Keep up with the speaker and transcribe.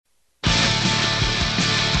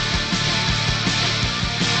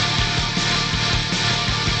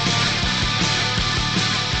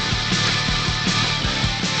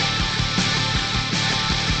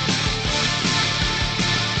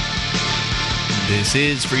This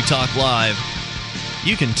is Free Talk Live.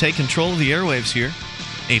 You can take control of the airwaves here.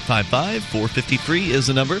 855-450-FREE is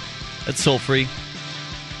the number. That's toll-free.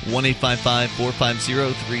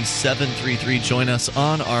 1-855-450-3733. Join us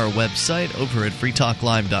on our website over at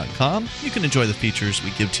freetalklive.com. You can enjoy the features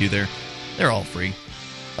we give to you there. They're all free.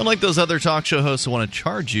 Unlike those other talk show hosts who want to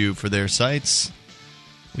charge you for their sites,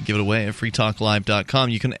 we give it away at freetalklive.com.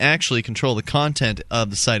 You can actually control the content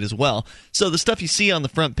of the site as well. So the stuff you see on the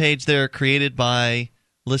front page there created by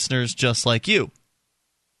listeners just like you.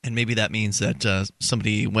 And maybe that means that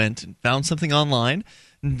somebody went and found something online.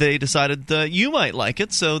 They decided that you might like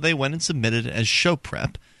it, so they went and submitted it as show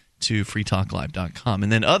prep to freetalklive.com.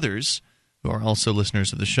 And then others who are also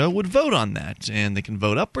listeners of the show would vote on that. And they can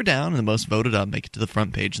vote up or down, and the most voted up make it to the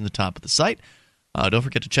front page and the top of the site. Don't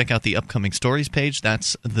forget to check out the upcoming stories page.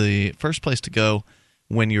 That's the first place to go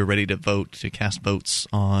when you're ready to vote, to cast votes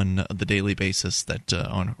on the daily basis that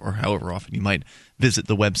or however often you might visit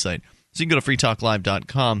the website. So you can go to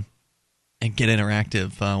freetalklive.com and get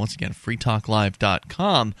interactive. Once again,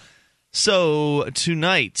 freetalklive.com. So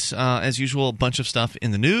tonight, as usual, a bunch of stuff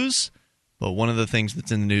in the news. But one of the things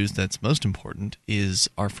that's in the news that's most important is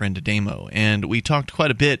our friend Ademo. And we talked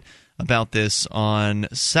quite a bit about this on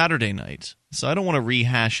Saturday night. So I don't want to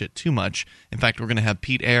rehash it too much. In fact, we're going to have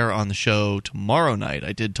Pete Eyre on the show tomorrow night.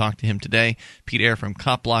 I did talk to him today. Pete Eyre from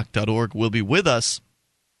copblock.org will be with us.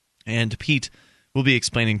 And Pete will be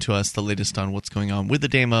explaining to us the latest on what's going on with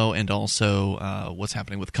Ademo and also what's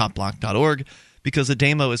happening with copblock.org, because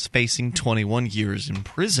Ademo is facing 21 years in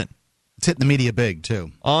prison. It's hitting the media big,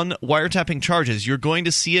 too. On wiretapping charges. You're going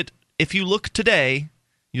to see it, if you look today,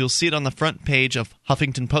 you'll see it on the front page of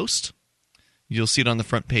Huffington Post. You'll see it on the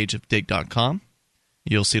front page of Dig.com.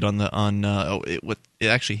 You'll see it it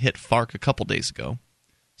actually hit FARC a couple days ago.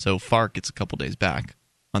 So FARC, it's a couple days back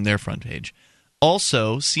on their front page.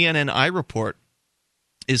 Also, CNN iReport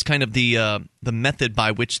is kind of the method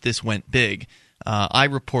by which this went big.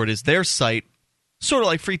 iReport is their site, sort of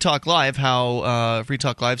like Free Talk Live, how Free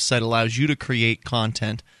Talk Live's site allows you to create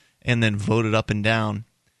content and then vote it up and down.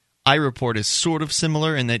 iReport is sort of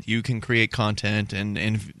similar in that you can create content and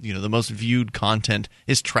you know the most viewed content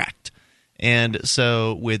is tracked. And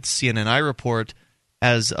so with CNN iReport,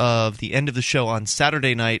 as of the end of the show on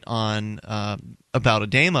Saturday night on about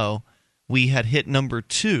Ademo, we had hit number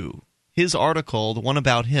 2. His article, the one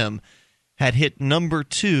about him, had hit number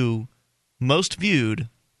 2 most viewed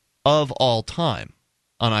of all time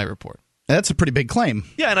on iReport. That's a pretty big claim.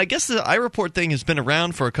 Yeah, and I guess the iReport thing has been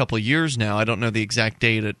around for a couple of years now. I don't know the exact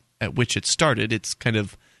date at which it started. It's kind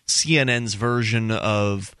of CNN's version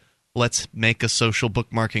of let's make a social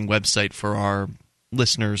bookmarking website for our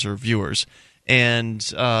listeners or viewers. And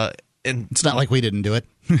it's not like we didn't do it.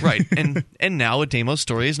 Right. And now Ademo's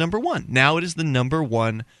story is number 1. Now it is the number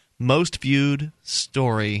 1 most viewed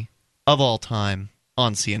story of all time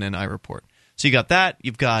on CNN iReport. So you got that.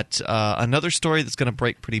 You've got another story that's going to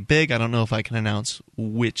break pretty big. I don't know if I can announce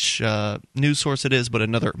which news source it is, but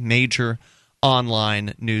another major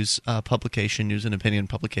online news publication, news and opinion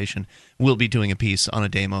publication, will be doing a piece on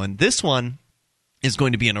Ademo. And this one is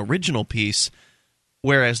going to be an original piece,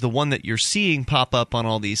 whereas the one that you're seeing pop up on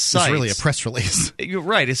all these sites... It's really a press release. You're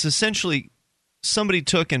right. It's essentially somebody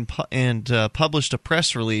took and published a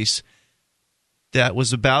press release that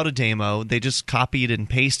was about Ademo. They just copied and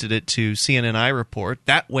pasted it to CNN iReport.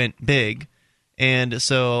 That went big. And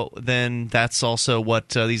so then that's also what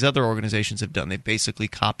these other organizations have done. They've basically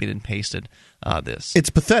copied and pasted this. It's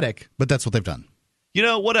pathetic, but that's what they've done. You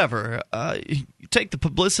know, whatever. You take the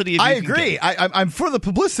publicity. I agree. I'm for the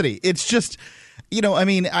publicity. It's just... You know, I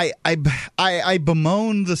mean, I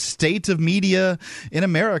bemoan the state of media in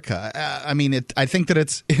America. I mean, I think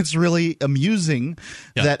that it's really amusing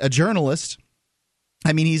that a journalist,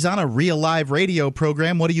 I mean, he's on a real live radio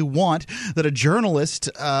program. What do you want? That a journalist,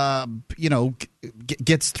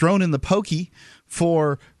 gets thrown in the pokey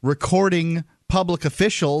for recording public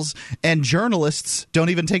officials, and journalists don't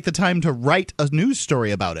even take the time to write a news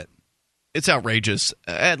story about it. It's outrageous.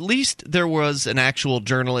 At least there was an actual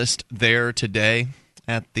journalist there today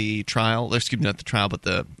at the trial. Excuse me, not the trial, but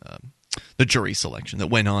the jury selection that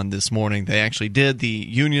went on this morning. They actually did. The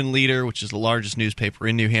Union Leader, which is the largest newspaper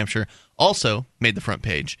in New Hampshire, also made the front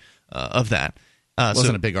page of that. It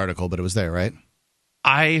wasn't a big article, but it was there, right?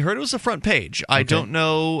 I heard it was the front page. I don't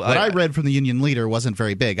know. What I read from the Union Leader wasn't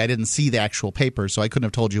very big. I didn't see the actual paper, so I couldn't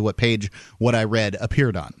have told you what page what I read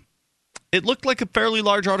appeared on. It looked like a fairly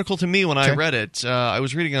large article to me when I read it. I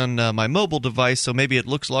was reading on my mobile device, so maybe it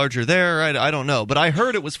looks larger there. I don't know. But I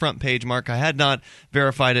heard it was front page, Mark. I had not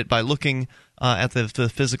verified it by looking at the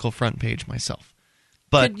physical front page myself.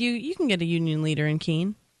 But you can get a Union Leader in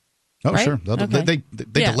Keene. Oh, right? sure. Okay.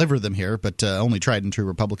 They deliver them here, but only tried and true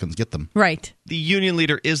Republicans get them. Right. The Union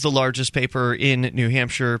Leader is the largest paper in New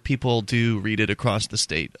Hampshire. People do read it across the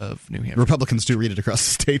state of New Hampshire. Republicans do read it across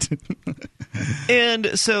the state.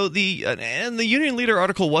 And so the Union Leader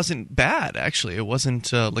article wasn't bad, actually. It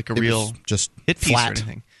wasn't like a real just hit piece flat. or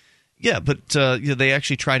anything. Yeah, but they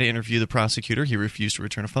actually tried to interview the prosecutor. He refused to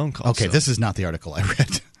return a phone call. Okay, this is not the article I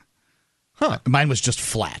read. Huh. Mine was just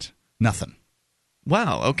flat. Nothing.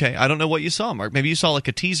 Wow, okay. I don't know what you saw, Mark. Maybe you saw like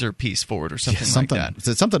a teaser piece for it or something like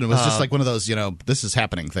that. Something. It was just like one of those, this is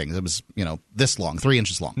happening things. It was, this long, 3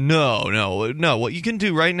 inches long. No. What you can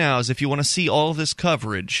do right now is if you want to see all of this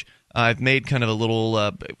coverage, I've made kind of a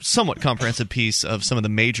little somewhat comprehensive piece of some of the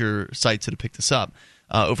major sites that have picked this up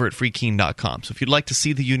over at freekeen.com. So if you'd like to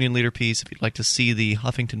see the Union Leader piece, if you'd like to see the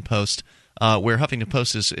Huffington Post, where Huffington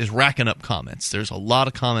Post is racking up comments. There's a lot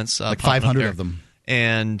of comments. Like 500 of them.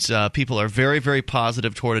 And people are very, very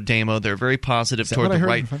positive toward Ademo. They're very positive toward the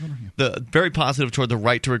right. Very positive toward the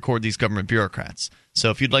right to record these government bureaucrats. So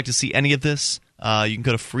if you'd like to see any of this, you can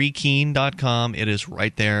go to freekeen.com. It is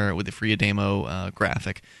right there with the free Ademo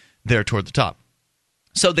graphic there toward the top.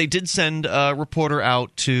 So they did send a reporter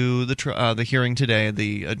out to the hearing today,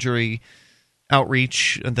 the jury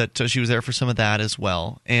outreach. That she was there for some of that as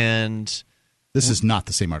well. And this is not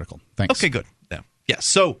the same article. Thanks. Okay, good. Yeah,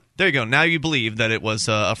 so there you go. Now you believe that it was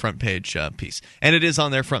a front page piece, and it is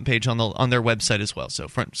on their front page on their website as well. So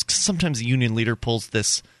sometimes the Union Leader pulls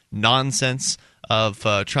this nonsense of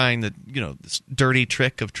trying this dirty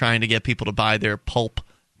trick of trying to get people to buy their pulp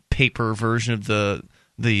paper version of the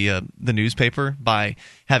newspaper by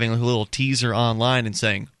having a little teaser online and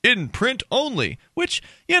saying in print only, which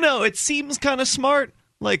it seems kind of smart.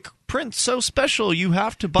 Like, print's so special, you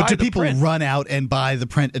have to buy the print. But do people run out and buy the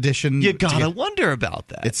print edition? You gotta wonder about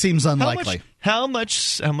that. It seems unlikely. How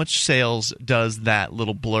much sales does that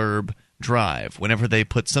little blurb drive whenever they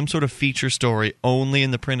put some sort of feature story only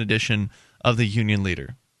in the print edition of the Union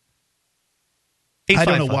Leader? I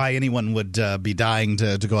don't know why anyone would be dying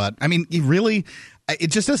to go out. I mean, really,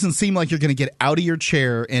 it just doesn't seem like you're going to get out of your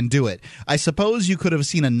chair and do it. I suppose you could have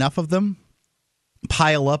seen enough of them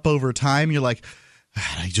pile up over time. You're like,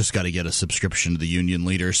 I just got to get a subscription to the Union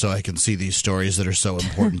Leader so I can see these stories that are so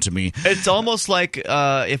important to me. It's almost like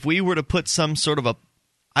if we were to put some sort of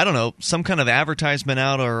some kind of advertisement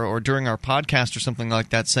out or during our podcast or something like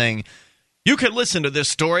that saying, you can listen to this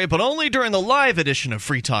story, but only during the live edition of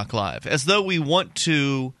Free Talk Live, as though we want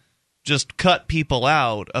to just cut people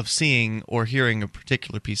out of seeing or hearing a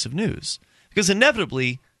particular piece of news. Because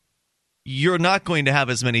inevitably, you're not going to have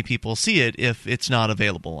as many people see it if it's not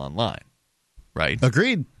available online. Right.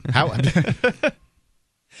 Agreed. How?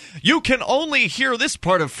 You can only hear this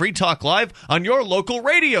part of Free Talk Live on your local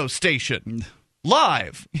radio station.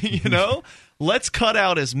 Live. Let's cut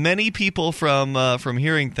out as many people from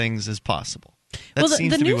hearing things as possible. That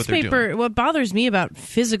seems to be what they're doing. What bothers me about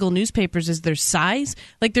physical newspapers is their size.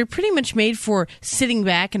 Like, they're pretty much made for sitting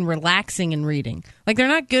back and relaxing and reading. Like, they're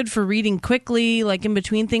not good for reading quickly, like in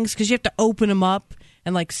between things, because you have to open them up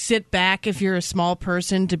and sit back if you're a small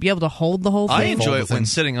person to be able to hold the whole thing. I enjoy it when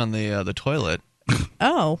sitting on the toilet.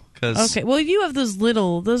 Oh, okay. Well, you have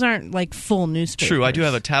those aren't full newspapers. True, I do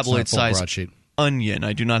have a tabloid-sized broadsheet. Onion.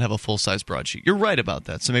 I do not have a full-size broadsheet. You're right about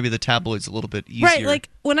that. So maybe the tabloid's a little bit easier. Right, like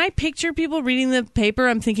when I picture people reading the paper,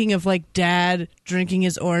 I'm thinking of Dad drinking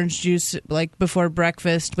his orange juice before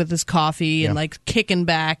breakfast with his coffee and kicking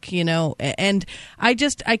back, And I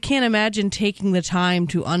can't imagine taking the time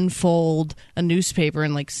to unfold a newspaper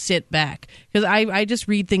and sit back, because I just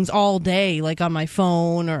read things all day, on my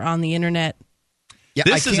phone or on the internet. Yeah,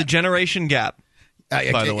 this is a generation gap.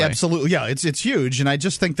 By the way. Absolutely, yeah, it's huge, and I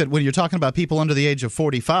just think that when you're talking about people under the age of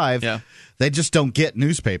 45, they just don't get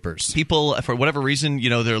newspapers. People, for whatever reason,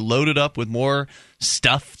 they're loaded up with more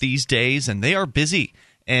stuff these days, and they are busy.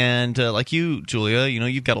 And like you, Julia,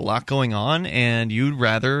 you've got a lot going on, and you're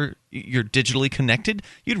digitally connected.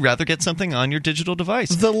 You'd rather get something on your digital device.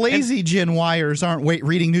 The lazy Gen Yers aren't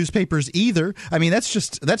reading newspapers either. I mean, that's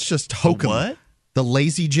just hokum. What? The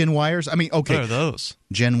lazy Gen Yers. I mean, okay, what are those?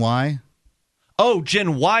 Gen Y. Oh,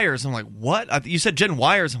 Gen Wires. I'm like, what? You said Gen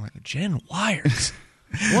Wires. I'm like, Gen Wires?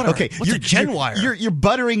 What's a Gen Wire? You're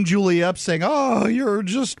buttering Julie up saying, oh, you're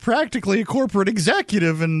just practically a corporate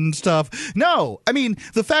executive and stuff. No. I mean,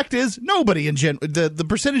 the fact is, nobody in the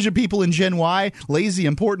percentage of people in Gen Y, lazy,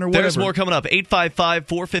 important, or whatever. There's more coming up.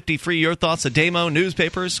 855-450-FREE. Your thoughts, Ademo,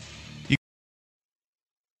 newspapers.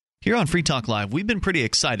 Here on Free Talk Live, we've been pretty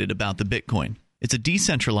excited about the Bitcoin. It's a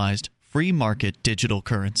decentralized, free market digital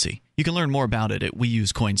currency. You can learn more about it at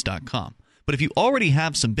weusecoins.com. But if you already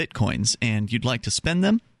have some Bitcoins and you'd like to spend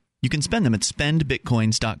them, you can spend them at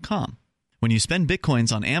spendbitcoins.com. When you spend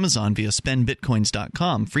bitcoins on Amazon via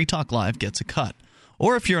spendbitcoins.com, Free Talk Live gets a cut.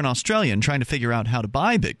 Or if you're an Australian trying to figure out how to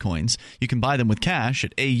buy bitcoins, you can buy them with cash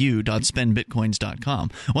at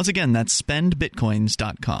au.spendbitcoins.com. Once again, that's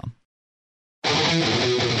spendbitcoins.com.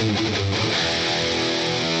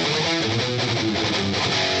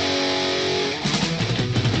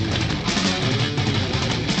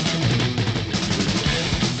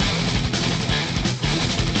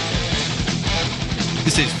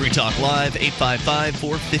 This is Free Talk Live,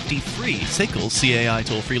 855-450-FREE. SACL CAI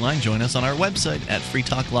toll-free line. Join us on our website at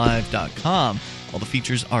freetalklive.com. All the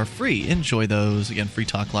features are free. Enjoy those. Again,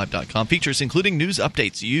 freetalklive.com. Features including news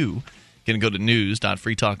updates. You can go to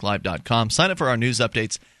news.freetalklive.com. Sign up for our news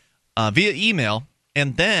updates via email.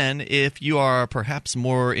 And then if you are perhaps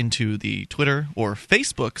more into the Twitter or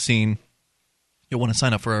Facebook scene, you'll want to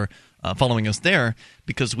sign up for following us there,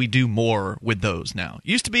 because we do more with those now.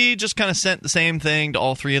 Used to be just kind of sent the same thing to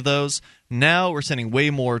all three of those. Now we're sending way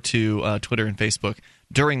more to Twitter and Facebook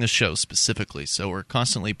during the show specifically. So we're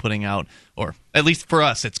constantly putting out, or at least for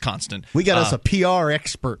us, it's constant. We got us a PR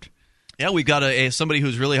expert. Yeah, we've got somebody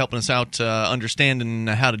who's really helping us out understanding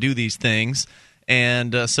how to do these things.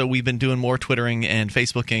 And so we've been doing more Twittering and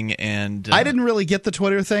Facebooking. And I didn't really get the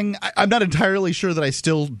Twitter thing. I'm not entirely sure that I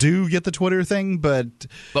still do get the Twitter thing, but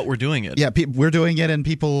we're doing it. Yeah, we're doing it, and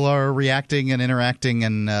people are reacting and interacting,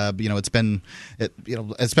 and it's been,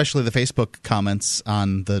 especially the Facebook comments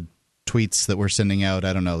on the tweets that we're sending out.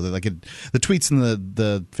 I don't know, the tweets and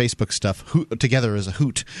the Facebook stuff together as a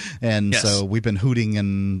hoot, and yes. So we've been hooting,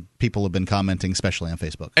 and people have been commenting, especially on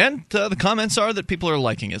Facebook. And the comments are that people are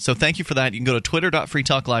liking it. So thank you for that. You can go to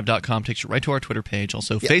twitter.freetalklive.com. Takes you right to our Twitter page.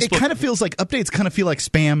 Also, Facebook. It kind of feels like updates kind of feel like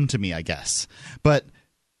spam to me, I guess. But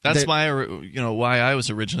that's why I was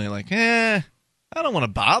originally like, I don't want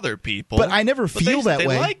to bother people. But I never feel that way.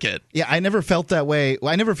 They like it. Yeah, I never felt that way.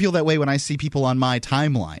 I never feel that way when I see people on my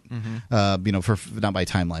timeline. Mm-hmm. Not my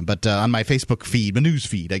timeline, but on my Facebook feed, my news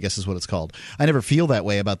feed, I guess is what it's called. I never feel that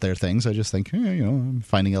way about their things. I just think, I'm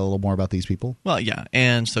finding out a little more about these people. Well, yeah,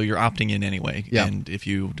 and so you're opting in anyway. Yeah. And if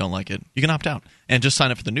you don't like it, you can opt out. And just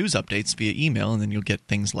sign up for the news updates via email, and then you'll get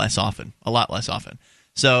things less often, a lot less often.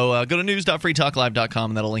 So go to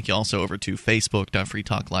news.freetalklive.com, and that'll link you also over to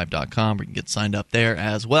facebook.freetalklive.com, where you can get signed up there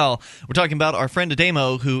as well. We're talking about our friend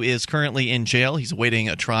Ademo, who is currently in jail. He's awaiting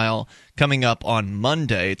a trial coming up on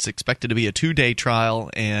Monday. It's expected to be a 2-day trial,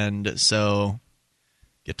 and so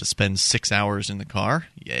get to spend 6 hours in the car.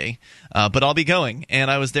 Yay. But I'll be going,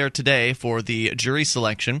 and I was there today for the jury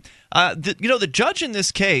selection. The judge in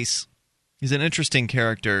this case is an interesting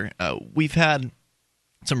character. We've had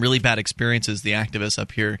some really bad experiences. The activists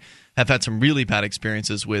up here have had some really bad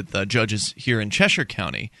experiences with judges here in Cheshire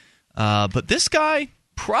County. But this guy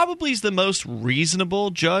probably is the most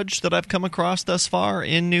reasonable judge that I've come across thus far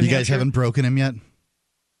in New Hampshire. You guys haven't broken him yet?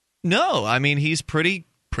 No. I mean, he's pretty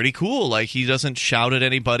cool. Like, he doesn't shout at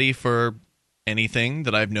anybody for anything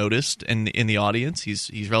that I've noticed in the audience.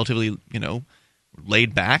 He's relatively,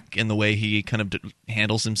 laid back in the way he kind of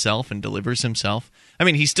handles himself and delivers himself. I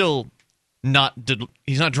mean, he's still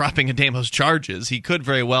he's not dropping Ademo's charges. He could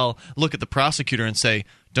very well look at the prosecutor and say,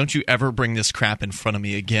 "Don't you ever bring this crap in front of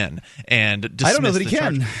me again," and dismiss I don't know that he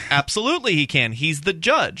can. Absolutely, he can. He's the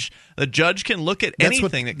judge. The judge can look at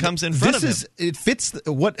anything that comes in front of him. It fits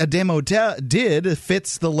what Ademo did.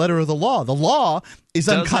 Fits the letter of the law. The law is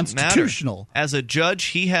unconstitutional. As a judge,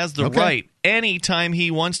 he has the right anytime he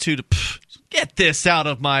wants to get this out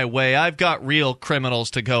of my way. I've got real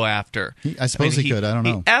criminals to go after. I suppose he could. I don't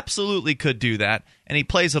know. He absolutely could do that, and he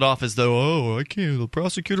plays it off as though, I can't. The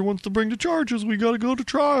prosecutor wants to bring the charges. We got to go to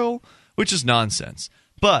trial, which is nonsense.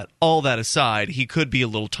 But all that aside, he could be a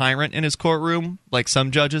little tyrant in his courtroom, like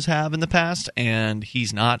some judges have in the past, and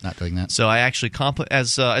he's not doing that. So I actually,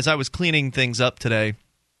 as I was cleaning things up today,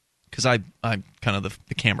 because I'm kind of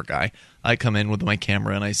the camera guy. I come in with my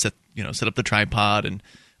camera and I set up the tripod, and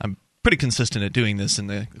I'm pretty consistent at doing this in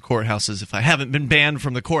the courthouses. If I haven't been banned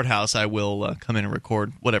from the courthouse, I will come in and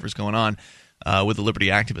record whatever's going on with the Liberty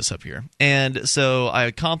activists up here. And so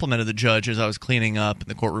I complimented the judge as I was cleaning up, and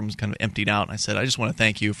the courtroom was kind of emptied out. And I said, I just want to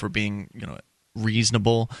thank you for being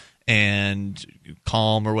reasonable and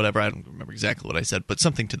calm or whatever. I don't remember exactly what I said, but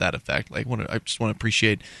something to that effect. Like, I just want to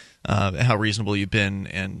appreciate how reasonable you've been,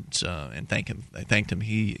 and thank him. I thanked him.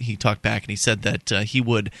 He talked back, and he said that he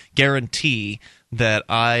would guarantee that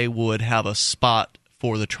I would have a spot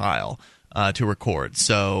for the trial to record.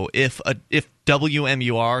 So if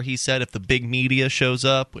WMUR, he said, if the big media shows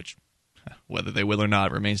up, which whether they will or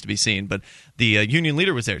not remains to be seen, but the union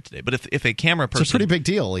leader was there today. But if a camera person... It's a pretty big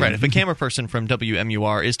deal. Right, if a camera person from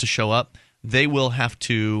WMUR is to show up, they will have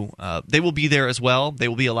to they will be there as well. They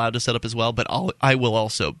will be allowed to set up as well, but I will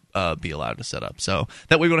also be allowed to set up. So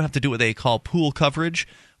that way we don't have to do what they call pool coverage,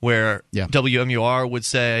 where WMUR would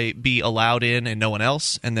say be allowed in and no one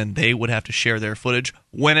else, and then they would have to share their footage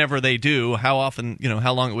whenever they do. How often,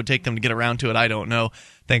 how long it would take them to get around to it, I don't know.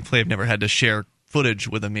 Thankfully, I've never had to share footage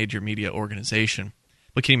with a major media organization.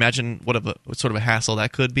 But can you imagine what sort of a hassle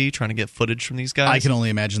that could be, trying to get footage from these guys? I can only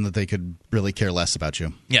imagine that they could really care less about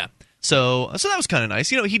you. Yeah. So that was kind of nice.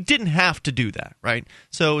 He didn't have to do that, right?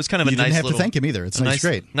 So it was kind of you a nice didn't have little, to thank him either. It's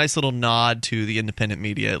great. Nice little nod to the independent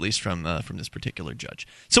media, at least from this particular judge.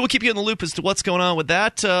 So we'll keep you in the loop as to what's going on with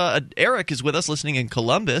that. Eric is with us, listening in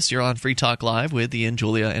Columbus. You're on Free Talk Live with Ian,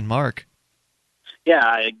 Julia, and Mark. Yeah,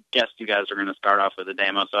 I guessed you guys were going to start off with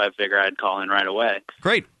Ademo, so I figured I'd call in right away.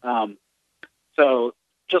 Great. So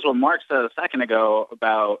just what Mark said a second ago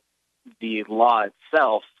about the law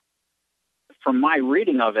itself, from my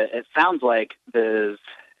reading of it, it sounds like there's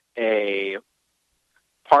a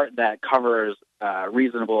part that covers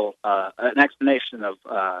an explanation of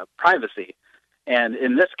privacy. And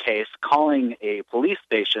in this case, calling a police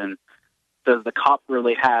station, does the cop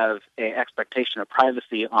really have an expectation of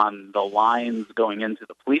privacy on the lines going into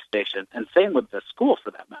the police station? And same with the school,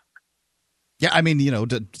 for that matter. Yeah, I mean,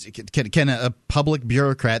 can a public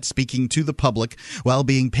bureaucrat speaking to the public while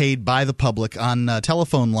being paid by the public on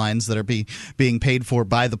telephone lines that are being paid for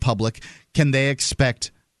by the public, can they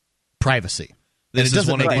expect privacy? It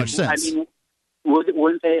doesn't make much sense. I mean,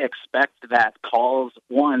 wouldn't they expect that calls,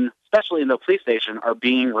 one, especially in the police station, are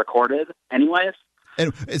being recorded anyways?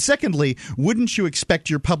 And secondly, wouldn't you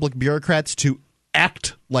expect your public bureaucrats to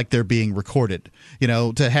act like they're being recorded,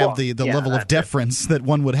 to have the level of deference that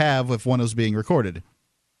one would have if one was being recorded?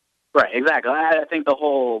 Right, exactly. I think the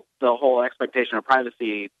whole expectation of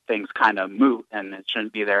privacy thing's kind of moot, and it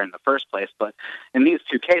shouldn't be there in the first place. But in these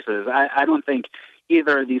two cases, I don't think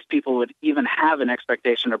either of these people would even have an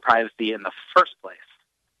expectation of privacy in the first place.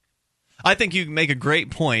 I think you make a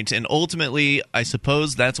great point, and ultimately, I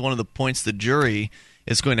suppose that's one of the points the jury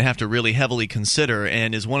is going to have to really heavily consider,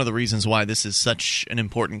 and is one of the reasons why this is such an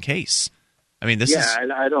important case. I mean,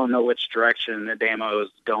 I don't know which direction Ademo is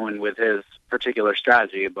going with his particular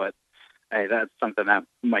strategy, but hey, that's something that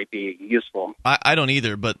might be useful. I don't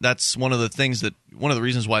either, but that's one of the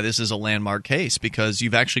reasons why this is a landmark case, because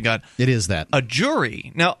you've actually got a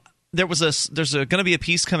jury. Now, there's going to be a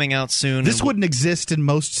piece coming out soon. This wouldn't exist in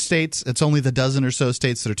most states. It's only the dozen or so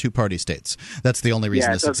states that are two-party states. That's the only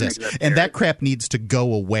reason this exists. And that crap needs to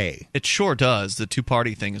go away. It sure does. The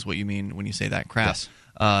two-party thing is what you mean when you say that crap. Yes.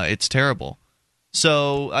 It's terrible.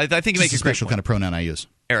 So I think you make a special kind of pronoun I use.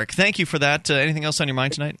 Eric, thank you for that. Anything else on your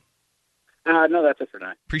mind tonight? No, that's it for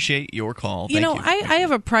now. Appreciate your call. Thank you. I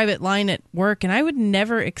have a private line at work, and I would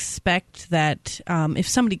never expect that if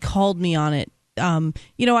somebody called me on it,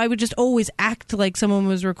 I would just always act like someone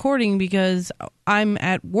was recording because I'm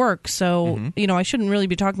at work. So, I shouldn't really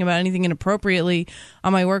be talking about anything inappropriately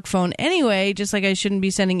on my work phone anyway, just like I shouldn't be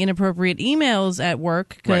sending inappropriate emails at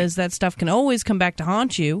work because that stuff can always come back to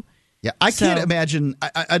haunt you. Yeah, I can't imagine.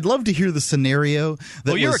 I'd love to hear the scenario.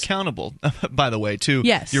 You're accountable, by the way, to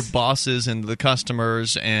your bosses and the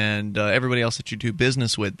customers and everybody else that you do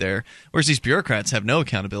business with there. Whereas these bureaucrats have no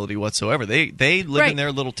accountability whatsoever. They live in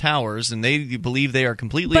their little towers, and they believe they are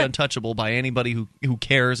completely untouchable by anybody who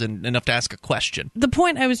cares and enough to ask a question. The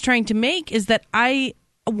point I was trying to make is that I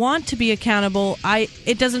want to be accountable.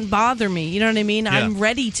 It doesn't bother me. You know what I mean? Yeah. I'm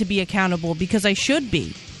ready to be accountable because I should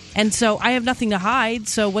be. And so I have nothing to hide,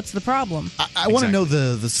 so what's the problem? I want to know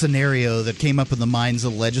the scenario that came up in the minds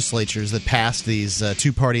of legislatures that passed these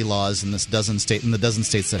two-party laws in the dozen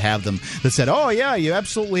states that have them, that said, oh, yeah, you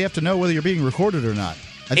absolutely have to know whether you're being recorded or not.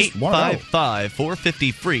 I just want to know.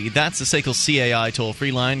 855-450-FREE. That's the SACL CAI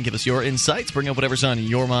toll-free line. Give us your insights. Bring up whatever's on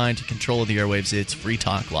your mind to control of the airwaves. It's Free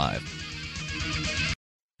Talk Live.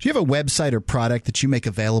 Do you have a website or product that you make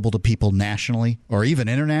available to people nationally or even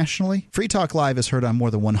internationally? Free Talk Live is heard on more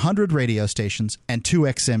than 100 radio stations and 2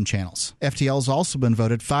 XM channels. FTL has also been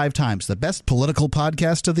voted 5 times the best political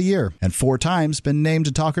podcast of the year and 4 times been named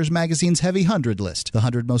to Talkers Magazine's Heavy 100 list, the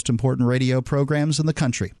 100 most important radio programs in the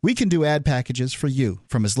country. We can do ad packages for you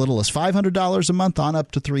from as little as $500 a month on up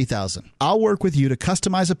to $3,000. I'll work with you to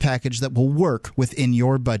customize a package that will work within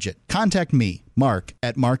your budget. Contact me, Mark,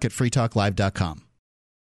 at mark@freetalklive.com.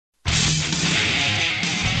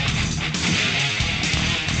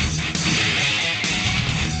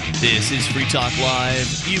 This is Free Talk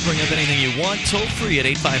Live. You bring up anything you want, toll free at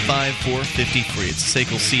 855-450-FREE. It's the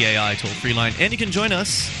SACL CAI toll-free line. And you can join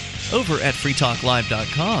us over at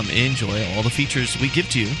freetalklive.com. Enjoy all the features we give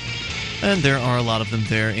to you And there are a lot of them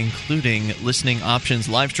there, including listening options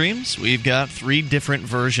live streams. We've got 3 different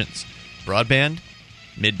versions: broadband,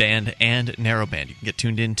 midband, and narrowband. You can get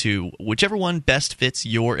tuned into whichever one best fits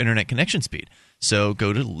your internet connection speed. So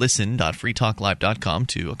go to listen.freetalklive.com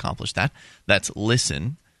to accomplish that. That's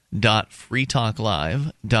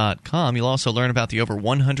listen.freetalklive.com. You'll also learn about the over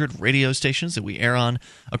 100 radio stations that we air on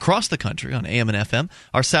across the country on AM and FM.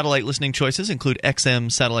 Our satellite listening choices include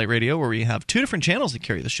XM satellite radio, where we have 2 different channels that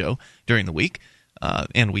carry the show during the week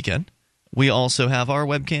and weekend. We also have our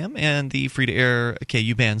webcam and the free-to-air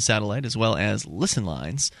KU-band satellite, as well as listen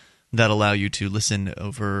lines that allow you to listen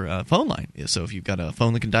over phone line. So if you've got a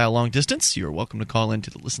phone that can dial long distance, you're welcome to call into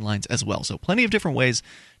the listen lines as well. So plenty of different ways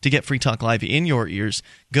to get Free Talk Live in your ears.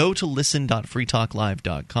 Go to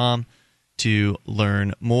listen.freetalklive.com to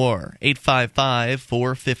learn more.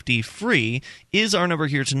 855-450-FREE is our number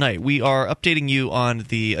here tonight. We are updating you on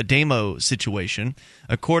the Ademo situation.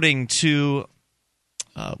 According to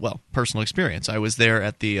personal experience. I was there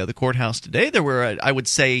at the courthouse today. There were, I would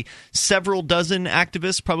say, several dozen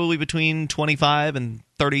activists, probably between 25 and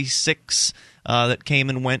 36, that came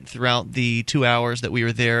and went throughout the 2 hours that we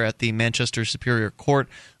were there at the Manchester Superior Court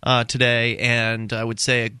today. And I would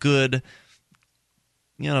say a good,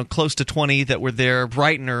 close to 20 that were there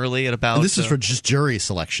bright and early at about... And this is for just jury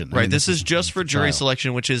selection. Right, this is just for jury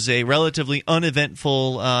selection, which is a relatively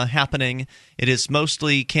uneventful happening. It is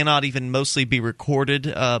cannot even mostly be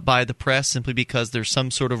recorded by the press, simply because there's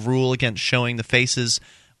some sort of rule against showing the faces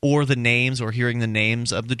or the names or hearing the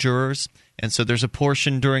names of the jurors. And so there's a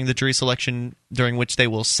portion during the jury selection during which they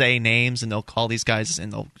will say names, and they'll call these guys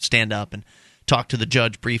and they'll stand up and talk to the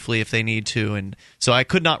judge briefly if they need to. And so I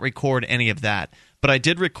could not record any of that. But I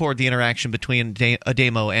did record the interaction between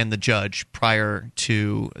Ademo and the judge prior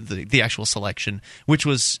to the actual selection, which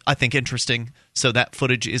was, I think, interesting. So that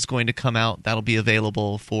footage is going to come out. That'll be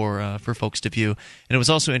available for folks to view. And it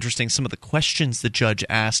was also interesting, some of the questions the judge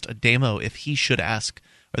asked Ademo if he should ask,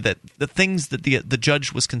 or that the things that the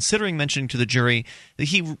judge was considering mentioning to the jury, that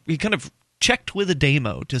he kind of checked with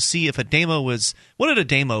Ademo to see if Ademo was... What did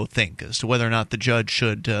Ademo think as to whether or not the judge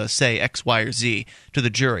should say X, Y, or Z to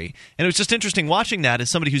the jury? And it was just interesting watching that as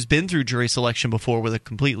somebody who's been through jury selection before with a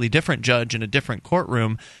completely different judge in a different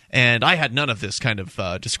courtroom, and I had none of this kind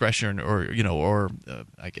of discretion or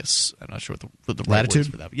I guess, I'm not sure what the right words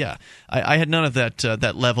for that. Yeah, I had none of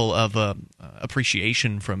that level of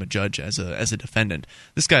appreciation from a judge as a defendant.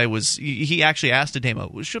 This guy he actually asked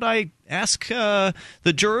Ademo, should I ask the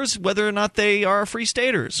jurors whether or not they are free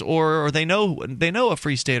staters or they know a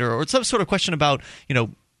free stater, or some sort of question about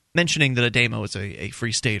mentioning that Ademo is a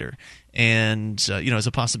free stater, and as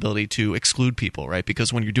a possibility to exclude people, right?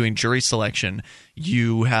 Because when you're doing jury selection,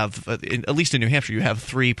 you have at least in New Hampshire, you have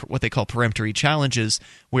 3 what they call peremptory challenges,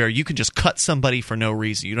 where you can just cut somebody for no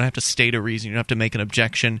reason. You don't have to state a reason. You don't have to make an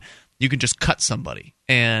objection. You can just cut somebody,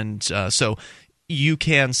 and so you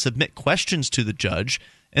can submit questions to the judge,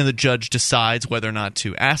 and the judge decides whether or not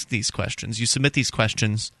to ask these questions. You submit these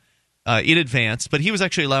questions in advance, but he was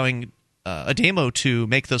actually allowing Ademo to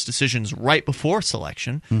make those decisions right before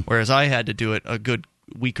selection, whereas I had to do it a good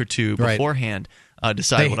week or two beforehand,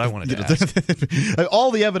 decide what I wanted to ask.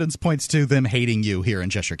 All the evidence points to them hating you here in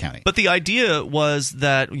Cheshire County. But the idea was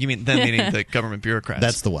that, you mean them meaning the government bureaucrats.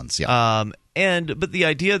 That's the ones, yeah. But the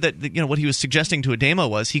idea that what he was suggesting to Ademo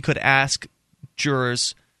was he could ask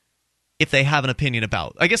jurors if they have an opinion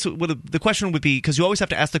about. I guess the question would be, because you always have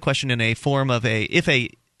to ask the question in a form of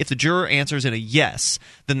if the juror answers in a yes,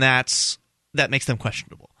 then that makes them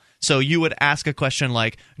questionable. So you would ask a question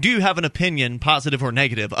like, do you have an opinion, positive or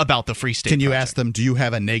negative, about the Free State Project? Can you ask them, do you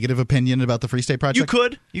have a negative opinion about the Free State Project?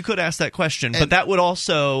 You could ask that question, but that would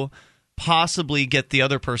also possibly get the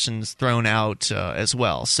other person's thrown out as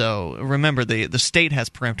well. So remember, the state has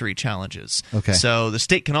peremptory challenges. Okay. So the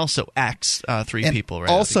state can also axe 3 people.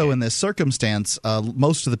 Right. Also, in this circumstance,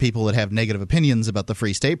 most of the people that have negative opinions about the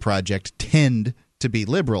Free State Project tend to be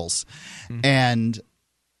liberals, and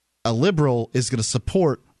a liberal is going to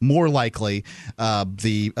support more likely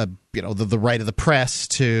the right of the press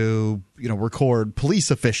to record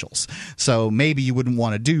police officials. So maybe you wouldn't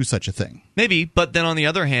want to do such a thing. Maybe, but then on the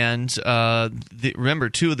other hand, remember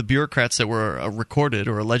 2 of the bureaucrats that were recorded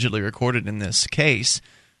or allegedly recorded in this case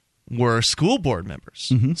were school board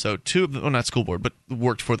members. So 2 of them, well, not school board, but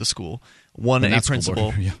worked for the school. One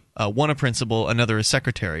a principal, another a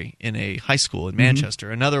secretary in a high school in Manchester.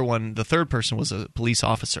 Another one, the third person, was a police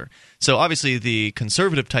officer. So obviously the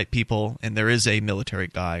conservative type people, and there is a military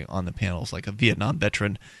guy on the panels, like a Vietnam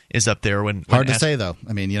veteran is up there. Hard to say, though.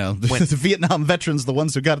 I mean, the Vietnam veterans, the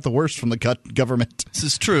ones who got it the worst from the government. This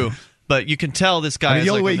is true. But you can tell this guy the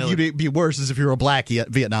only way you'd be worse is if you're a black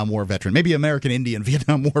Vietnam War veteran, maybe American Indian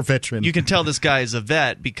Vietnam War veteran. You can tell this guy is a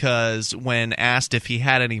vet because when asked if he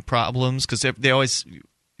had any problems, because they always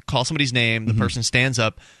call somebody's name, the person stands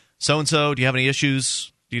up, so-and-so, do you have any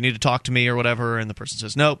issues? Do you need to talk to me or whatever? And the person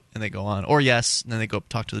says nope, and they go on. Or yes, and then they go up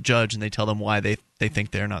talk to the judge, and they tell them why they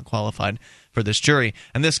think they're not qualified for this jury.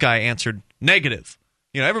 And this guy answered negative.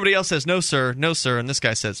 Everybody else says no, sir, and this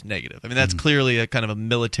guy says negative. I mean, that's clearly a kind of a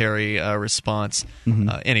military response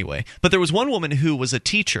anyway. But there was one woman who was a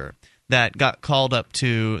teacher that got called up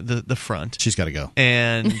to the front. She's got to go.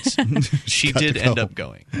 And she did end up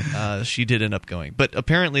going. She did end up going. But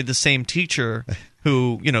apparently the same teacher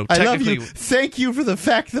who, technically... I love you. Thank you for the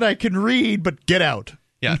fact that I can read, but get out.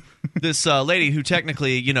 Yeah. This lady who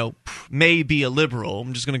technically, may be a liberal.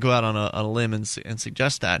 I'm just going to go out on a limb and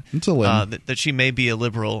suggest that. It's a limb. That she may be a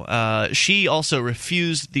liberal. She also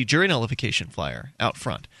refused the jury nullification flyer out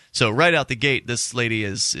front. So right out the gate, this lady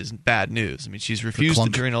is bad news. I mean, she's refused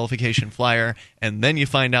the jury nullification flyer, and then you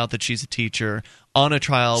find out that she's a teacher on a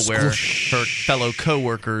trial where her fellow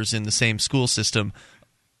coworkers in the same school system,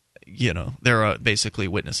 they're basically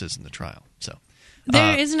witnesses in the trial. So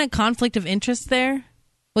there isn't a conflict of interest there.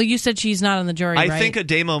 Well, you said she's not on the jury, right? I think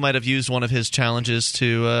Ademo might have used one of his challenges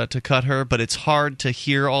to cut her, but it's hard to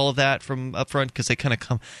hear all of that from up front because they kind of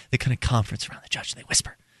conference around the judge and they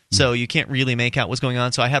whisper. So you can't really make out what's going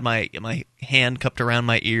on. So I had my hand cupped around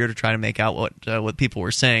my ear to try to make out what people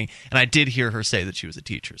were saying, and I did hear her say that she was a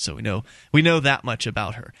teacher. So we know that much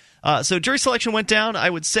about her. So jury selection went down. I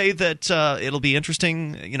would say that it'll be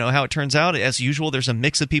interesting, how it turns out. As usual, there's a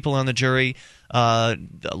mix of people on the jury. A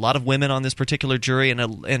lot of women on this particular jury,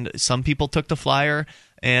 and some people took the flyer,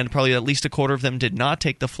 and probably at least a quarter of them did not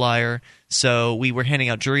take the flyer. So we were handing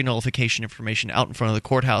out jury nullification information out in front of the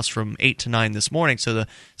courthouse from 8 to 9 this morning. So the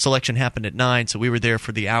selection happened at 9, so we were there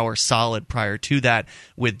for the hour solid prior to that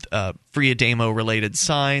with free Ademo-related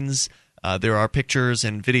signs. There are pictures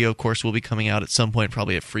and video, of course, will be coming out at some point,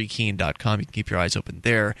 probably at freekeen.com. You can keep your eyes open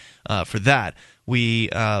there for that.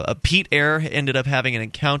 Pete Eyre ended up having an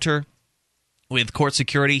encounter with court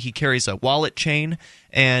security. He carries a wallet chain,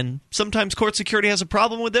 and sometimes court security has a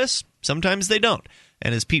problem with this, sometimes they don't.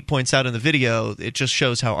 And as Pete points out in the video, it just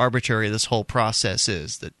shows how arbitrary this whole process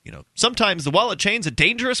is. That sometimes the wallet chain's a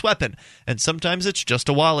dangerous weapon, and sometimes it's just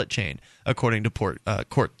a wallet chain, according to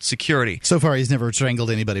court security. So far, he's never strangled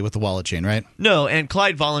anybody with the wallet chain, right? No, and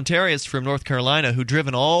Clyde Voluntarius from North Carolina, who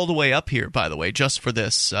driven all the way up here, by the way, just for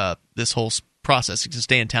this whole process, to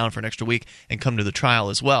stay in town for an extra week and come to the trial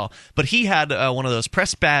as well. But he had one of those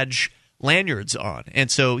press badge lanyards on,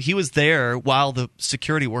 and so he was there while the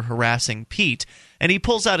security were harassing Pete, and he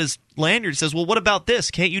pulls out his lanyard and says, well, what about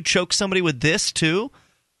this? Can't you choke somebody with this too?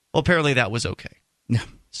 Well, apparently that was okay. Yeah.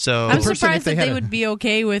 So I'm surprised that they would be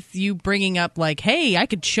okay with you bringing up, like, hey, I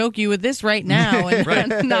could choke you with this right now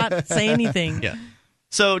and not say anything. Yeah.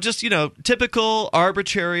 So just, typical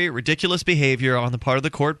arbitrary, ridiculous behavior on the part of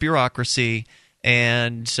the court bureaucracy.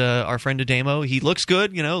 And our friend Ademo, he looks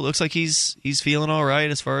good, looks like he's feeling all right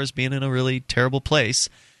as far as being in a really terrible place.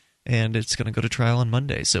 And it's going to go to trial on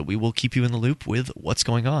Monday. So we will keep you in the loop with what's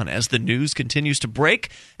going on as the news continues to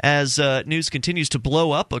break, as news continues to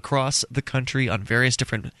blow up across the country on various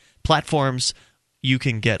different platforms. You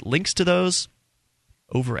can get links to those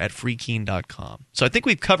over at freekeen.com. So I think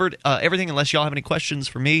we've covered everything, unless y'all have any questions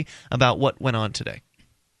for me about what went on today.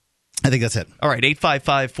 I think that's it. All right,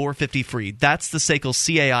 855-450-FREE. That's the SACL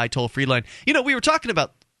CAI toll-free line. We were talking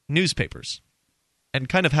about newspapers and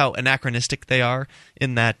kind of how anachronistic they are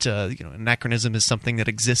in that, anachronism is something that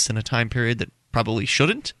exists in a time period that probably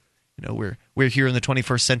shouldn't. We're here in the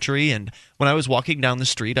 21st century, and when I was walking down the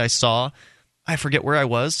street, I saw, I forget where I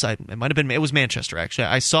was, it was Manchester, actually.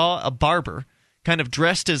 I saw a barber kind of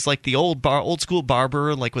dressed as like the old school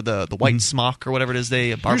barber, like with the white smock or whatever it is.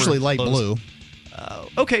 Usually light blue.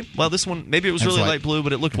 Okay, well, this one, maybe it was really light blue,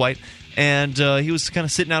 but it looked white. And he was kind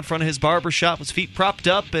of sitting out front of his barber shop, his feet propped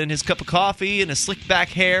up, and his cup of coffee, and his slick back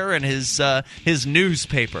hair, and his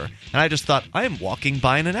newspaper. And I just thought, I am walking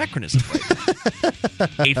by an anachronism right now.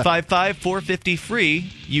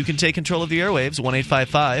 855-450-FREE. You can take control of the airwaves.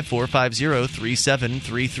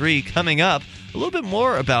 1-855-450-3733. Coming up, a little bit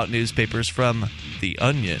more about newspapers from The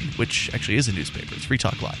Onion, which actually is a newspaper. It's Free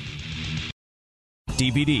Talk Live.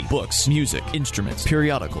 DVD, books, music, instruments,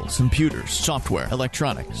 periodicals, computers, software,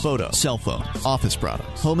 electronics, photo, cell phones, office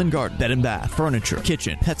products, home and garden, bed and bath, furniture,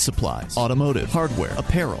 kitchen, pet supplies, automotive, hardware,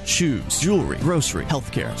 apparel, shoes, jewelry, grocery,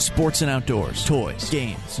 healthcare, sports and outdoors, toys,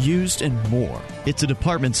 games, used, and more. It's a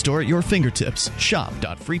department store at your fingertips.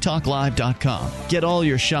 Shop.freetalklive.com. Get all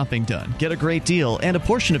your shopping done, get a great deal, and a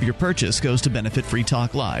portion of your purchase goes to benefit Free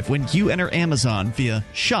Talk Live when you enter Amazon via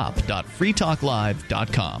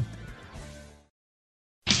shop.freetalklive.com.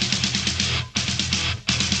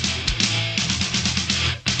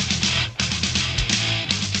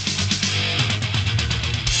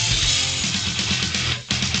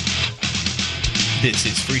 This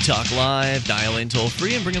is Free Talk Live. Dial in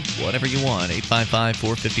toll-free and bring up whatever you want.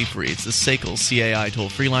 855-450-FREE. It's the SACL CAI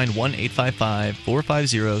toll-free line,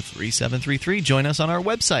 1-855-450-3733. Join us on our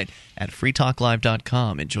website at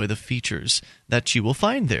freetalklive.com. Enjoy the features that you will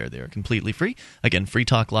find there. They are completely free. Again,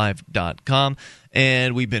 freetalklive.com.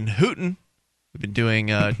 And we've been hooting. We've been doing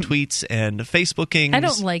tweets and Facebookings. I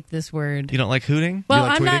don't like this word. You don't like hooting? Well, you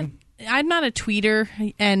like tweeting? I'm not a tweeter,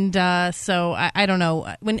 and so I don't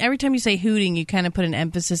know. When every time you say hooting, you kind of put an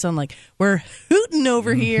emphasis on like we're hooting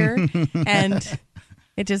over here, and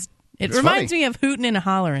it reminds me of hooting and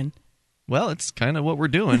hollering. Well, it's kind of what we're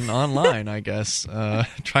doing online, I guess.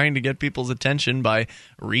 Trying to get people's attention by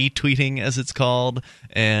retweeting, as it's called,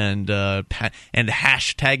 and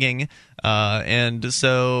hashtagging, and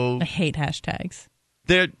so I hate hashtags.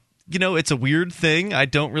 It's a weird thing. I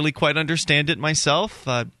don't really quite understand it myself.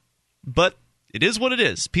 But it is what it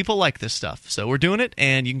is. People like this stuff. So we're doing it,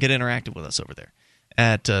 and you can get interactive with us over there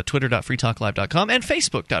at twitter.freetalklive.com and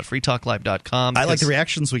facebook.freetalklive.com. I like the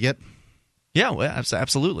reactions we get. Yeah, well,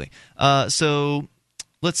 absolutely. So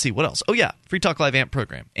let's see. What else? Oh, yeah. Free Talk Live AMP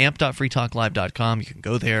program. amp.freetalklive.com. You can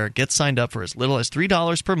go there, get signed up for as little as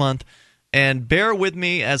 $3 per month. And bear with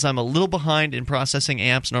me as I'm a little behind in processing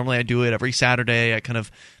amps. Normally I do it every Saturday. I kind of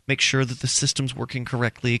make sure that the system's working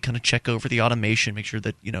correctly, kind of check over the automation, make sure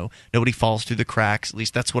that nobody falls through the cracks. At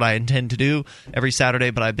least that's what I intend to do every Saturday.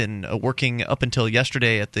 But I've been working up until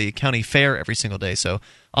yesterday at the county fair every single day. So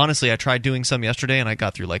honestly, I tried doing some yesterday, and I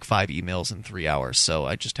got through like 5 emails in 3 hours. So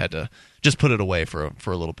I just had to put it away for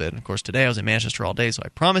a little bit. And of course, today I was in Manchester all day, so I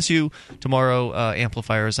promise you tomorrow,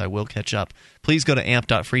 amplifiers, I will catch up. Please go to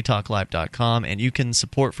amp.freetalklive.com, and you can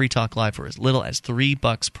support Free Talk Live for as little as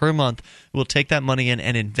 $3 per month. We'll take that money in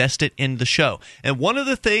and invest it in the show. And one of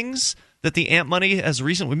the things that the AMP money has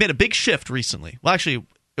we made a big shift recently. Well, actually,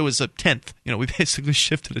 it was a tenth. We basically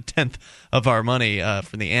shifted a tenth of our money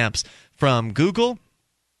from the amps from Google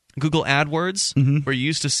AdWords, where you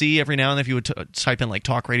used to see every now and then if you would type in like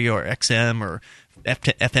talk radio or XM or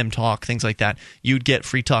FM talk, things like that, you'd get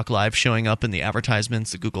Free Talk Live showing up in the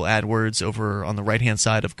advertisements, the Google AdWords over on the right-hand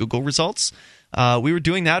side of Google results. We were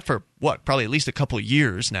doing that for, probably at least a couple of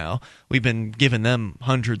years now. We've been giving them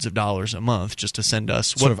hundreds of dollars a month just to send us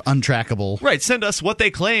sort of untrackable. Right, send us what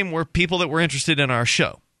they claim were people that were interested in our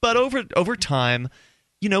show. But over time,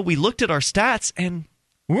 we looked at our stats and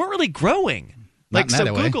we weren't really growing.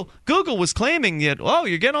 Google was claiming that,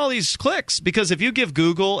 you're getting all these clicks because if you give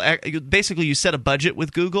Google, basically you set a budget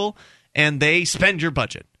with Google and they spend your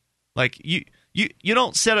budget. Like you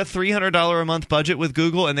don't set a $300 a month budget with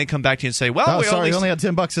Google and they come back to you and say, we only had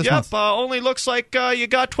 $10 this month. Only looks like you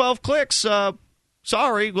got 12 clicks.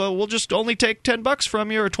 Sorry, well, we'll just only take $10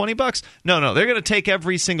 from you or $20. No, they're going to take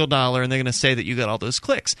every single dollar and they're going to say that you got all those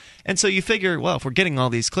clicks. And so you figure, if we're getting all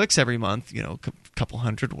these clicks every month, a couple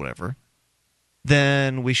hundred, whatever,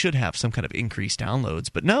 then we should have some kind of increased downloads.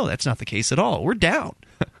 But no, that's not the case at all. We're down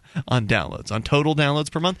on downloads, on total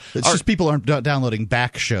downloads per month. It's just people aren't downloading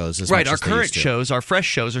back shows as much as our they current used to. shows, our fresh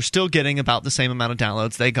shows, are still getting about the same amount of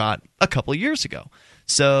downloads they got a couple of years ago.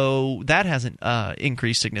 So that hasn't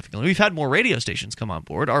increased significantly. We've had more radio stations come on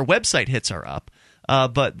board. Our website hits are up.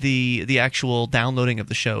 But the actual downloading of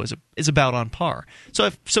the show is about on par. So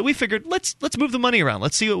we figured let's move the money around.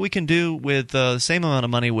 Let's see what we can do with the same amount of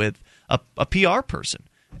money with a PR person,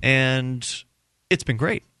 and it's been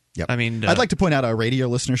great. Yep. I mean, I'd like to point out our radio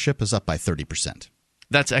listenership is up by 30%.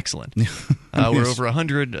 That's excellent. We're over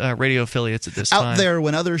 100 radio affiliates at this time. Out there,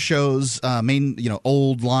 when other shows,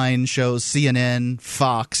 old line shows, CNN,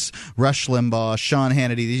 Fox, Rush Limbaugh, Sean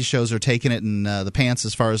Hannity, these shows are taking it in the pants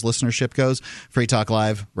as far as listenership goes. Free Talk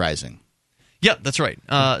Live rising. Yep, that's right.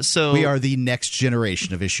 So we are the next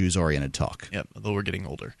generation of issues-oriented talk. Yep, although we're getting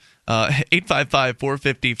older.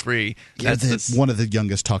 855-450-FREE. That's one of the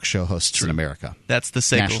youngest talk show hosts in America. That's the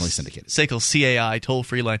nationally syndicated. SACL CAI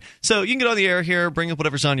toll-free line. So you can get on the air here, bring up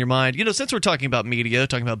whatever's on your mind. Since we're talking about media,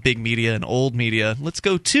 talking about big media and old media, let's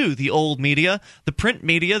go to the old media, the print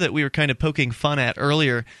media that we were kind of poking fun at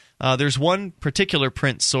earlier. there's one particular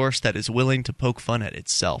print source that is willing to poke fun at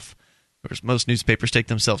itself. Whereas most newspapers take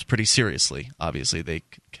themselves pretty seriously. Obviously, they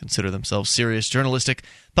consider themselves serious journalistic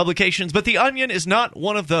publications, but The Onion is not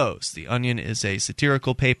one of those. The Onion is a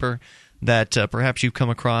satirical paper that perhaps you've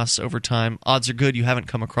come across over time. Odds are good you haven't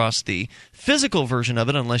come across the physical version of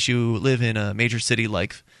it unless you live in a major city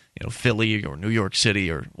like Philly or New York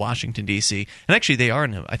City or Washington, D.C. And actually, they are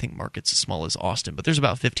in, I think, markets as small as Austin. But there's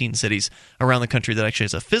about 15 cities around the country that actually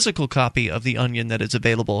has a physical copy of The Onion that is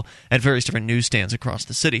available at various different newsstands across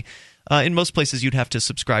the city. In most places, you'd have to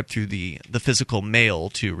subscribe through the physical mail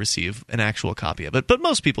to receive an actual copy of it. But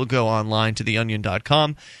most people go online to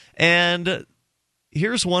theonion.com. And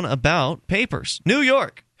here's one about papers. New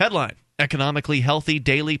York, headline, economically healthy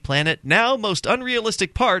Daily Planet, now most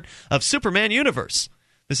unrealistic part of Superman universe.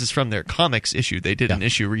 This is from their comics issue. They did an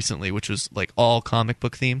issue recently, which was like all comic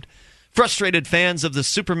book themed. Frustrated fans of the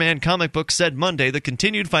Superman comic book said Monday the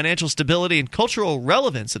continued financial stability and cultural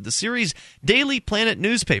relevance of the series' Daily Planet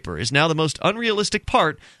newspaper is now the most unrealistic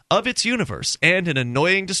part of its universe and an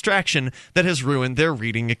annoying distraction that has ruined their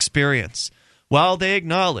reading experience. While they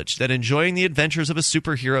acknowledge that enjoying the adventures of a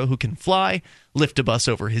superhero who can fly, lift a bus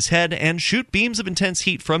over his head, and shoot beams of intense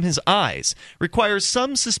heat from his eyes requires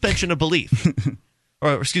some suspension of belief.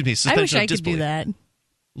 Suspension I wish I of disbelief. could do that.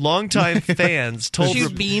 Longtime fans told...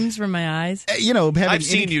 Shoot beams from my eyes? I've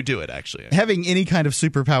seen you do it, actually. Having any kind of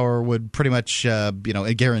superpower would pretty much,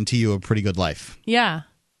 guarantee you a pretty good life. Yeah.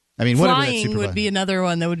 I mean, whatever that flying would be another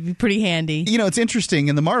one that would be pretty handy. It's interesting.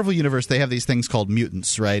 In the Marvel universe, they have these things called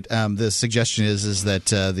mutants, right? The suggestion is that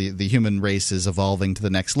the human race is evolving to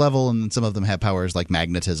the next level, and some of them have powers like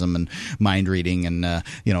magnetism and mind reading and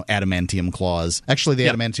adamantium claws. Actually, the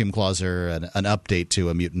adamantium claws are an update to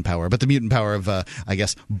a mutant power, but the mutant power of I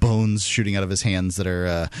guess bones shooting out of his hands that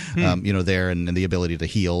are there, and the ability to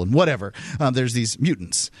heal and whatever. There's these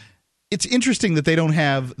mutants. It's interesting that they don't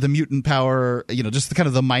have the mutant power, just the kind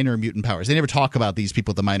of the minor mutant powers. They never talk about these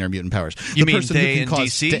people with the minor mutant powers. You mean they in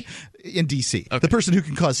D.C.? In D.C. Okay. The person who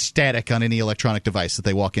can cause static on any electronic device that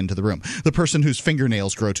they walk into the room. The person whose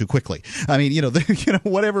fingernails grow too quickly. I mean,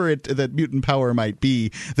 whatever that mutant power might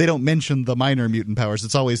be, they don't mention the minor mutant powers.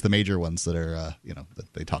 It's always the major ones that are,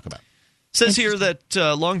 that they talk about. Says here that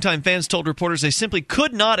longtime fans told reporters they simply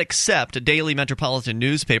could not accept a daily metropolitan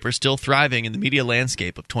newspaper still thriving in the media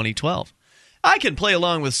landscape of 2012. I can play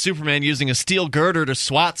along with Superman using a steel girder to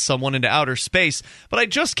swat someone into outer space, but I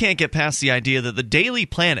just can't get past the idea that the Daily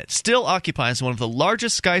Planet still occupies one of the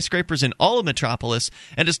largest skyscrapers in all of Metropolis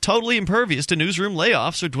and is totally impervious to newsroom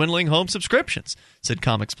layoffs or dwindling home subscriptions, said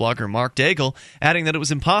comics blogger Mark Daigle, adding that it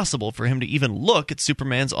was impossible for him to even look at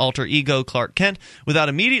Superman's alter ego Clark Kent without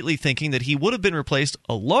immediately thinking that he would have been replaced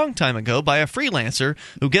a long time ago by a freelancer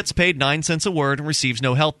who gets paid 9 cents a word and receives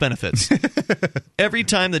no health benefits. Every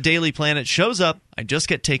time the Daily Planet shows up, I just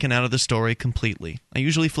get taken out of the story completely. I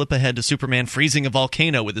usually flip ahead to Superman freezing a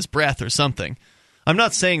volcano with his breath or something. I'm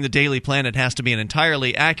not saying the Daily Planet has to be an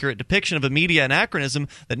entirely accurate depiction of a media anachronism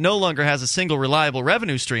that no longer has a single reliable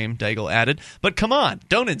revenue stream, Daigle added, but come on,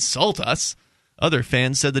 don't insult us. Other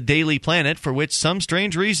fans said the Daily Planet, for some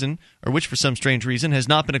strange reason has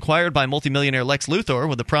not been acquired by multimillionaire Lex Luthor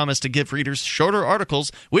with the promise to give readers shorter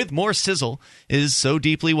articles with more sizzle, is so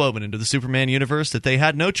deeply woven into the Superman universe that they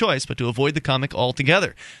had no choice but to avoid the comic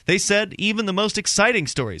altogether. They said even the most exciting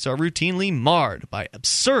stories are routinely marred by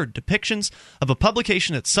absurd depictions of a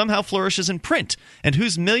publication that somehow flourishes in print and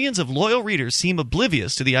whose millions of loyal readers seem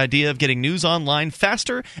oblivious to the idea of getting news online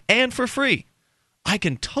faster and for free. I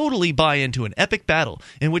can totally buy into an epic battle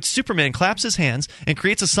in which Superman claps his hands and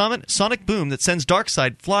creates a sonic boom that sends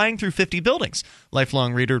Darkseid flying through 50 buildings,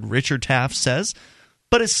 lifelong reader Richard Taft says.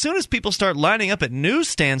 But as soon as people start lining up at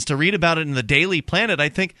newsstands to read about it in the Daily Planet, I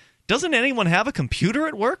think, doesn't anyone have a computer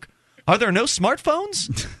at work? Are there no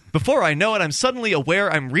smartphones? Before I know it, I'm suddenly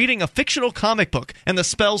aware I'm reading a fictional comic book, and the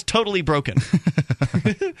spell's totally broken.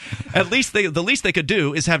 The least they could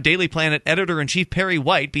do is have Daily Planet editor-in-chief Perry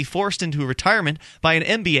White be forced into retirement by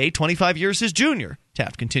an MBA 25 years his junior,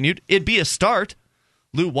 Taft continued. It'd be a start.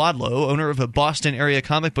 Lou Wadlow, owner of a Boston-area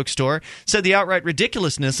comic book store, said the outright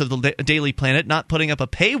ridiculousness of the Daily Planet not putting up a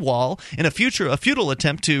paywall in a futile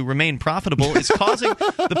attempt to remain profitable is causing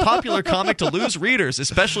the popular comic to lose readers,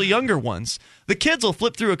 especially younger ones. The kids will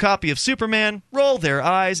flip through a copy of Superman, roll their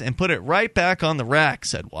eyes, and put it right back on the rack,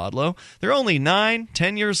 said Wadlow. They're only 9,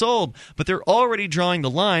 10 years old, but they're already drawing the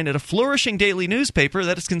line at a flourishing daily newspaper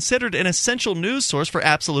that is considered an essential news source for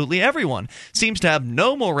absolutely everyone, seems to have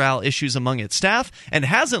no morale issues among its staff, and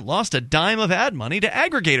hasn't lost a dime of ad money to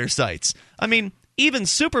aggregator sites. I mean, even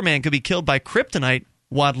Superman could be killed by kryptonite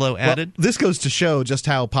Wadlow added. Well, this goes to show just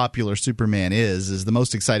how popular Superman is the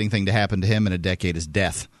most exciting thing to happen to him in a decade is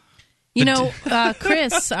death. You know,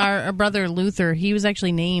 Chris, our brother Luther, he was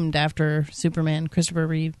actually named after Superman, Christopher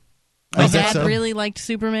Reeve. My dad really liked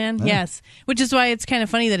Superman, yes. Which is why it's kind of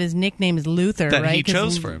funny that his nickname is Luther, that right? He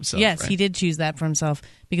chose for himself. Yes, right? He did choose that for himself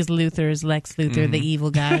because Luther is Lex Luthor, the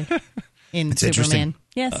evil guy in Superman.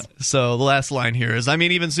 Yes. So the last line here is, I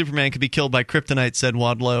mean, even Superman could be killed by kryptonite, said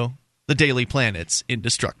Wadlow. The Daily Planet's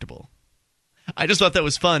indestructible. I just thought that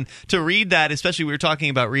was fun to read that, especially we were talking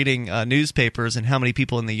about reading newspapers and how many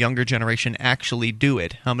people in the younger generation actually do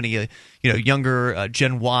it. How many, younger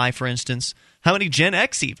Gen Y, for instance. How many Gen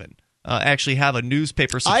X even actually have a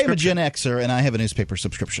newspaper subscription? I am a Gen Xer, and I have a newspaper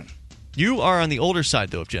subscription. You are on the older side,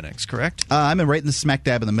 though, of Gen X, correct? I'm right in the smack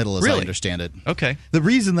dab in the middle, as I understand it. Okay. The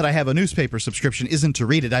reason that I have a newspaper subscription isn't to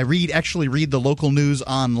read it. I actually read the local news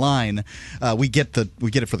online. We get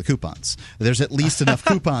it for the coupons. There's at least enough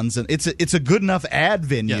coupons, and it's a good enough ad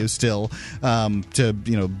venue still to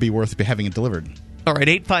be worth having it delivered. All right,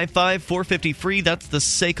 855-450-FREE. That's the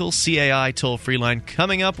SACL CAI toll-free line.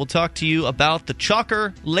 Coming up, we'll talk to you about the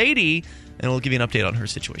Chalker lady, and we'll give you an update on her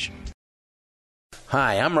situation.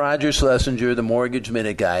 Hi, I'm Roger Schlesinger, the Mortgage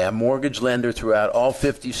Minute Guy. I'm a mortgage lender throughout all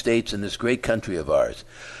 50 states in this great country of ours.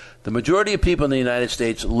 The majority of people in the United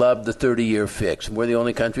States love the 30-year fix. We're the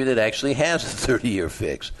only country that actually has a 30-year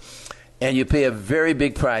fix. And you pay a very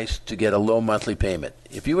big price to get a low monthly payment.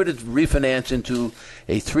 If you were to refinance into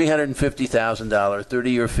a $350,000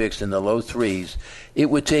 30-year fix in the low threes, it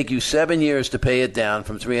would take you 7 years to pay it down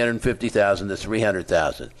from $350,000 to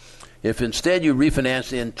 $300,000. If instead you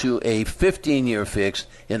refinance into a 15-year fix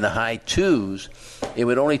in the high twos, it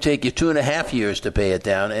would only take you 2.5 years to pay it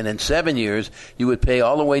down, and in 7 years you would pay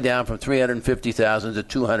all the way down from $350,000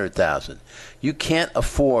 to $200,000. You can't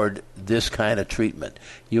afford this kind of treatment.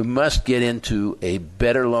 You must get into a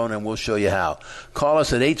better loan, and we'll show you how. Call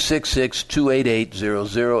us at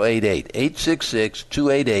 866-288-0088,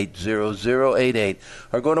 866-288-0088,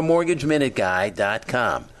 or go to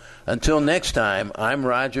MortgageMinuteGuy.com. Until next time, I'm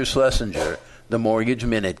Roger Schlesinger, the Mortgage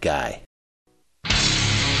Minute Guy.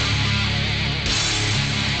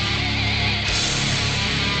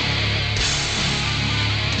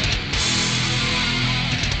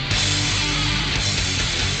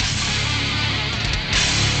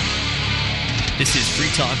 This is Free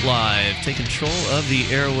Talk Live. Take control of the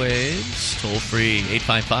airwaves. Toll free,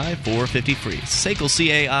 855-450-FREE.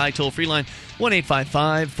 SACL CAI toll free line,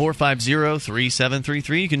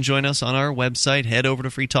 1-855-450-3733. You can join us on our website. Head over to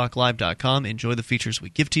freetalklive.com. Enjoy the features we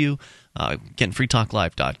give to you. Again,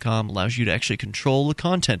 freetalklive.com allows you to actually control the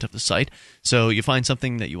content of the site. So you find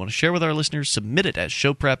something that you want to share with our listeners, submit it as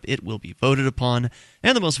show prep. It will be voted upon,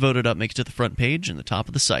 and the most voted up makes it to the front page and the top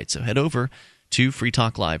of the site. So head over to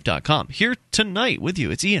freetalklive.com. Here tonight with you,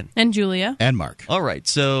 it's Ian. And Julia. And Mark. All right,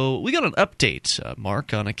 so we got an update,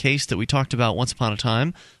 Mark, on a case that we talked about once upon a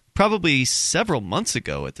time, probably several months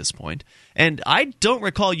ago at this point. And I don't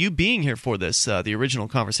recall you being here for this, the original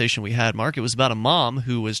conversation we had, Mark. It was about a mom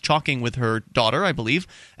who was chalking with her daughter, I believe,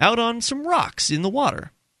 out on some rocks in the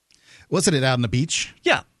water. Wasn't it out on the beach?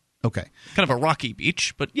 Yeah. Okay. Kind of a rocky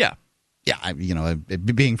beach, but yeah. Yeah,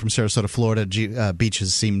 being from Sarasota, Florida,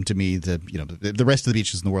 beaches seem to me that the rest of the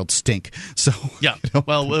beaches in the world stink. So yeah,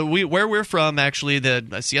 well, where we're from, actually,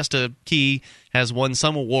 the Siesta Key has won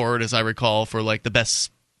some award, as I recall, for like the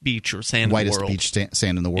best beach or sand whitest in the world. Beach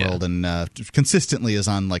sand in the world, and consistently is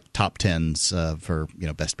on like top 10s for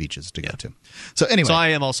best beaches to go to. So anyway, so I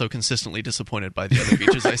am also consistently disappointed by the other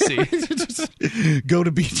beaches I see. Go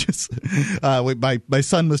to beaches. My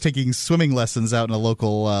son was taking swimming lessons out in a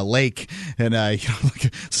local lake, and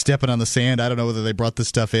stepping on the sand. I don't know whether they brought this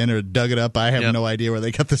stuff in or dug it up. I have no idea where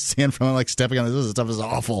they got the sand from. I'm like stepping on this stuff is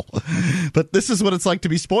awful. But this is what it's like to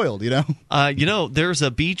be spoiled, there's a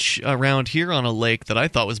beach around here on a lake that I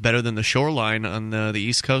thought was better than the shoreline on the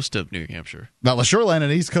east coast of New Hampshire. Well, the shoreline on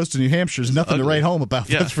the east coast of New Hampshire is nothing to write home about.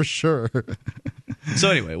 Yeah. That's for sure. So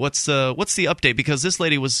anyway, what's the update? Because this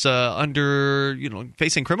lady was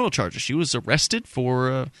facing criminal charges. She was arrested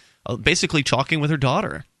for basically chalking with her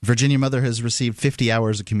daughter. Virginia mother has received 50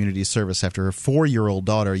 hours of community service after her 4-year-old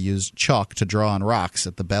daughter used chalk to draw on rocks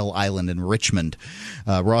at the Bell Island in Richmond.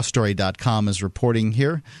 Rawstory.com is reporting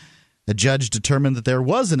here. The judge determined that there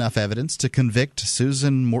was enough evidence to convict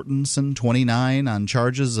Susan Mortensen, 29, on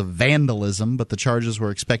charges of vandalism, but the charges were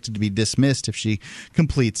expected to be dismissed if she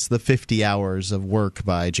completes the 50 hours of work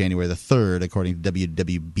by January the 3rd, according to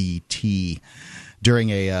WWBT. During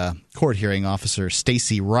a court hearing, Officer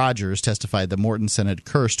Stacy Rogers testified that Mortensen had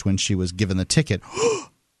cursed when she was given the ticket.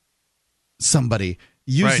 Somebody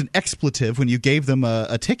used an expletive when you gave them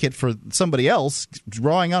a ticket for somebody else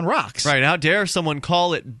drawing on rocks. Right. How dare someone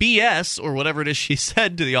call it BS or whatever it is she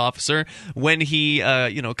said to the officer when he,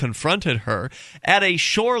 confronted her at a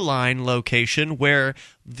shoreline location where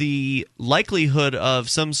the likelihood of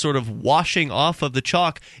some sort of washing off of the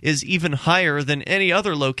chalk is even higher than any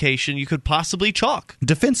other location you could possibly chalk.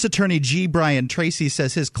 Defense attorney G. Brian Tracy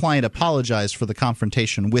says his client apologized for the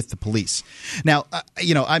confrontation with the police. Now,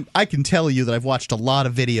 I can tell you that I've watched a lot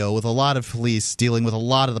of video with a lot of police dealing with a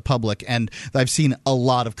lot of the public, and I've seen a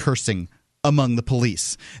lot of cursing among the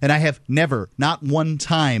police. And I have never, not one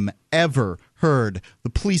time, ever heard the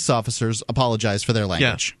police officers apologize for their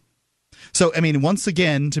language. Yeah. So, I mean, once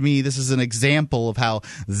again, to me, this is an example of how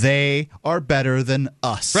they are better than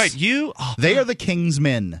us. Right. They are the king's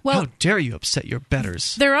men. Well, how dare you upset your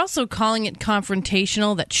betters? They're also calling it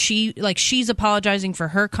confrontational, that she's apologizing for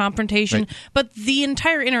her confrontation, right. But the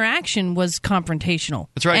entire interaction was confrontational.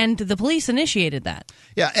 That's right. And the police initiated that.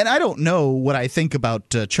 Yeah, and I don't know what I think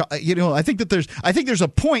about I think there's a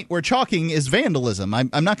point where chalking is vandalism. I'm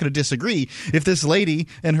not going to disagree. If this lady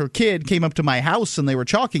and her kid came up to my house and they were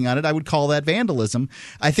chalking on it, I would call that vandalism.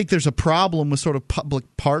 I think there's a problem with sort of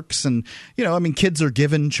public parks, and kids are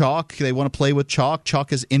given chalk. They want to play with chalk.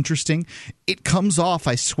 Chalk is interesting. It comes off,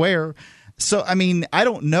 I swear. So, I mean, I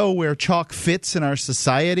don't know where chalk fits in our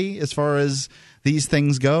society as far as these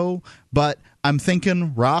things go, but I'm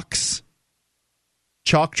thinking rocks,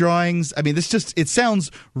 chalk drawings. I mean, it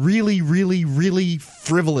sounds really, really, really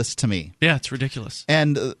frivolous to me. Yeah, it's ridiculous.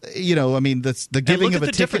 And, that's the giving of a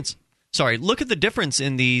ticket. Difference. Sorry, look at the difference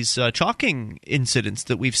in these chalking incidents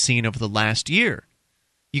that we've seen over the last year.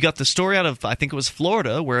 You got the story out of, I think it was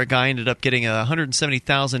Florida, where a guy ended up getting a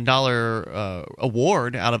 $170,000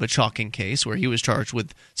 award out of a chalking case where he was charged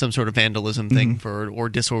with some sort of vandalism thing or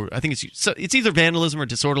disorder. I think it's either vandalism or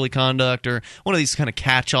disorderly conduct or one of these kind of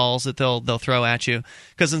catch-alls that they'll throw at you.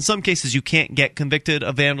 Because in some cases you can't get convicted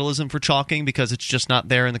of vandalism for chalking because it's just not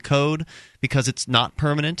there in the code, because it's not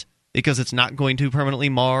permanent, because it's not going to permanently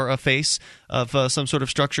mar a face of some sort of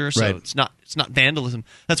structure. So right. It's not vandalism.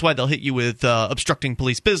 That's why they'll hit you with obstructing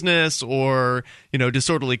police business or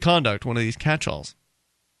disorderly conduct, one of these catch-alls.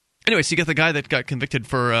 Anyway, so you got the guy that got convicted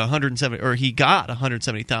for he got a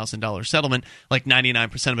 $170,000 settlement. Like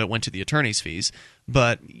 99% of it went to the attorney's fees,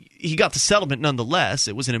 but he got the settlement nonetheless.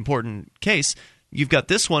 It was an important case. You've got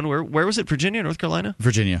this one where was it? Virginia, North Carolina?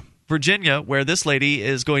 Virginia, where this lady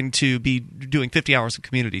is going to be doing 50 hours of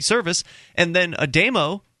community service, and then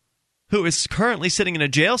Ademo, who is currently sitting in a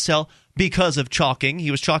jail cell because of chalking.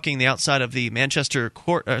 He was chalking the outside of the Manchester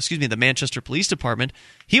Police Department.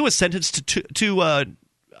 He was sentenced to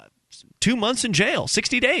 2 months in jail,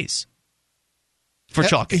 60 days for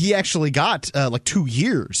chalking. He actually got 2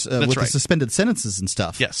 years with the suspended sentences and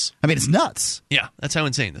stuff. Yes, I mean it's nuts. Yeah, that's how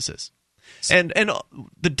insane this is. And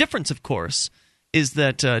the difference, of course, is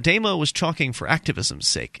that Ademo was chalking for activism's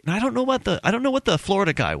sake. And I don't know what the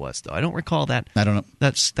Florida guy was, though. I don't recall that. I don't know.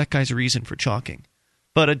 That guy's reason for chalking.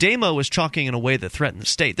 But Ademo was chalking in a way that threatened the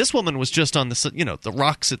state. This woman was just on the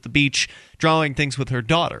rocks at the beach drawing things with her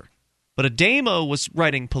daughter. But Ademo was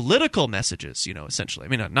writing political messages, essentially. I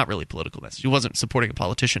mean, not really political messages. He wasn't supporting a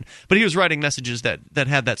politician, but he was writing messages that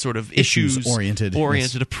had that sort of issues-oriented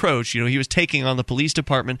approach. He was taking on the police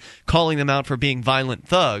department, calling them out for being violent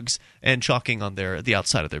thugs, and chalking on the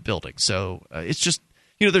outside of their building. So it's just,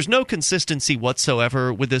 there's no consistency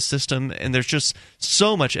whatsoever with this system, and there's just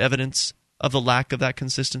so much evidence of the lack of that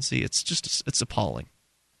consistency. It's appalling.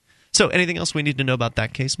 So anything else we need to know about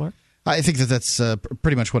that case, Mark? I think that's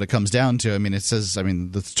pretty much what it comes down to. I mean, it says. I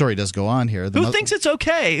mean, the story does go on here. Who thinks it's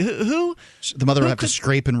okay? Who? The mother will have to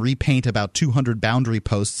scrape and repaint about 200 boundary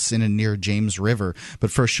posts in and near James River, but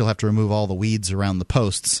first she'll have to remove all the weeds around the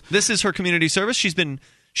posts. This is her community service. She's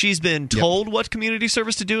been told what community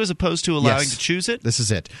service to do as opposed to allowing to choose it. This is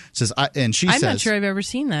it. Says, I'm not sure I've ever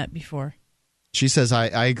seen that before. She says,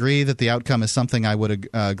 I agree that the outcome is something I would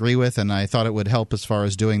agree with, and I thought it would help as far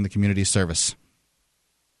as doing the community service.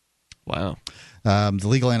 Wow. The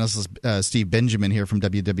legal analyst Steve Benjamin here from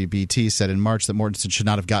WWBT said in March that Mortensen should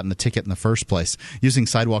not have gotten the ticket in the first place. Using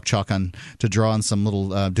sidewalk chalk to draw on some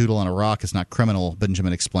little doodle on a rock is not criminal,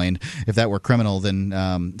 Benjamin explained. If that were criminal,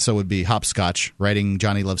 then so would be hopscotch, writing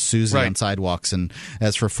Johnny Loves Susie on sidewalks. And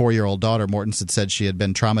as for 4-year-old daughter, Mortensen said she had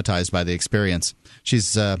been traumatized by the experience.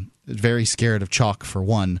 She's very scared of chalk, for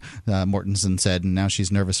one, Mortensen said, and now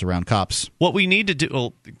she's nervous around cops. What we need to do,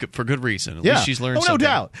 well, for good reason. At least she's learned something. No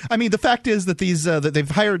doubt. I mean, the fact is that that they've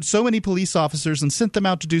hired so many police officers and sent them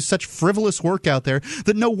out to do such frivolous work out there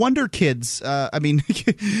that no wonder kids, at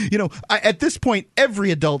this point,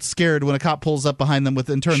 every adult's scared when a cop pulls up behind them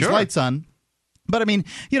and turns lights on. But, I mean,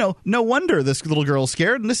 no wonder this little girl's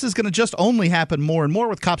scared, and this is going to just only happen more and more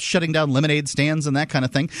with cops shutting down lemonade stands and that kind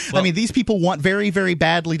of thing. Well, I mean, these people want very, very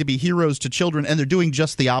badly to be heroes to children, and they're doing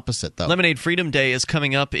just the opposite, though. Lemonade Freedom Day is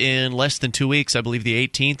coming up in less than 2 weeks. I believe the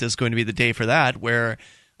 18th is going to be the day for that, where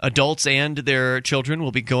adults and their children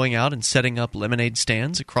will be going out and setting up lemonade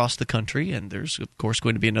stands across the country, and there's, of course,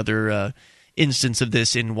 going to be another instance of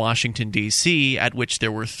this in Washington, D.C., at which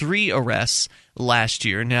there were 3 arrests last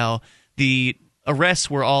year. Now, the arrests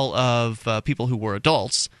were all of people who were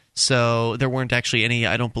adults, so there weren't actually any,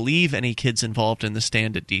 I don't believe, any kids involved in the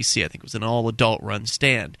stand at D.C. I think it was an all-adult-run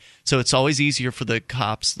stand. So it's always easier for the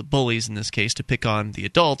cops, the bullies in this case, to pick on the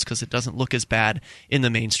adults because it doesn't look as bad in the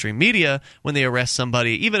mainstream media when they arrest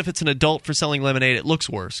somebody. Even if it's an adult for selling lemonade, it looks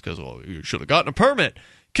worse because, well, you should have gotten a permit.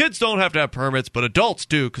 Kids don't have to have permits, but adults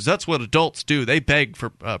do because that's what adults do. They beg for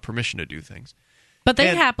permission to do things. But they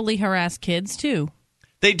happily harass kids, too.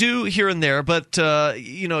 They do here and there, but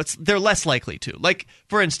they're less likely to. Like,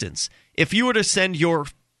 for instance, if you were to send your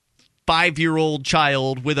 5-year-old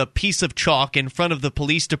child with a piece of chalk in front of the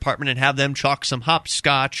police department and have them chalk some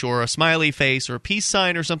hopscotch or a smiley face or a peace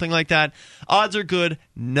sign or something like that, odds are good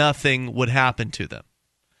nothing would happen to them.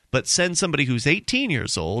 But send somebody who's 18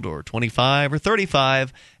 years old or 25 or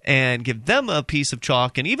 35 and give them a piece of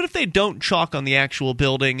chalk, and even if they don't chalk on the actual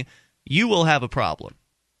building, you will have a problem.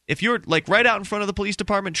 If you're like right out in front of the police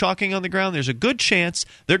department chalking on the ground, there's a good chance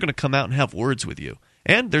they're going to come out and have words with you.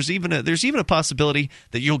 And there's even a possibility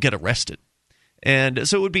that you'll get arrested. And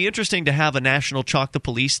so it would be interesting to have a National Chalk the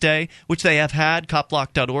Police Day, which they have had.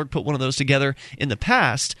 Copblock.org put one of those together in the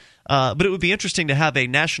past. But it would be interesting to have a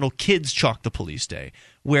National Kids Chalk the Police Day,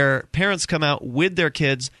 where parents come out with their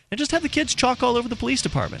kids and just have the kids chalk all over the police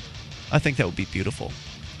department. I think that would be beautiful.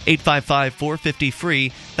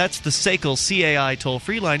 855-450-FREE. That's the SACL CAI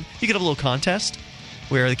toll-free line. You could have a little contest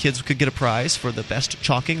where the kids could get a prize for the best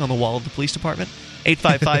chalking on the wall of the police department.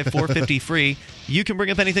 855-450-FREE. You can bring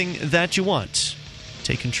up anything that you want.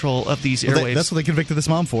 Take control of these airwaves. That's what they convicted this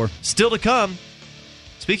mom for. Still to come.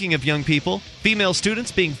 Speaking of young people, female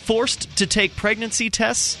students being forced to take pregnancy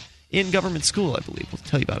tests in government school, I believe. We'll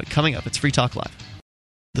tell you about it coming up. It's Free Talk Live.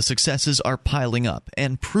 The successes are piling up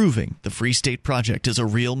and proving the Free State Project is a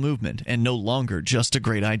real movement and no longer just a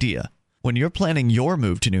great idea. When you're planning your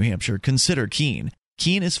move to New Hampshire, consider Keene.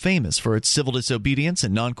 Keene is famous for its civil disobedience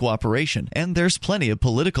and non-cooperation, and there's plenty of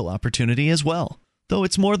political opportunity as well. Though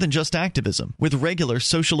it's more than just activism, with regular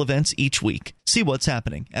social events each week. See what's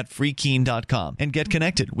happening at freekeene.com and get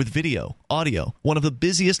connected with video, audio, one of the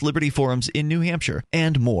busiest liberty forums in New Hampshire,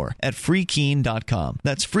 and more at freekeene.com.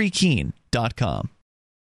 That's freekeene.com.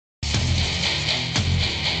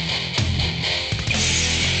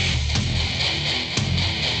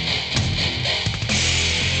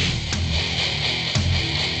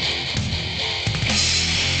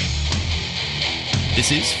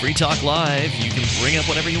 This is Free Talk Live. You can bring up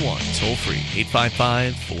whatever you want. Toll free.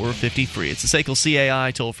 855-450-FREE. It's the SACL CAI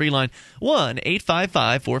toll-free line.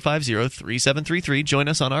 1-855-450-3733. Join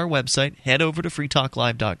us on our website. Head over to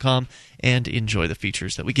freetalklive.com and enjoy the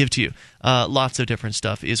features that we give to you. Lots of different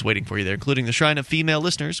stuff is waiting for you there, including the Shrine of Female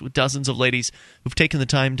Listeners with dozens of ladies who've taken the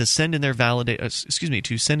time to send in their validated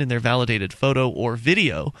photo or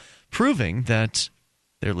video proving that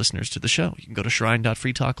they're listeners to the show. You can go to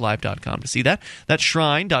shrine.freetalklive.com to see that. That's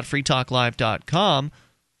shrine.freetalklive.com.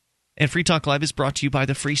 And Free Talk Live is brought to you by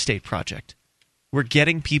the Free State Project. We're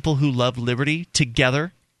getting people who love liberty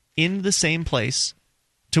together in the same place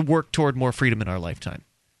to work toward more freedom in our lifetime.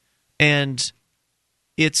 And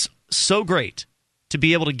it's so great to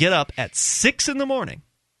be able to get up at 6 in the morning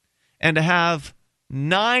and to have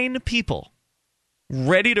 9 people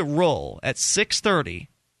ready to roll at 6:30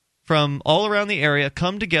 from all around the area,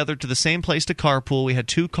 come together to the same place to carpool. We had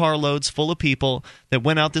 2 carloads full of people that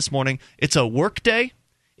went out this morning. It's a work day.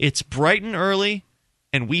 It's bright and early,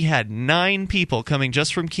 and we had 9 people coming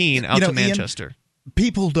just from Keene out to Manchester. Ian,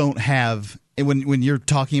 people don't have, when you're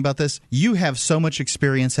talking about this, you have so much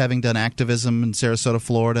experience having done activism in Sarasota,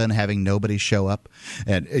 Florida, and having nobody show up,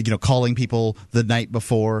 and calling people the night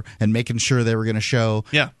before and making sure they were going to show,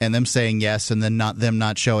 and them saying yes, and then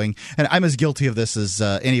not showing. And I'm as guilty of this as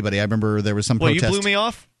anybody. I remember there was some protest. Well, you blew me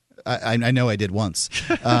off? I know I did once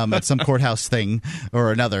at some courthouse thing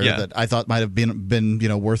or another that I thought might have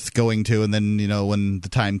been worth going to, and then when the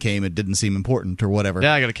time came, it didn't seem important or whatever.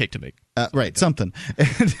 Yeah, I got a cake to make. Right, something.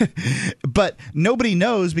 But nobody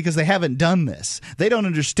knows because they haven't done this. They don't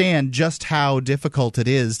understand just how difficult it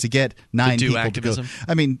is to get 9 people activism. to go.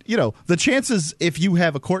 I mean, the chances if you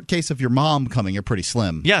have a court case of your mom coming are pretty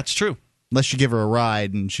slim. Yeah, it's true. Unless you give her a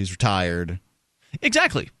ride and she's retired.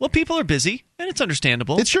 Exactly. Well, people are busy, and it's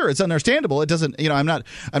understandable. It's understandable. It doesn't, I'm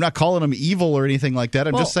not calling them evil or anything like that.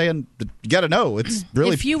 I'm just saying, you got to know, it's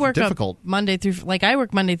really if you work difficult. Monday through, like I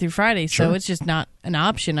work Monday through Friday, so it's just not an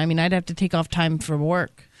option. I mean, I'd have to take off time for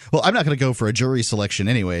work. Well, I'm not going to go for a jury selection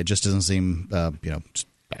anyway. It just doesn't seem,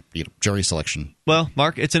 jury selection. Well,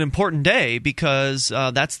 Mark, it's an important day because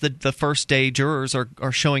that's the first day jurors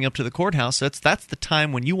are showing up to the courthouse. That's the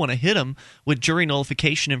time when you want to hit them with jury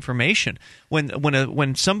nullification information.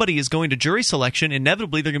 When somebody is going to jury selection,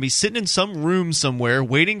 inevitably they're going to be sitting in some room somewhere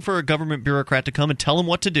waiting for a government bureaucrat to come and tell them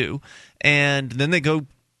what to do, and then they go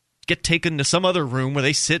get taken to some other room where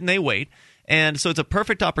they sit and they wait. And so it's a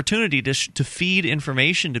perfect opportunity to feed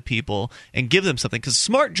information to people and give them something, because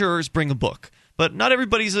smart jurors bring a book. But not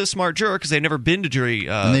everybody's a smart juror because they've never been to jury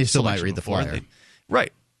and they still might read the before. flyer.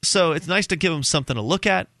 Right. So it's nice to give them something to look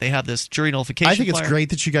at. They have this jury nullification I think flyer. It's great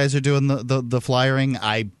that you guys are doing the flyering.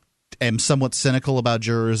 I am somewhat cynical about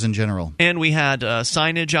jurors in general. And we had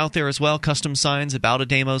signage out there as well, custom signs about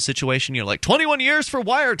Ademo situation. 21 years for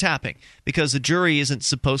wiretapping, because the jury isn't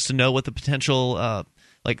supposed to know what the potential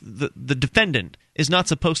the defendant is not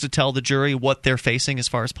supposed to tell the jury what they're facing as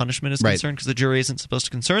far as punishment is concerned, because the jury isn't supposed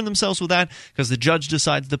to concern themselves with that, because the judge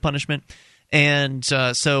decides the punishment. And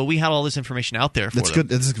so we have all this information out there for them. That's good.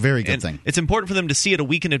 That's a very good thing. It's important for them to see it a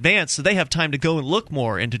week in advance, so they have time to go and look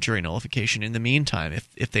more into jury nullification in the meantime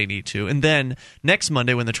if they need to. And then next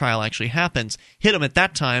Monday, when the trial actually happens, hit them at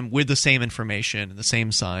that time with the same information and the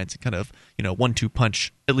same signs, kind of 1-2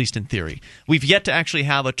 punch, at least in theory. We've yet to actually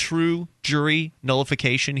have a true jury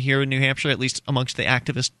nullification here in New Hampshire, at least amongst the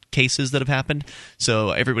activist cases that have happened. So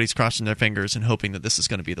everybody's crossing their fingers and hoping that this is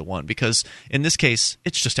going to be the one, because in this case,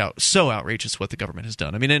 it's just so outrageous what the government has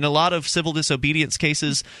done. I mean, in a lot of civil disobedience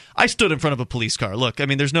cases, I stood in front of a police car. Look, I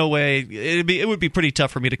mean, there's no way it would be pretty tough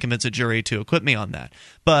for me to convince a jury to acquit me on that.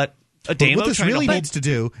 But Ademo, what this really needs to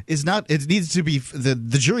do is it needs to be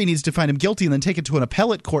the jury needs to find him guilty and then take it to an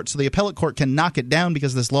appellate court, so the appellate court can knock it down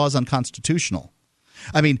because this law is unconstitutional.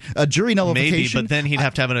 I mean, a jury nullification. Maybe, but then he'd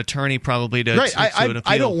have to have an attorney probably to right. to an appeal.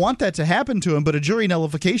 I don't want that to happen to him, but a jury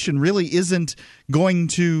nullification really isn't going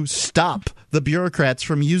to stop the bureaucrats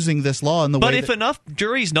from using this law in the way. But if enough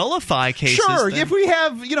juries nullify cases, sure. then... If we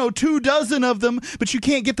have 24 of them, but you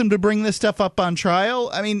can't get them to bring this stuff up on trial.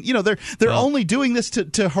 I mean, they're only doing this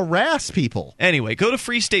to harass people. Anyway, go to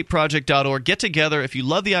freestateproject.org. Get together. If you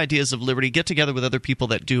love the ideas of liberty, get together with other people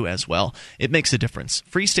that do as well. It makes a difference.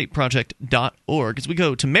 freestateproject.org. As we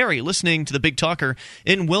go to Mary, listening to the Big Talker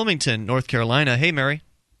in Wilmington, North Carolina. Hey, Mary.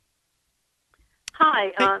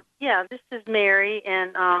 Hi. Hey. This is Mary,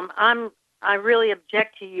 and I really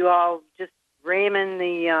object to you all just ramming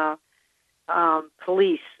the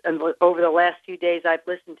police. And over the last few days, I've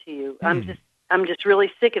listened to you. I'm just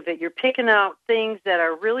really sick of it. You're picking out things that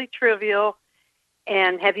are really trivial,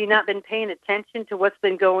 and have you not been paying attention to what's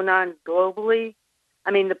been going on globally?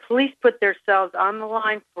 I mean, the police put themselves on the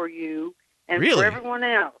line for you and for everyone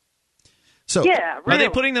else. So, yeah, really. Are they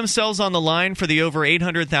putting themselves on the line for the over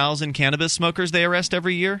 800,000 cannabis smokers they arrest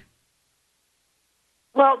every year?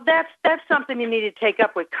 Well, that's something you need to take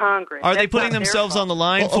up with Congress. Are they putting themselves on the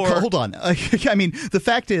line for... Okay, hold on. I mean, the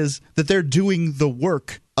fact is that they're doing the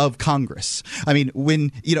work of Congress. I mean,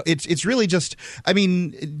 when, it's really just... I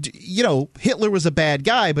mean, Hitler was a bad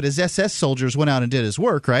guy, but his SS soldiers went out and did his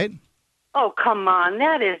work, right? Oh, come on.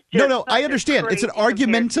 That is just... No, I understand. It's an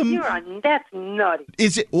argumentum. That's nutty.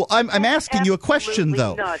 Is it? Well, I'm asking you a question,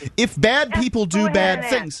 though. Nutty. If bad people do bad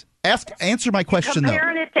things... Answer my question, though.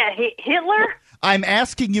 Comparing it to Hitler? I'm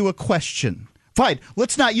asking you a question. Fine,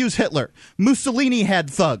 let's not use Hitler. Mussolini had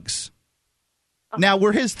thugs. Now,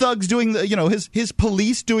 were his thugs doing his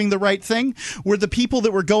police doing the right thing? Were the people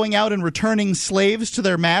that were going out and returning slaves to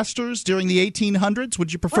their masters during the 1800s?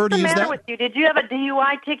 Would you prefer to use that? What's the matter with you? Did you have a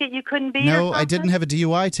DUI ticket you couldn't beat? No, I didn't have a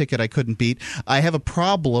DUI ticket I couldn't beat. I have a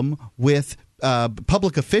problem with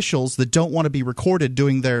public officials that don't want to be recorded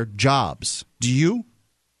doing their jobs. Do you?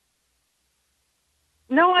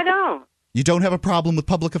 No, I don't. You don't have a problem with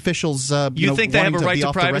public officials you think they have a right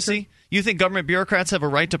to privacy? privacy? You think government bureaucrats have a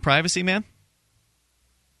right to privacy, ma'am?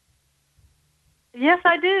 Yes,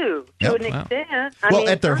 I do, to an extent. I mean,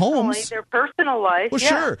 at their homes. Their personal life, Well,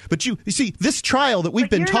 sure. But you see, this trial that we've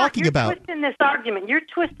been talking about... You're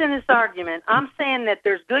twisting this argument. I'm saying that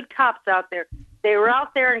there's good cops out there. They were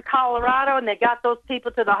out there in Colorado, and they got those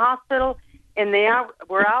people to the hospital, and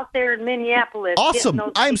we're out there in Minneapolis. Awesome!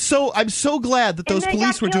 I'm so glad that those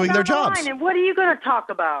police were doing their jobs. And what are you going to talk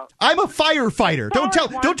about? I'm a firefighter.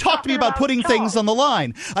 Don't talk to me about putting things on the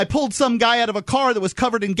line. I pulled some guy out of a car that was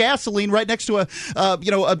covered in gasoline right next to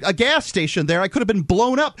a gas station. There, I could have been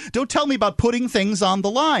blown up. Don't tell me about putting things on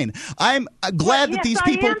the line. I'm glad that these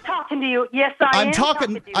people. I am talking to you. Yes, I am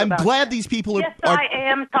talking to you. I'm glad that. These people Yes, I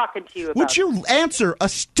am talking to you. About would you answer a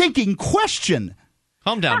stinking question?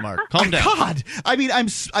 Calm down, Mark. Calm down. God, I mean, I'm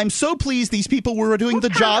so pleased these people were doing the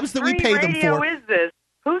jobs that we pay them for. What is this?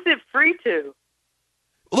 Who's it free to?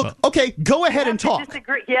 Look, okay, go ahead and talk.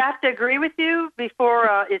 You have to agree with you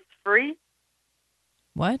before it's free?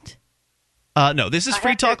 What? No, this is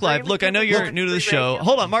Free Talk Live. Look, I know you're new to the show.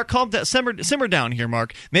 Hold on, Mark. Calm down. Simmer down here,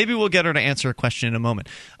 Mark. Maybe we'll get her to answer a question in a moment.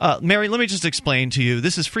 Mary, let me just explain to you.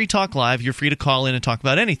 This is Free Talk Live. You're free to call in and talk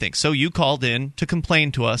about anything. So you called in to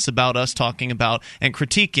complain to us about us talking about and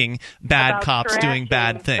critiquing bad cops doing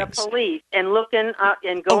bad things. The police and looking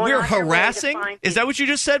and going. Oh, we're harassing? Is that what you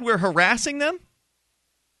just said? We're harassing them?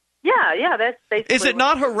 Yeah, that's basically. Is it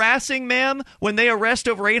not harassing, ma'am, when they arrest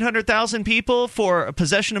over 800,000 people for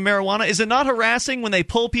possession of marijuana? Is it not harassing when they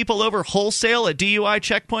pull people over wholesale at DUI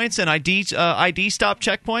checkpoints and ID stop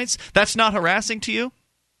checkpoints? That's not harassing to you?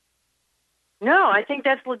 No, I think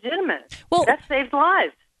that's legitimate. Well, that saves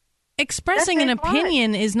lives. Expressing an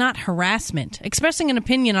opinion is not harassment. Expressing an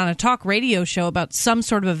opinion on a talk radio show about some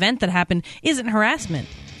sort of event that happened isn't harassment.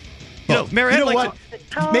 Mary, you know what?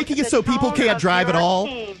 Making it so people can't drive at all.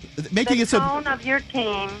 Making it so the tone of your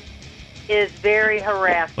team is very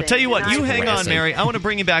harassing. Well, tell you what, you hang on, Mary. I want to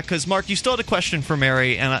bring you back because, Mark, you still had a question for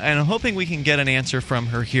Mary, and I'm hoping we can get an answer from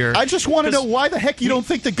her here. I just want to know why the heck you don't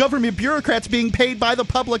think the government bureaucrats being paid by the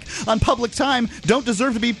public on public time don't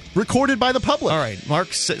deserve to be recorded by the public. All right, Mark,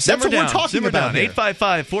 That's what we're talking about here.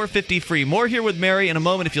 855-450-FREE. More here with Mary in a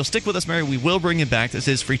moment. If you'll stick with us, Mary, we will bring you back. This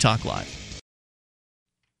is Free Talk Live.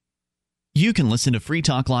 You can listen to Free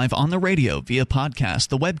Talk Live on the radio via podcast,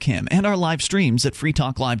 the webcam, and our live streams at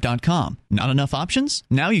freetalklive.com. Not enough options?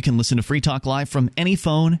 Now you can listen to Free Talk Live from any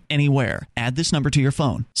phone, anywhere. Add this number to your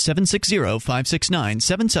phone,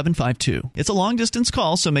 760-569-7752. It's a long-distance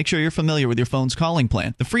call, so make sure you're familiar with your phone's calling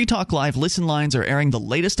plan. The Free Talk Live listen lines are airing the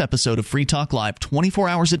latest episode of Free Talk Live 24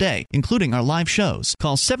 hours a day, including our live shows.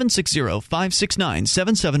 Call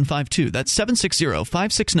 760-569-7752. That's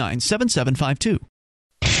 760-569-7752.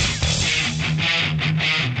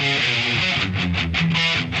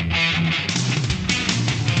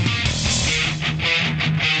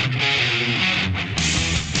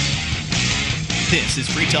 This is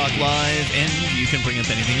Free Talk Live, and you can bring up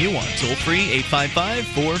anything you want. Toll free,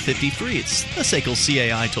 855-450-FREE. It's the SACL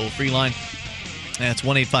CAI toll-free line. That's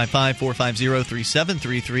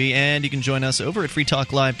 1-855-450-3733, and you can join us over at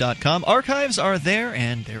freetalklive.com. Archives are there,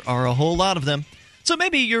 and there are a whole lot of them. So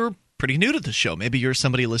maybe you're pretty new to the show. Maybe you're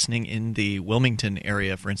somebody listening in the Wilmington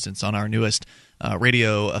area, for instance, on our newest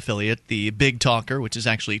radio affiliate, the Big Talker, which is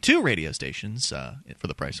actually 2 radio stations for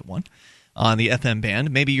the price of 1. On the FM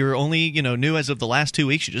band. Maybe you're only new as of the last 2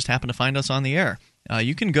 weeks. You just happen to find us on the air.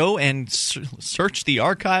 You can go and search the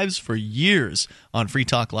archives for years on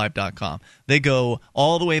freetalklive.com. They go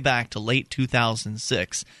all the way back to late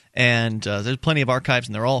 2006, and there's plenty of archives,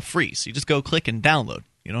 and they're all free. So you just go click and download.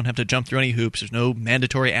 You don't have to jump through any hoops. There's no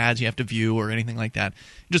mandatory ads you have to view or anything like that.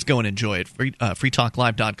 You just go and enjoy it.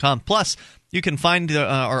 freetalklive.com. Plus, you can find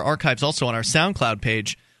our archives also on our SoundCloud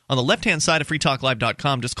page. On the left-hand side of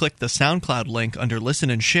freetalklive.com, just click the SoundCloud link under Listen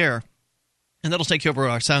and Share, and that'll take you over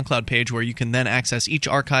to our SoundCloud page where you can then access each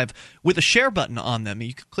archive with a share button on them.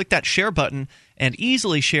 You can click that share button and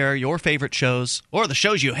easily share your favorite shows or the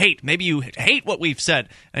shows you hate. Maybe you hate what we've said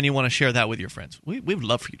and you want to share that with your friends. We would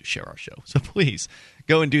love for you to share our show, so please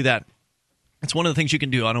go and do that. It's one of the things you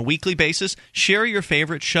can do on a weekly basis. Share your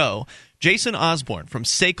favorite show. Jason Osborne from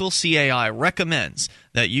SACL CAI recommends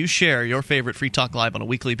that you share your favorite Free Talk Live on a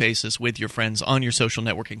weekly basis with your friends on your social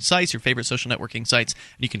networking sites, your favorite social networking sites.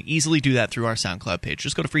 And you can easily do that through our SoundCloud page.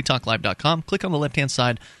 Just go to freetalklive.com, click on the left-hand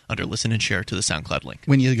side under Listen and Share to the SoundCloud link.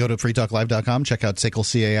 When you go to freetalklive.com, check out SACL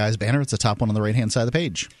CAI's banner. It's the top one on the right-hand side of the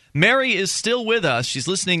page. Mary is still with us. She's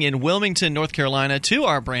listening in Wilmington, North Carolina, to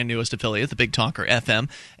our brand newest affiliate, the Big Talker FM.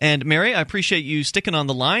 And Mary, I appreciate you sticking on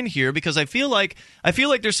the line here because I feel like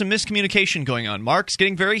there's some miscommunication going on. Mark's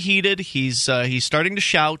getting very heated. He's starting to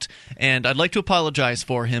shout, and I'd like to apologize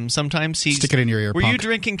for him. Sometimes he's stick it in your ear. Were punk. you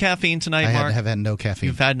drinking caffeine tonight, Mark? I have had no caffeine.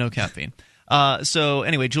 You've had no caffeine. So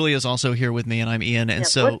anyway, Julia's also here with me, and I'm Ian. And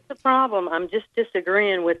so, what's the problem? I'm just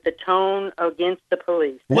disagreeing with the tone against the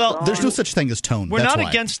police. Well, there's no such thing as tone. We're That's not why.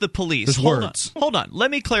 against the police. There's words. Hold on.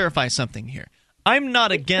 Let me clarify something here. I'm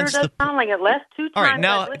not against the. Sound like it. Last 2 times. All right,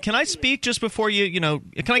 now can I speak just before you?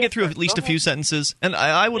 Can I get through at least a few sentences? And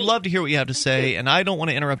I would love to hear what you have to say. And I don't want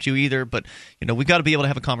to interrupt you either, but we've got to be able to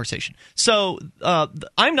have a conversation. So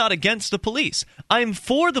I'm not against the police. I'm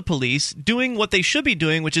for the police doing what they should be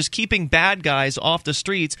doing, which is keeping bad guys off the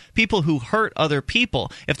streets, people who hurt other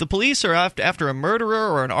people. If the police are after a murderer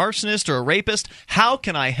or an arsonist or a rapist, how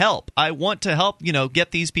can I help? I want to help,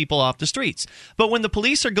 get these people off the streets. But when the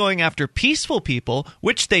police are going after peaceful people,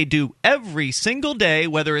 which they do every single day,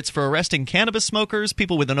 whether it's for arresting cannabis smokers,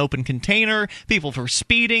 people with an open container, people for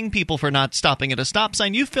speeding, people for not stopping at a stop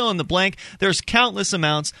sign, you fill in the blank. There's countless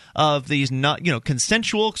amounts of these not,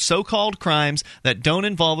 consensual so-called crimes that don't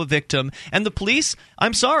involve a victim. And the police,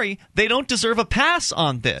 I'm sorry, they don't deserve a pass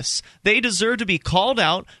on this. They deserve to be called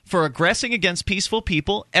out for aggressing against peaceful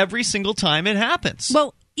people every single time it happens.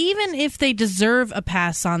 Well, even if they deserve a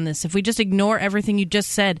pass on this, if we just ignore everything you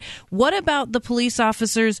just said, what about the police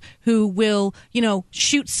officers who will,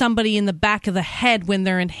 shoot somebody in the back of the head when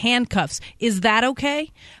they're in handcuffs? Is that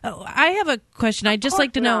okay? I have a question. I'd just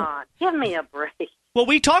like to know. Give me a break. Well,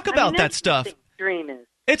 we talk about that stuff.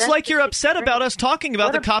 It's like you're upset about us talking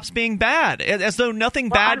about the cops being bad, as though nothing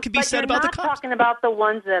bad could be said about the cops. You're not talking about the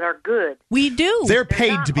ones that are good. We do. They're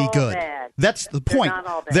paid to be good. That's the point.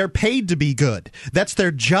 They're paid to be good. That's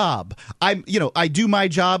their job. I do my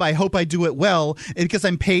job. I hope I do it well because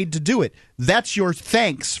I'm paid to do it. That's your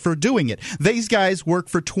thanks for doing it. These guys work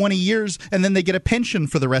for 20 years and then they get a pension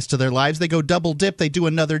for the rest of their lives. They go double dip. They do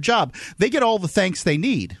another job. They get all the thanks they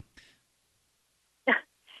need.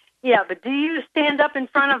 Yeah, but do you stand up in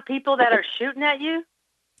front of people that are shooting at you?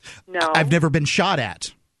 No. I've never been shot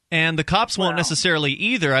at. And the cops won't necessarily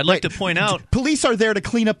either. I'd like to point out, police are there to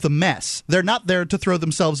clean up the mess. They're not there to throw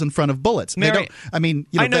themselves in front of bullets. Mary,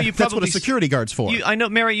 that's what a security guard's for. I know,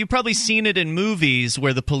 Mary, you've probably seen it in movies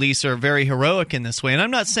where the police are very heroic in this way. And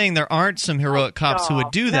I'm not saying there aren't some heroic cops who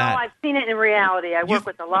would do that. No, I've seen it in reality. I work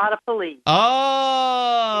with a lot of police.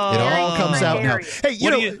 Oh, it all comes out now. Hey,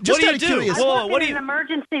 what do you do? I work in an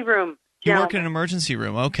emergency room. You work in an emergency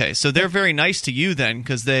room. Okay, so they're very nice to you then,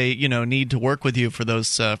 because they, need to work with you for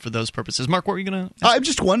those purposes. Mark, what were you going to? I'm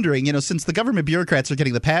just wondering, since the government bureaucrats are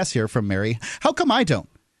getting the pass here from Mary, how come I don't?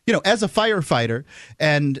 As a firefighter,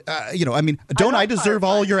 and don't I deserve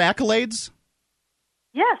all your accolades?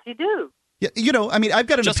 Yes, you do. Yeah, I've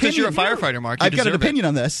got an opinion. Just because you're a firefighter, Mark, I've got an opinion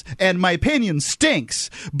on this, and my opinion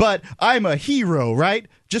stinks. But I'm a hero, right?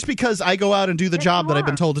 Just because I go out and do the job that I've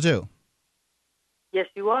been told to do. Yes,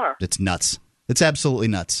 you are. It's nuts. It's absolutely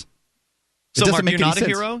nuts. So, Mark, you're not a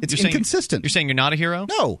hero? It's inconsistent. You're saying you're not a hero?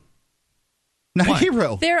 No. Not a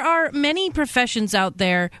hero. There are many professions out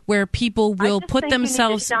there where people will put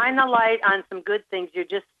themselves. You need to shine the light on some good things. You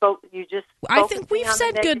just spoke. I think we've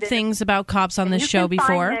said good things about cops on this show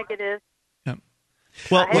before. Negative. Yeah.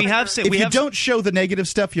 Well, we have said if you don't show the negative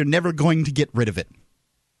stuff, you're never going to get rid of it.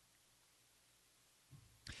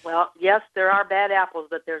 Well, yes, there are bad apples,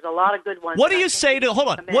 but there's a lot of good ones. What do you say to – hold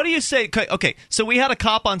on. What do you say – okay, so we had a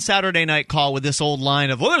cop on Saturday Night Call with this old line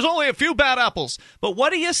of, well, there's only a few bad apples. But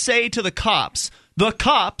what do you say to the cops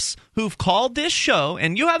who've called this show –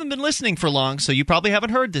 and you haven't been listening for long, so you probably haven't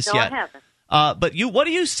heard this yet. No, I haven't. But what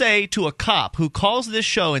do you say to a cop who calls this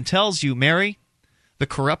show and tells you, Mary, the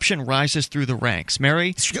corruption rises through the ranks?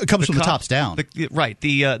 Mary – it comes from the tops down.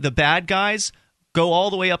 The bad guys – go all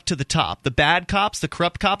the way up to the top. The bad cops, the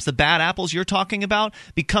corrupt cops, the bad apples you're talking about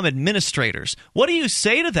become administrators. What do you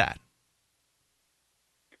say to that?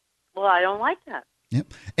 Well, I don't like that.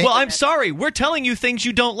 Yep. Well, I'm sorry. We're telling you things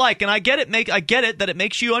you don't like, and I get it. I get it that it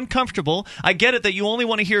makes you uncomfortable. I get it that you only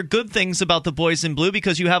want to hear good things about the boys in blue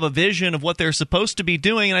because you have a vision of what they're supposed to be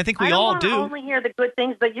doing, and I think we all do. I don't want to only hear the good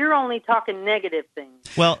things, but you're only talking negative things.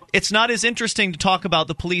 Well, it's not as interesting to talk about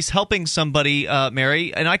the police helping somebody,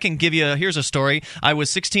 Mary. And I can give you. Here's a story. I was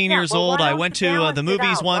 16 years old. I went to the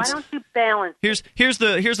movies once. Why don't you balance? Here's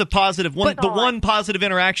the positive one. The one positive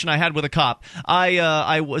interaction I had with a cop.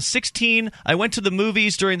 I was 16. I went to the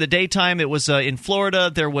movies during the daytime. It was in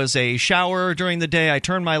Florida. There was a shower during the day. I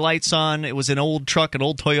turned my lights on. It was an old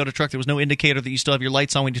Toyota truck. There was no indicator that you still have your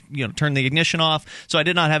lights on when you turn the ignition off. So I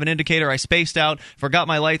did not have an indicator. I spaced out, forgot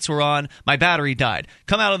my lights were on. My battery died.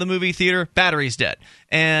 Come out of the movie theater, battery's dead.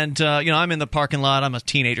 And I'm in the parking lot. I'm a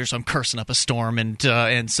teenager, so I'm cursing up a storm.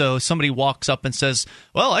 And so somebody walks up and says,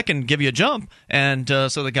 "Well, I can give you a jump." And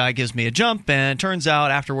so the guy gives me a jump. And it turns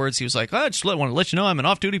out afterwards he was like, "I just want to let you know I'm an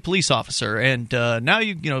off-duty police officer." And now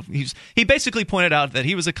he basically pointed out that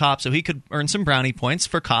he was a cop, so he could earn some brownie points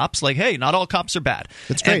for cops. Like, hey, not all cops are bad.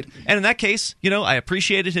 That's great. And in that case, I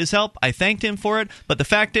appreciated his help. I thanked him for it. But the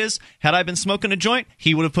fact is, had I been smoking a joint,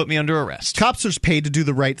 he would have put me under arrest. Cops are paid to do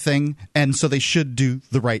the right thing, and so they should do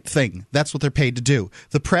the right thing. That's what they're paid to do.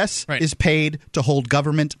 The press is paid to hold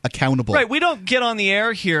government accountable. Right. We don't get on the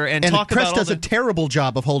air here and talk about the press does a terrible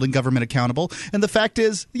job of holding government accountable. And the fact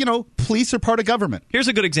is, police are part of government. Here's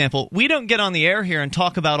a good example. We don't get on the air here and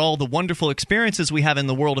talk about all the wonderful experiences we have in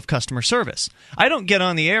the world of customer service. I don't get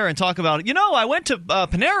on the air and talk about, I went to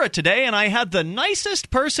Panera today and I had the nicest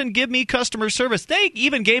person give me customer service. They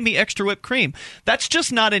even gave me extra whipped cream. That's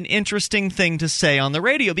just not an interesting thing to say on the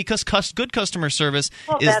radio because good customer service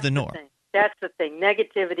is the norm. That's the thing.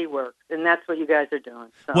 Negativity works, and that's what you guys are doing.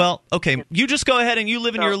 So. Well, okay, you just go ahead and you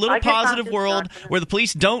live in your little positive world where the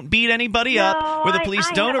police don't beat anybody up, where the police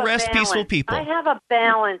don't arrest peaceful people. I have a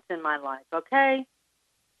balance in my life, okay?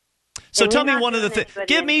 So tell me one of the things.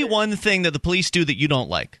 Give me one thing that the police do that you don't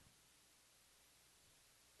like.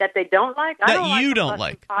 That they don't like? That I don't you don't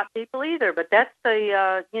like. Pot people either, but that's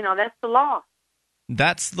the that's the law.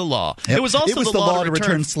 That's the law. Yep. It was also the law to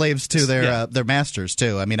return slaves to their masters,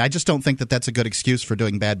 too. I mean, I just don't think that that's a good excuse for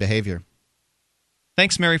doing bad behavior.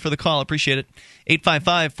 Thanks, Mary, for the call. Appreciate it.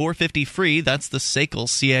 855-450-FREE. That's the SACL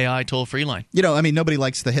CAI toll-free line. Nobody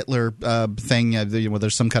likes the Hitler thing.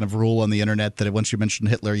 There's some kind of rule on the internet that once you mention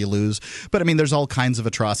Hitler, you lose. But, there's all kinds of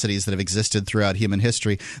atrocities that have existed throughout human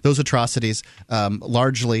history. Those atrocities,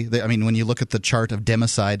 largely, when you look at the chart of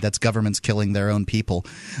democide, that's governments killing their own people.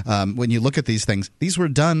 When you look at these things, these were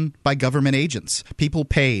done by government agents. People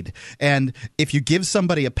paid. And if you give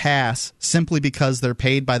somebody a pass simply because they're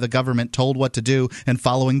paid by the government, told what to do, and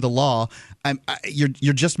following the law,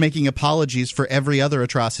 you're just making apologies for every other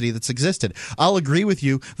atrocity that's existed. I'll agree with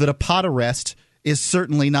you that a pot arrest is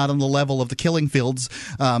certainly not on the level of the killing fields,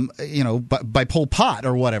 by Pol Pot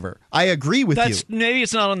or whatever. I agree with you. Maybe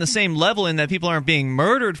it's not on the same level in that people aren't being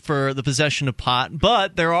murdered for the possession of pot,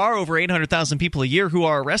 but there are over 800,000 people a year who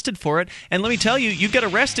are arrested for it. And let me tell you, you get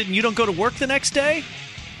arrested and you don't go to work the next day,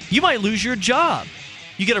 you might lose your job.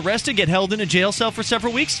 You get arrested, get held in a jail cell for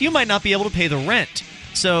several weeks, you might not be able to pay the rent.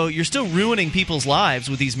 So you're still ruining people's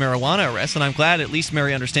lives with these marijuana arrests, and I'm glad at least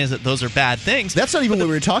Mary understands that those are bad things. That's not even what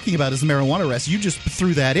we were talking about is the marijuana arrests. You just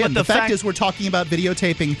threw that in. The fact is we're talking about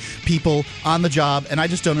videotaping people on the job, and I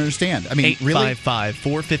just don't understand. Really?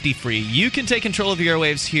 855-450-FREE. You can take control of the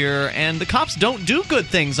airwaves here, and the cops don't do good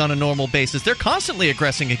things on a normal basis. They're constantly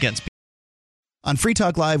aggressing against people. On Free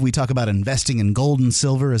Talk Live, we talk about investing in gold and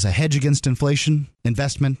silver as a hedge against inflation,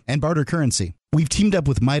 investment, and barter currency. We've teamed up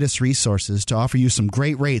with Midas Resources to offer you some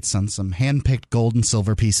great rates on some hand-picked gold and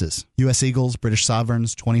silver pieces. U.S. Eagles, British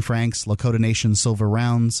Sovereigns, 20 francs, Lakota Nation silver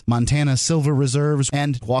rounds, Montana silver reserves,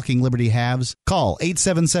 and Walking Liberty halves. Call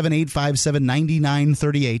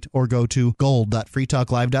 877-857-9938 or go to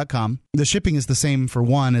gold.freetalklive.com. The shipping is the same for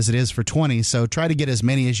 1 as it is for 20, so try to get as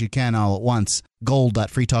many as you can all at once.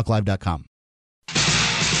 Gold.freetalklive.com.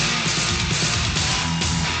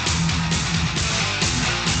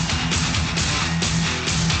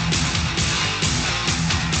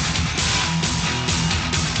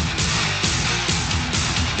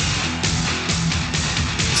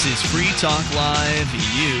 This is Free Talk Live.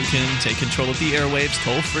 You can take control of the airwaves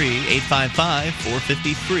toll-free,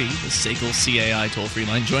 855-450-FREE, the SACL CAI toll-free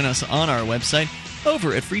line. Join us on our website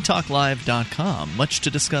over at freetalklive.com. Much to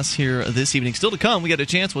discuss here this evening. Still to come, we got a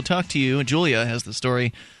chance. We'll talk to you. Julia has the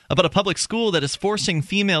story about a public school that is forcing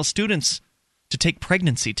female students to take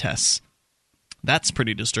pregnancy tests. That's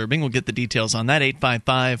pretty disturbing. We'll get the details on that.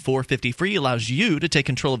 855-450-FREE allows you to take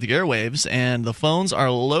control of the airwaves, and the phones are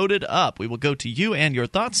loaded up. We will go to you and your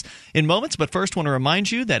thoughts in moments, but first want to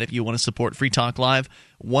remind you that if you want to support Free Talk Live,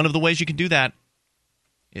 one of the ways you can do that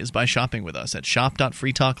is by shopping with us at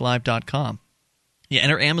shop.freetalklive.com. You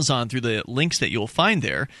enter Amazon through the links that you'll find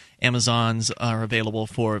there. Amazons are available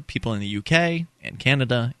for people in the UK and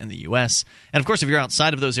Canada and the US. And, of course, if you're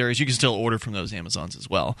outside of those areas, you can still order from those Amazons as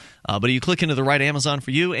well. But you click into the right Amazon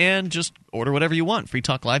for you and just order whatever you want. Free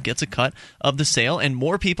Talk Live gets a cut of the sale, and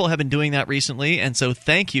more people have been doing that recently. And so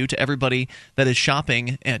thank you to everybody that is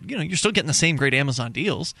shopping. And, you're still getting the same great Amazon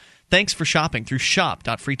deals. Thanks for shopping through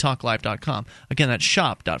shop.freetalklive.com. Again, that's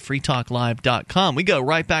shop.freetalklive.com. We go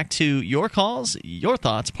right back to your calls, your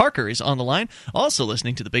thoughts. Parker is on the line, also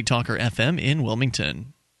listening to the Big Talker FM in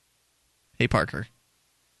Wilmington. Hey, Parker.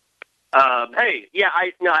 Hey, yeah,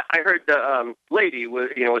 I heard the lady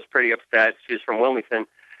was pretty upset. She was from Wilmington.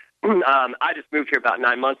 I just moved here about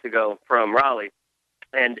 9 months ago from Raleigh,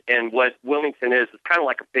 and what Wilmington is kind of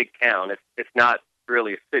like a big town. It's not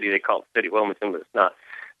really a city. They call it City Wilmington, but it's not.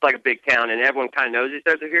 It's like a big town, and everyone kind of knows each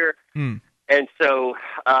other here. And so,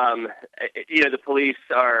 the police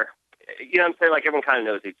are, I'm saying, like everyone kind of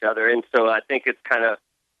knows each other, and so I think it's kind of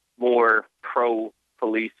more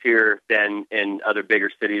pro-police here than in other bigger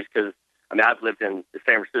cities, because, I've lived in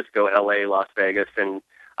San Francisco, L.A., Las Vegas, and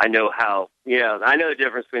I know I know the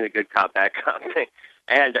difference between a good cop, bad cop thing.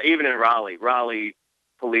 And even in Raleigh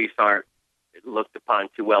police aren't looked upon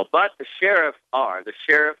too well, but the sheriff are. The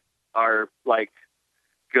sheriff are like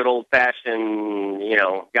good old-fashioned,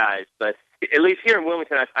 guys, but at least here in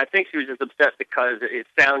Wilmington, I think she was just upset because it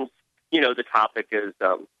sounds, the topic is,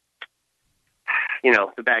 the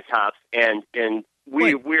bad cops, and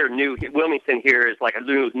we're new. Wilmington here is like a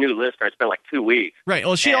new listener. It's been like 2 weeks. Right.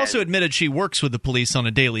 Well, she also admitted she works with the police on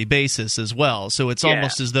a daily basis as well, so it's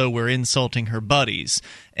almost as though we're insulting her buddies.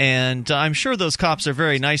 And I'm sure those cops are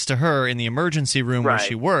very nice to her in the emergency room where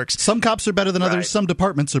she works. Some cops are better than others. Some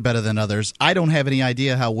departments are better than others. I don't have any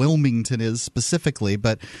idea how Wilmington is specifically,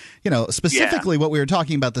 but specifically what we were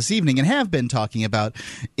talking about this evening and have been talking about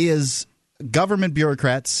is government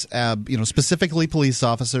bureaucrats, specifically police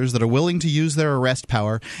officers that are willing to use their arrest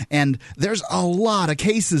power. And there's a lot of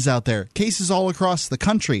cases out there, cases all across the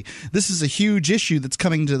country. This is a huge issue that's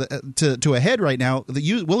coming to a head right now,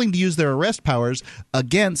 willing to use their arrest powers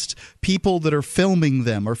against people that are filming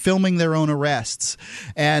them or filming their own arrests.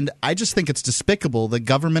 And I just think it's despicable that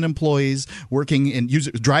government employees working and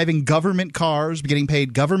driving government cars, getting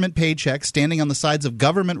paid government paychecks, standing on the sides of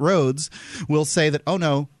government roads will say that, oh,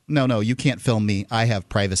 no, you can't film me. I have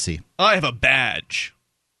privacy. I have a badge.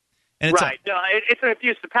 And it's it's an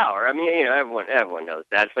abuse of power. Everyone knows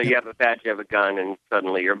that. So you have a badge, you have a gun, and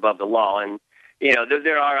suddenly you're above the law. And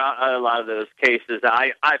there are a lot of those cases.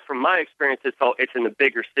 I from my experience, it's in the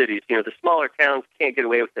bigger cities. The smaller towns can't get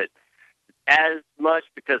away with it as much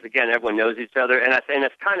because, again, everyone knows each other, and that's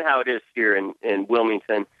kind of how it is here in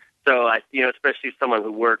Wilmington. So especially someone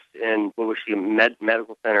who works in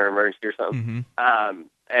medical center, emergency or something.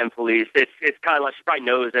 And police, it's kind of like she probably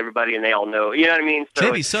knows everybody, and they all know. You know what I mean? So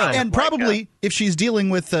maybe so. And probably if she's dealing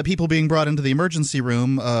with people being brought into the emergency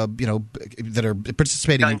room, that are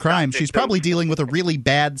participating in crime, she's probably dealing with a really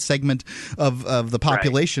bad segment of the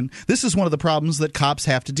population. Right. This is one of the problems that cops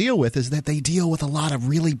have to deal with, is that they deal with a lot of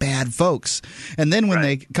really bad folks, and then when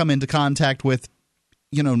they come into contact with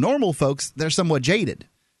normal folks, they're somewhat jaded.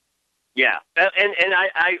 Yeah, and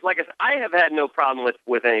I like I said, I have had no problem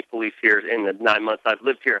with any police here in the 9 months I've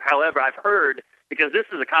lived here. However, I've heard, because this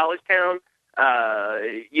is a college town,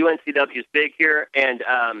 UNCW is big here, and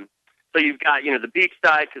so you've got the beach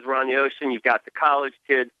side because we're on the ocean. You've got the college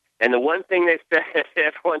kids, and the one thing they said,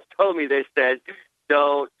 everyone's told me, they said,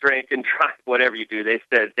 don't drink and drive, whatever you do. They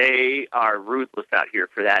said they are ruthless out here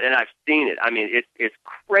for that, and I've seen it. It's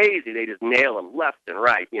crazy. They just nail them left and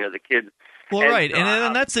right. The kids. Well, right,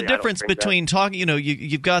 and that's the difference between talking.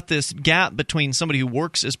 You've got this gap between somebody who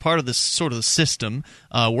works as part of this sort of the system,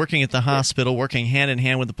 working at the hospital, working hand in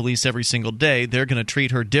hand with the police every single day. They're going to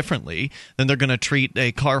treat her differently than they're going to treat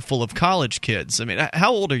a car full of college kids.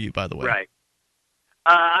 How old are you, by the way? Right.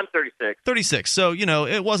 I'm 36. 36. So,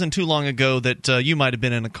 it wasn't too long ago that you might have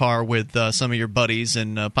been in a car with some of your buddies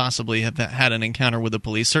and possibly have had an encounter with the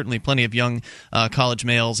police. Certainly plenty of young college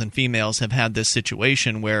males and females have had this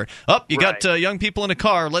situation where, you got young people in a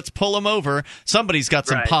car, let's pull them over. Somebody's got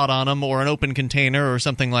some pot on them or an open container or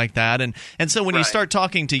something like that. And so when you start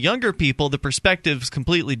talking to younger people, the perspective's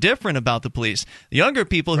completely different about the police. The younger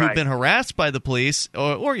people who've been harassed by the police,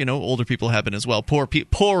 or older people have been as well.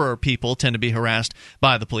 Poorer people tend to be harassed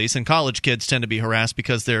by the police, and college kids tend to be harassed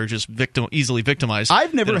because they're just easily victimized.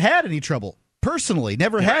 I've never had any trouble. Personally,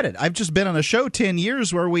 never had it. I've just been on a show 10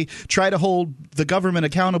 years where we try to hold the government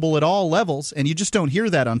accountable at all levels, and you just don't hear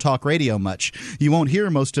that on talk radio much. You won't hear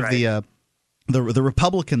most of the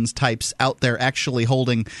Republicans types out there actually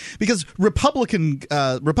holding, because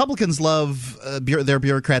Republicans love their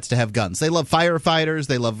bureaucrats to have guns. They love firefighters.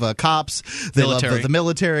 They love cops. They love the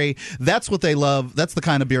military. That's what they love. That's the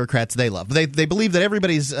kind of bureaucrats they love. They believe that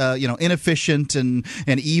everybody's inefficient and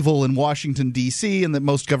evil in Washington D.C. and that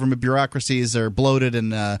most government bureaucracies are bloated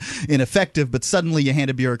and ineffective. But suddenly you hand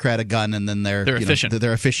a bureaucrat a gun and then they're efficient.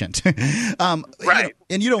 They're efficient.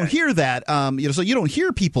 And you don't hear that. So you don't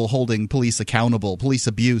hear people holding police accountable, police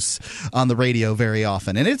abuse on the radio very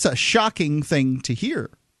often, and it's a shocking thing to hear.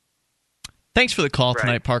 Thanks for the call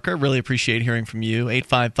tonight, Parker. Really appreciate hearing from you.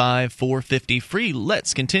 855-450-FREE.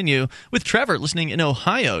 Let's continue with Trevor listening in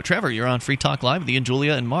Ohio. Trevor, you're on Free Talk Live with Ian,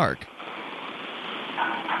 Julia, and Mark.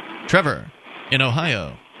 Trevor in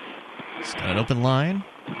Ohio. He's got an open line.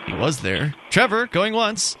 He was there. Trevor going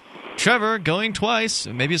once. Trevor going twice.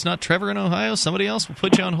 Maybe it's not Trevor in Ohio. Somebody else will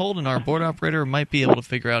put you on hold, and our board operator might be able to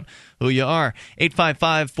figure out who you are.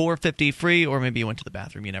 855-450-FREE, or maybe you went to the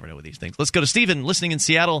bathroom. You never know with these things. Let's go to Stephen, listening in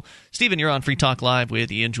Seattle. Stephen, you're on Free Talk Live with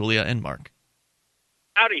Ian, Julia, and Mark.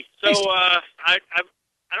 Howdy. So I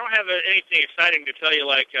don't have anything exciting to tell you.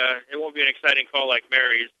 It won't be an exciting call like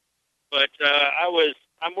Mary's, but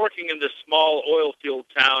I'm working in this small oil field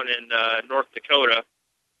town in North Dakota,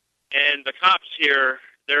 and the cops here,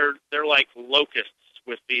 they're like locusts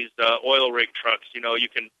with these oil rig trucks. You know, you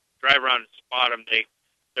can drive around and spot them.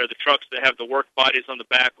 They're the trucks that have the work bodies on the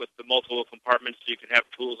back with the multiple compartments, so you can have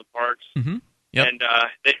tools and parts. Mm-hmm. Yep. And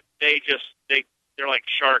they're like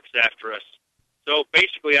sharks after us. So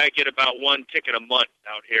basically, I get about one ticket a month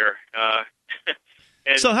out here.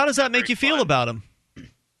 So how does that make you feel about them?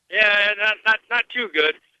 Yeah, not too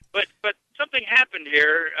good. But something happened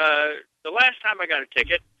here. The last time I got a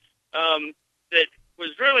ticket, that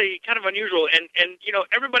was really kind of unusual. And you know,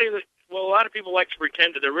 a lot of people like to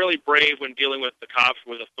pretend that they're really brave when dealing with the cops,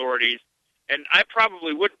 with authorities. And I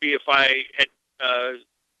probably would be if I had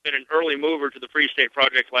been an early mover to the Free State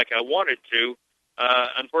Project like I wanted to.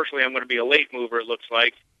 Unfortunately, I'm going to be a late mover, it looks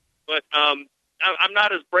like. But I'm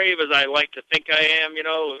not as brave as I like to think I am, you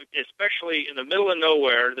know, especially in the middle of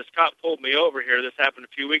nowhere. This cop pulled me over here. This happened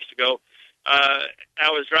a few weeks ago. I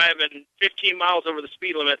was driving 15 miles over the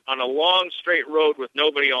speed limit on a long, straight road with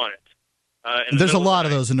nobody on it. There's a lot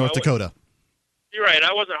of those in North Dakota. You're right.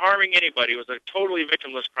 I wasn't harming anybody. It was a totally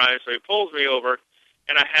victimless crime. So he pulls me over,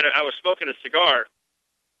 and I was smoking a cigar,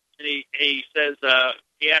 and he says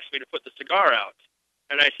he asked me to put the cigar out,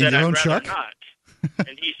 and I said I'd rather not.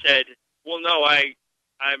 And he said, "Well, no, I'm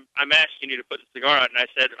asking you to put the cigar out." And I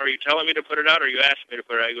said, "Are you telling me to put it out, or are you asking me to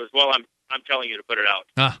put it out?" He goes, "Well, I'm telling you to put it out."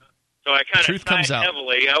 So I kind of sighed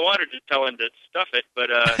heavily. I wanted to tell him to stuff it, but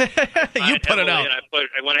you put it out. And I went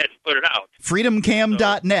ahead and put it out.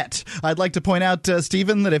 Freedomcam.net. I'd like to point out,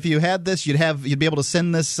 Stephen, that if you had this, you'd be able to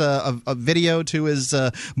send this a video to his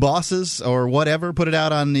bosses or whatever. Put it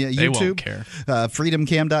out on YouTube. They won't care.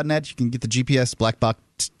 Freedomcam.net. You can get the GPS black box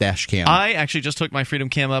dash cam. I actually just took my Freedom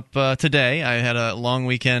Cam up today. I had a long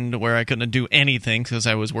weekend where I couldn't do anything because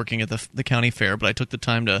I was working at the county fair, but I took the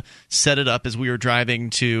time to set it up as we were driving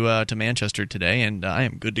to Manchester today, and I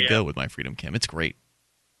am good to go with my Freedom Cam. It's great.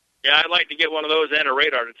 Yeah, I'd like to get one of those and a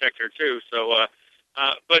radar detector too. So,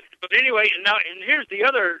 but anyway, and here's the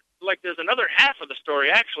other. There's another half of the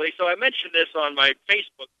story actually. So I mentioned this on my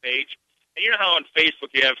Facebook page. And you know how on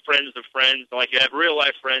Facebook you have friends of friends, like you have real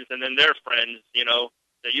life friends, and then their friends, you know,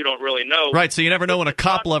 that you don't really know. Right, so you never know when a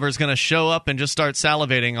cop lover is going to show up and just start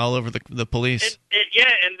salivating all over the police.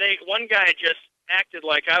 And one guy just acted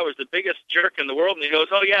like I was the biggest jerk in the world, and he goes,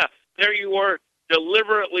 "Oh yeah, there you were,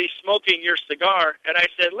 deliberately smoking your cigar." And I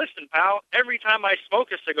said, "Listen, pal, every time I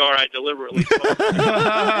smoke a cigar, I deliberately smoke."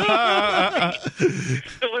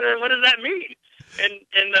 What does that mean?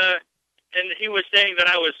 And he was saying that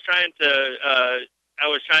I was trying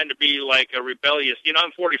to be like a rebellious. You know,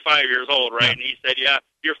 I'm 45 years old, right? Yeah. And he said, "Yeah,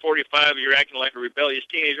 you're 45, you're acting like a rebellious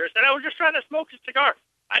teenager." I said, "I was just trying to smoke a cigar.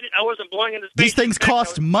 I wasn't blowing in his face." These things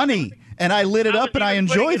cost money, and I lit it up, and I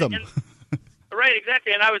enjoy them. Right,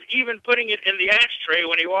 exactly. And I was even putting it in the ashtray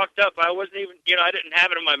when he walked up. I wasn't even, you know, I didn't have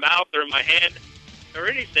it in my mouth or in my hand or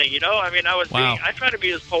anything, you know? I mean, I try to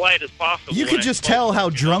be as polite as possible. You could just tell how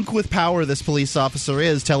drunk with power this police officer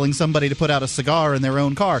is, telling somebody to put out a cigar in their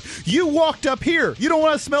own car. You walked up here. You don't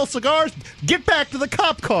want to smell cigars? Get back to the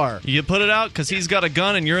cop car. You put it out because he's got a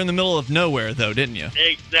gun and you're in the middle of nowhere, though, didn't you?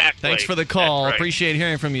 Exactly. Thanks for the call. Right. Appreciate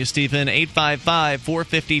hearing from you, Stephen.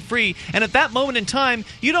 855-450-FREE. And at that moment in time,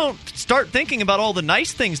 you don't start thinking about all the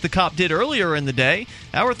nice things the cop did earlier in the day.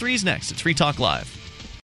 Hour 3's next. It's Free Talk Live.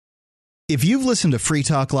 If you've listened to Free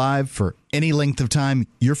Talk Live for any length of time,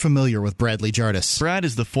 you're familiar with Bradley Jardis. Brad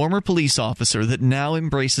is the former police officer that now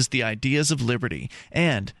embraces the ideas of liberty,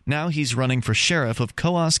 and now he's running for sheriff of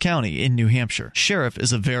Coos County in New Hampshire. Sheriff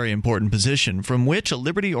is a very important position from which a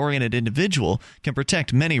liberty-oriented individual can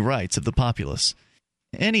protect many rights of the populace.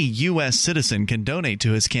 Any U.S. citizen can donate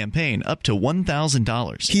to his campaign up to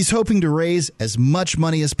 $1,000. He's hoping to raise as much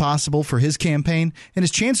money as possible for his campaign, and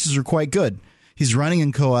his chances are quite good. He's running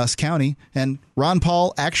in Coos County, and Ron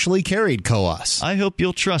Paul actually carried Coos. I hope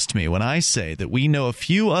you'll trust me when I say that we know a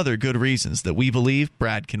few other good reasons that we believe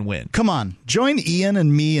Brad can win. Come on, join Ian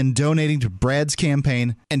and me in donating to Brad's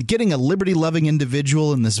campaign and getting a liberty-loving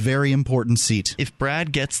individual in this very important seat. If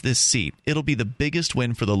Brad gets this seat, it'll be the biggest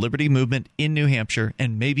win for the liberty movement in New Hampshire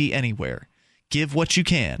and maybe anywhere. Give what you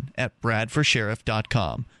can at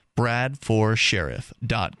bradforsheriff.com.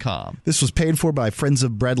 bradforsheriff.com. This was paid for by Friends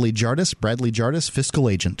of Bradley Jardis. Bradley Jardis, fiscal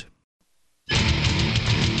agent.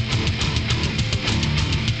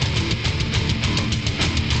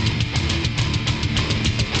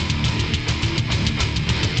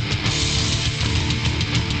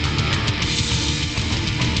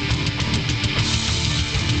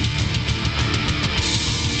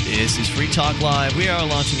 This is Free Talk Live. We are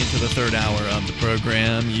launching into the third hour of the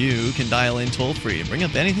program. You can dial in toll-free and bring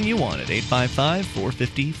up anything you want at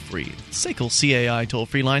 855-450-FREE. SACL CAI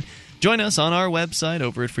toll-free line. Join us on our website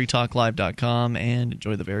over at freetalklive.com and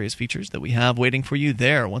enjoy the various features that we have waiting for you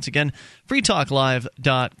there. Once again,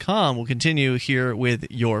 freetalklive.com. We'll continue here with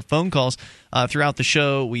your phone calls. Throughout the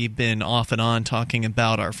show, we've been off and on talking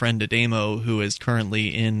about our friend Ademo, who is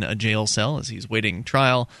currently in a jail cell as he's waiting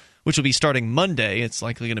trial, which will be starting Monday. It's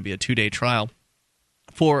likely going to be a 2-day trial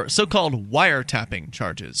for so-called wiretapping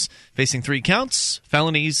charges, facing 3 counts,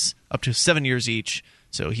 felonies, up to 7 years each.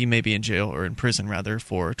 So he may be in jail, or in prison rather,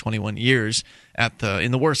 for 21 years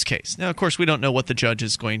in the worst case. Now, of course, we don't know what the judge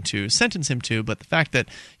is going to sentence him to, but the fact that,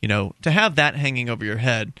 to have that hanging over your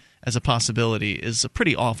head as a possibility is a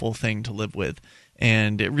pretty awful thing to live with.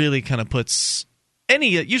 And it really kind of puts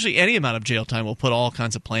usually any amount of jail time will put all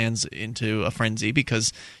kinds of plans into a frenzy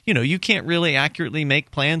because, you can't really accurately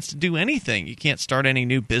make plans to do anything. You can't start any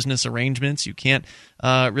new business arrangements. You can't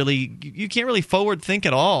really forward think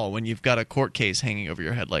at all when you've got a court case hanging over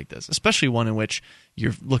your head like this, especially one in which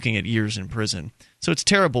you're looking at years in prison. So it's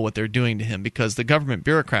terrible what they're doing to him because the government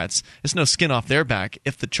bureaucrats, it's no skin off their back.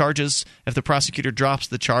 If the prosecutor drops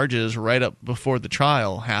the charges right up before the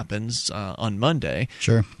trial happens on Monday,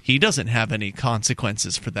 sure, he doesn't have any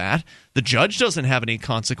consequences for that. The judge doesn't have any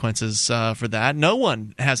consequences for that. No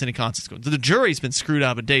one has any consequences. The jury's been screwed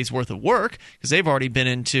out of a day's worth of work because they've already been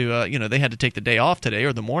into, they had to take the day off today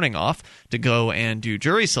or the morning off to go and do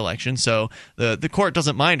jury selection. So the court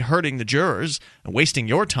doesn't mind hurting the jurors and wasting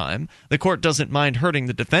your time. The court doesn't mind hurting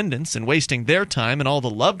the defendants and wasting their time and all the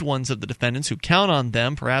loved ones of the defendants who count on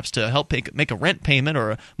them perhaps to help make a rent payment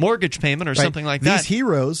or a mortgage payment or something like that. These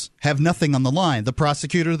heroes have nothing on the line. The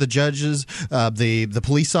prosecutor, the judges, the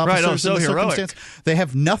police officers, right, so heroic. They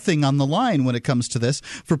have nothing on the line when it comes to this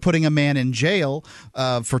for putting a man in jail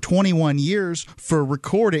for 21 years for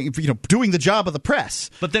recording, doing the job of the press.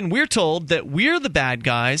 But then we're told that we're the bad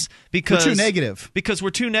guys because we're too negative. Because we're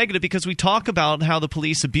too negative because we talk about how the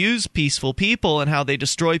police abuse peaceful people and how they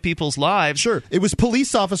destroy people's lives. Sure. It was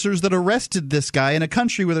police officers that arrested this guy in a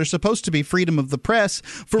country where there's supposed to be freedom of the press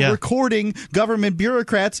for recording government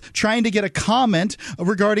bureaucrats trying to get a comment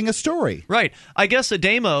regarding a story. Right. I guess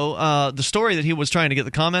Ademo, the story that he was trying to get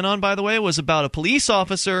the comment on, by the way, was about a police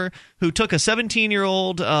officer who took a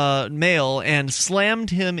 17-year-old male and slammed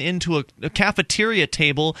him into a cafeteria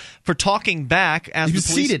table for talking back as he was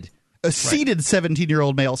the police... seated. A seated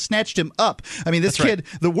 17-year-old male snatched him up. I mean, this kid,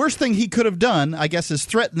 the worst thing he could have done, I guess, is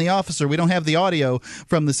threaten the officer. We don't have the audio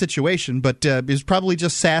from the situation, but he was probably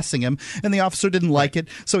just sassing him, and the officer didn't like it,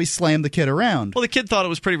 so he slammed the kid around. Well, the kid thought it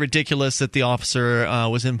was pretty ridiculous that the officer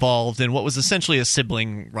was involved in what was essentially a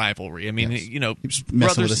sibling rivalry. I mean, he was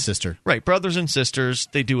messing with his sister. Right, brothers and sisters,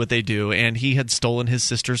 they do what they do, and he had stolen his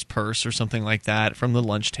sister's purse or something like that from the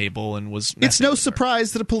lunch table and was messing It's no with her.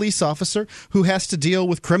 surprise that a police officer who has to deal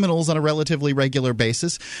with criminals on a relatively regular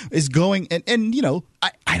basis is going and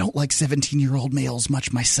I don't like 17-year-old males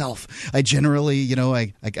much myself. I generally,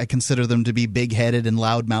 I consider them to be big-headed and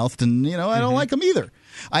loud-mouthed, and I don't like them either.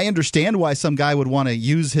 I understand why some guy would want to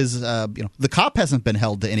use his the cop hasn't been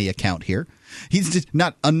held to any account here. He's just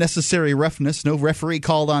not unnecessary roughness, no referee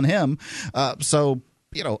called on him. So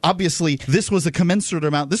obviously this was a commensurate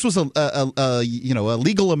amount. This was a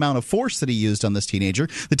legal amount of force that he used on this teenager.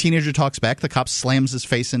 The teenager talks back. The cop slams his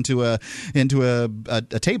face into a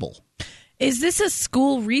table. Is this a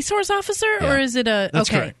school resource officer or is it a? That's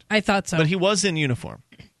okay, correct. I thought so. But he was in uniform.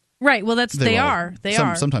 Right. Well, they are.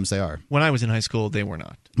 Sometimes they are. When I was in high school, they were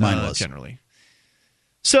not. Mine was generally.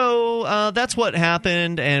 So that's what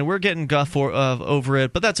happened, and we're getting guff over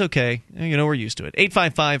it, but that's okay. We're used to it.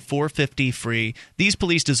 855-450-FREE. These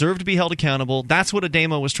police deserve to be held accountable. That's what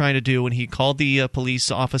Ademo was trying to do when he called the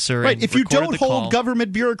police officer. Right. And if you don't hold call.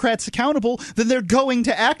 Government bureaucrats accountable, then they're going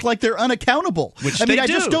to act like they're unaccountable. Which I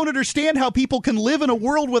just don't understand how people can live in a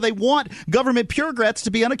world where they want government bureaucrats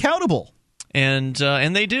to be unaccountable. And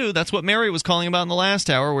they do. That's what Mary was calling about in the last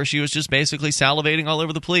hour, where she was just basically salivating all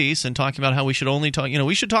over the police and talking about how we should only talk.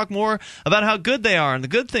 We should talk more about how good they are and the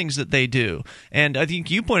good things that they do. And I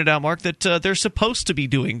think you pointed out, Mark, that they're supposed to be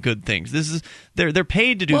doing good things. They're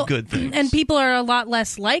paid to do good things. And people are a lot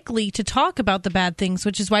less likely to talk about the bad things,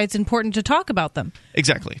 which is why it's important to talk about them.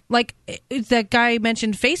 Exactly. Like that guy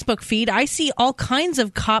mentioned Facebook feed. I see all kinds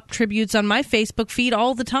of cop tributes on my Facebook feed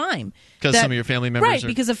all the time. Because some of your family members right,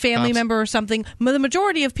 because a family cops. member or something. The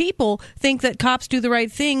majority of people think that cops do the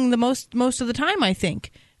right thing the most of the time, I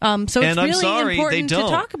think. So it's really important to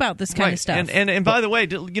talk about this kind of stuff. And by the way,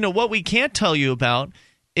 what we can't tell you about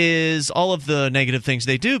is all of the negative things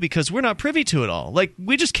they do because we're not privy to it all. Like,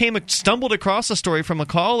 we just stumbled across a story from a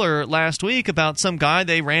caller last week about some guy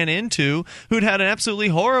they ran into who'd had an absolutely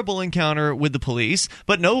horrible encounter with the police,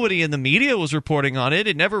 but nobody in the media was reporting on it.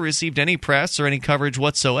 It never received any press or any coverage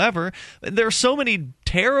whatsoever. There are so many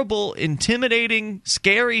terrible, intimidating,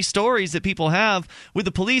 scary stories that people have with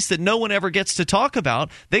the police that no one ever gets to talk about.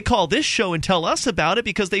 They call this show and tell us about it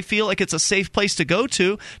because they feel like it's a safe place to go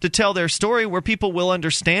to tell their story where people will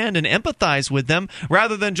understand and empathize with them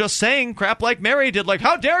rather than just saying crap like Mary did, like,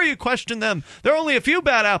 how dare you question them? There are only a few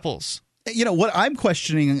bad apples. What I'm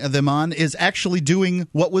questioning them on is actually doing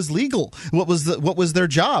what was legal. What was their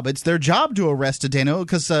job? It's their job to arrest Ademo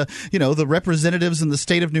because the representatives in the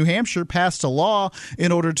state of New Hampshire passed a law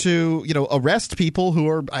in order to arrest people who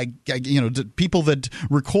are people that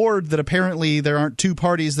record that apparently there aren't two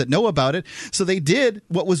parties that know about it. So they did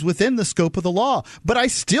what was within the scope of the law. But I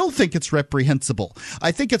still think it's reprehensible.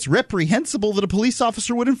 I think it's reprehensible that a police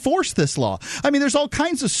officer would enforce this law. I mean, there's all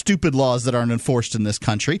kinds of stupid laws that aren't enforced in this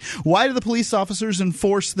country. Why do the police officers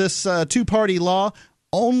enforce this two-party law?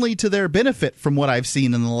 Only to their benefit, from what I've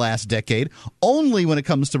seen in the last decade, only when it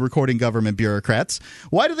comes to recording government bureaucrats.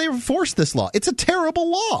 Why do they enforce this law? It's a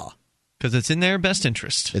terrible law. Because it's in their best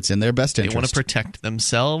interest. It's in their best interest. They want to protect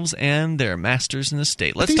themselves and their masters in the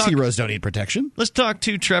state. These heroes don't need protection. Let's talk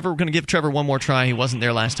to Trevor. We're going to give Trevor one more try. He wasn't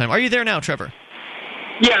there last time. Are you there now, Trevor?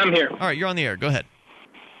 Yeah, I'm here. All right, you're on the air. Go ahead.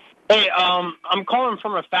 Hey, I'm calling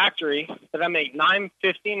from a factory that I make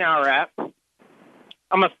 $9.50 an hour at.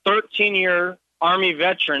 I'm a 13-year Army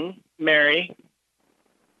veteran, Mary,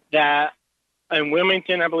 that in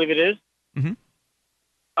Wilmington, I believe it is. Mm-hmm.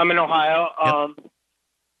 I'm in Ohio.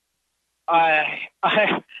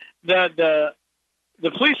 Yep.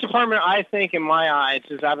 The police department, I think, in my eyes,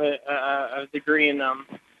 is I have a degree in.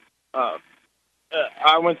 I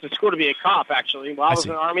went to school to be a cop, actually. While I was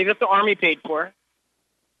in the Army, that the Army paid for.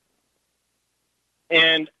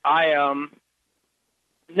 And I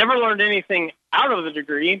never learned anything out of the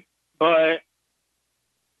degree, but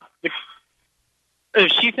if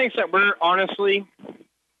she thinks that we're honestly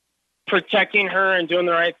protecting her and doing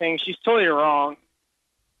the right thing, she's totally wrong.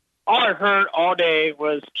 All I heard all day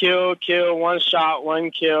was kill, one shot,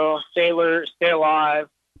 one kill, stay alert, stay alive.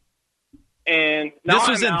 And now this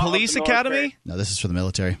was in police academy? No, this is for the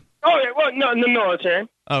military. Oh, yeah, well, no, in the military.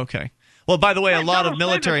 Okay. Well, by the way, a lot of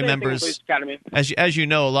military members, as you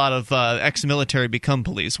know, a lot of ex-military become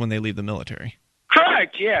police when they leave the military.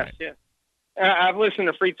 Correct, yes, right. Yes. I've listened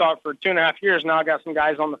to Free Talk for 2.5 years now. I got some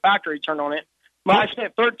guys on the factory turned on it. But I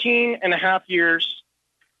spent 13.5 years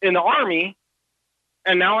in the Army,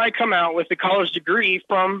 and now I come out with a college degree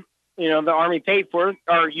from, the Army paid for,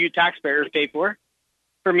 or you taxpayers paid for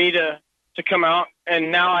me to come out,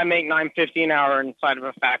 and now I make $9.50 an hour inside of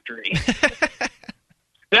a factory.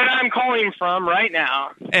 That I'm calling from right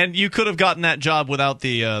now. And you could have gotten that job without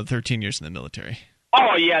the 13 years in the military.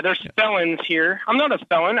 Oh, yeah, there's felons here. I'm not a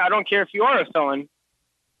felon. I don't care if you are a felon.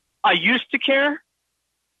 I used to care.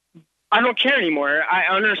 I don't care anymore. I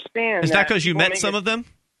understand. Is that because you met some of them?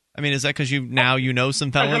 I mean, is that because you know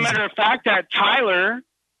some felons? As a matter of fact, that Tyler,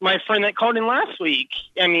 my friend that called in last week,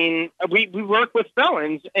 I mean, we work with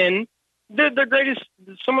felons, and they're the greatest.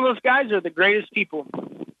 Some of those guys are the greatest people.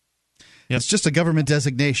 Yep. It's just a government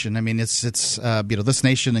designation. I mean, it's this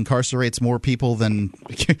nation incarcerates more people than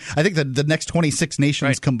I think the next 26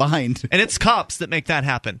 nations combined. And it's cops that make that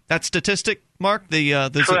happen. That statistic, Mark,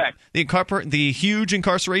 correct. The huge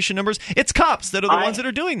incarceration numbers. It's cops that are the ones that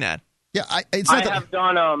are doing that. Yeah, I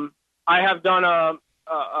have done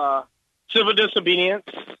civil disobedience.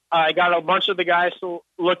 I got a bunch of the guys to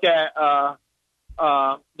look at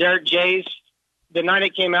Derek J's the night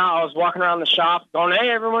it came out, I was walking around the shop going, hey,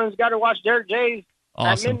 everyone's got to watch Derek J's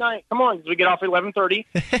at midnight. Come on, because we get off at 11:30.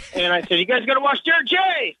 And I said, you guys got to watch Derek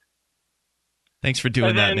J. Thanks for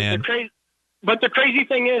doing that, man. But the crazy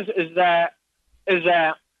thing is that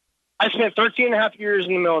I spent 13 and a half years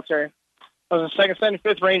in the military. I was a 2nd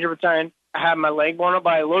 75th Ranger Battalion. I had my leg blown up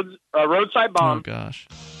by a roadside bomb. Oh, gosh.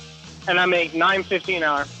 And I make $9.50 an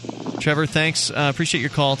hour. Trevor, thanks. Appreciate your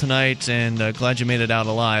call tonight, and glad you made it out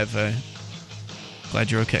alive. Glad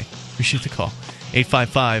you're okay. Appreciate the call.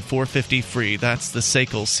 855-450-FREE. That's the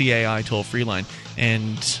SACL CAI toll-free line.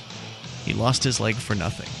 And he lost his leg for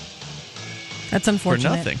nothing. That's unfortunate.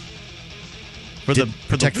 For nothing. For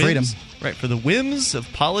protect the whims, freedom. Right, for the whims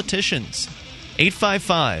of politicians.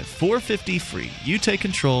 855-450-FREE. You take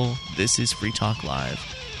control. This is Free Talk Live.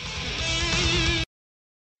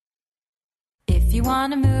 If you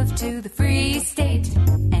want to move to the free state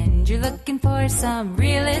and you're looking for some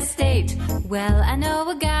real estate, well, I know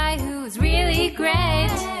a guy who's really great.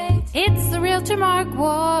 It's the realtor Mark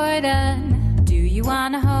Warden. Do you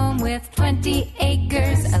want a home with 20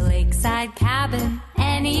 acres, a lakeside cabin,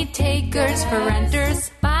 any takers for renters,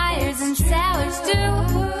 buyers, and sellers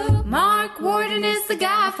too? Mark Warden is the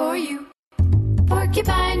guy for you.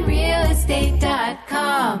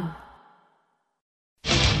 PorcupineRealEstate.com.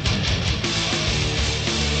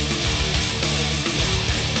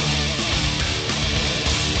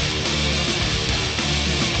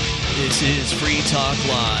 This is Free Talk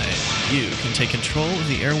Live. You can take control of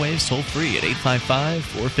the airwaves toll-free at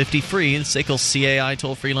 855-450-FREE, the SACL CAI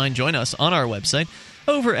toll-free line. Join us on our website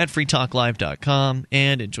over at freetalklive.com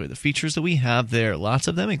and enjoy the features that we have there. Lots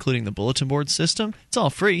of them, including the bulletin board system. It's all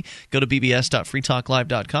free. Go to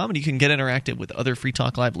bbs.freetalklive.com and you can get interactive with other Free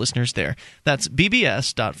Talk Live listeners there. That's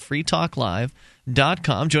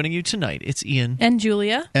bbs.freetalklive.com. Joining you tonight, it's Ian. And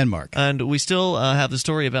Julia. And Mark. And we still have the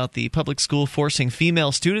story about the public school forcing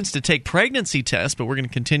female students to take pregnancy tests, but we're going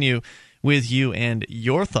to continue with you and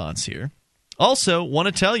your thoughts here. Also, want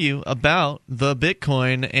to tell you about the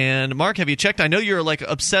Bitcoin. And Mark, have you checked? I know you're like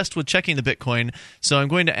obsessed with checking the Bitcoin, so I'm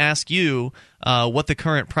going to ask you what the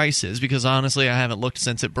current price is, because honestly, I haven't looked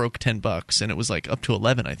since it broke $10, and it was like up to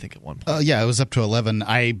 11, I think, at one point. Yeah, it was up to 11.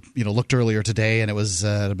 I looked earlier today, and it was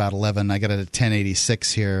at about 11. I got it at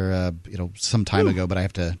 1086 here, some time ago, but I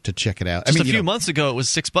have to check it out. Just a few months ago, it was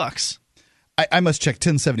 $6. I must check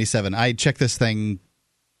 1077. I check this thing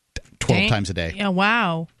 12 times a day. Yeah,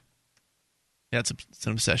 wow. Yeah, it's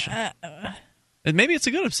an obsession. And maybe it's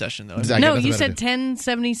a good obsession, though. No, you said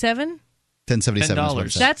 1077? 1077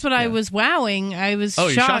 $10. That's what I was wowing. I was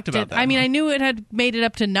shocked. You're shocked about that. I mean, I knew it had made it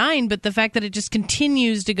up to 9, but the fact that it just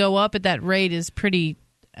continues to go up at that rate is pretty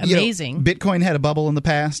amazing. Bitcoin had a bubble in the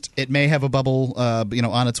past. It may have a bubble,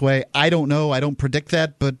 on its way. I don't know. I don't predict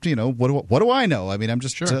that, but what do I know? I mean, I'm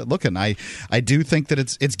just looking. I do think that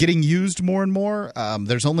it's getting used more and more.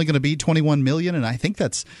 There's only going to be 21 million, and I think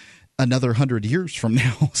that's another 100 years from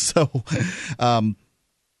now. So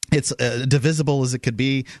it's divisible as it could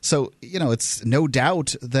be. So, it's no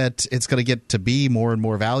doubt that it's going to get to be more and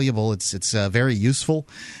more valuable. It's very useful.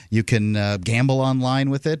 You can gamble online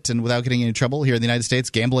with it and without getting any trouble. Here in the United States,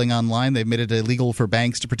 gambling online, they've made it illegal for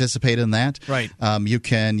banks to participate in that. Right. You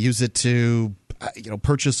can use it to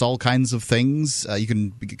purchase all kinds of things. You can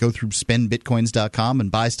go through spendbitcoins.com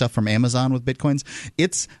and buy stuff from Amazon with bitcoins.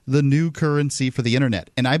 It's the new currency for the internet,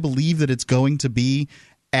 and I believe that it's going to be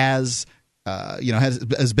has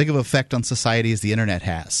as big of an effect on society as the internet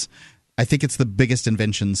has. I think it's the biggest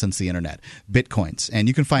invention since the internet, bitcoins. And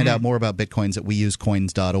you can find out more about bitcoins at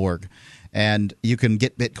weusecoins.org. And you can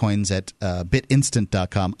get bitcoins at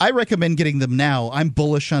bitinstant.com. I recommend getting them now. I'm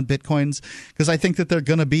bullish on bitcoins because I think that they're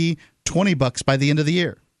going to be $20 by the end of the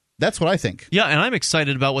year. That's what I think. Yeah, and I'm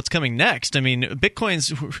excited about what's coming next. I mean,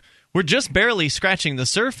 bitcoins, we're just barely scratching the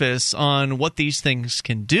surface on what these things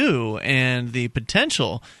can do and the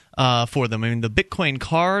potential for them. I mean, the Bitcoin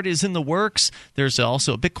card is in the works. There's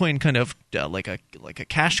also a Bitcoin kind of like a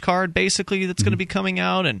cash card, basically, that's going to be coming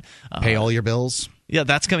out and pay all your bills. Yeah,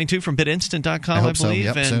 that's coming too from bitinstant.com, I believe. So.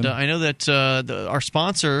 Yep, and I know that our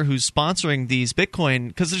sponsor who's sponsoring these Bitcoin,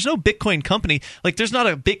 because there's no Bitcoin company, like there's not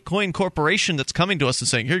a Bitcoin corporation that's coming to us and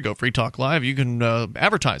saying, here you go, Free Talk Live, you can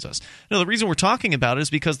advertise us. No, the reason we're talking about it is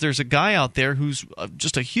because there's a guy out there who's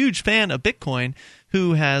just a huge fan of Bitcoin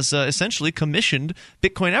who has essentially commissioned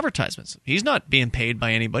Bitcoin advertisements. He's not being paid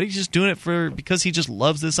by anybody. He's just doing it because he just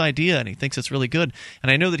loves this idea and he thinks it's really good. And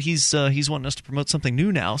I know that he's wanting us to promote something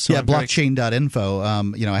new now. So blockchain.info.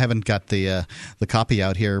 So, I haven't got the copy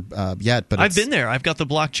out here yet. But I've been there. I've got the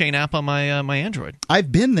blockchain app on my my Android.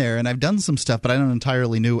 I've been there and I've done some stuff, but I don't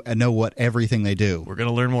entirely know what everything they do. We're going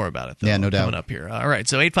to learn more about it, though. Yeah, no doubt. Coming up here. All right,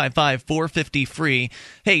 so 855-450-FREE.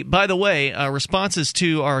 Hey, by the way, responses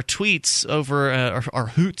to our tweets over our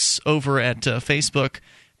hoots over at Facebook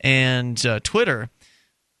and Twitter.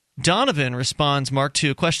 Donovan responds, Mark,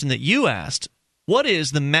 to a question that you asked. What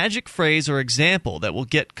is the magic phrase or example that will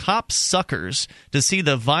get cop suckers to see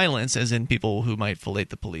the violence, as in people who might fillet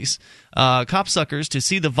the police, cop suckers to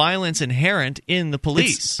see the violence inherent in the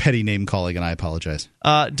police? It's petty name calling, and I apologize.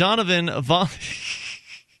 Donovan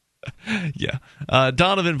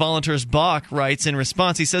Volunteers Bach writes in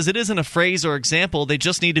response, he says, it isn't a phrase or example. They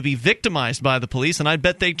just need to be victimized by the police, and I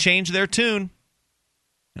bet they change their tune.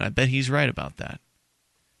 And I bet he's right about that.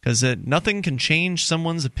 Because nothing can change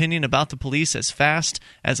someone's opinion about the police as fast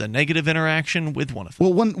as a negative interaction with one of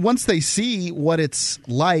them. Well, once they see what it's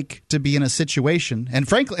like to be in a situation, and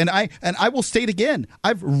frankly, and I will state again,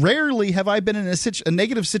 rarely have I been in a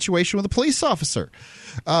negative situation with a police officer.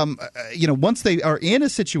 Once they are in a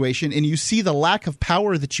situation and you see the lack of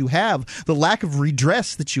power that you have, the lack of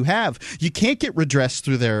redress that you have, you can't get redress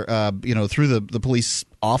through their, through the police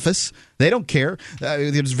office. They don't care.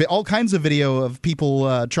 There's all kinds of video of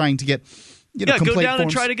people trying to get complaint go down forms.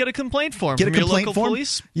 And try to get a complaint form Get from a your complaint local form.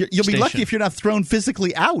 police You'll be lucky station. if you're not thrown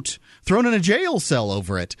physically out, thrown in a jail cell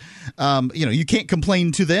over it. You can't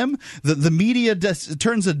complain to them. The media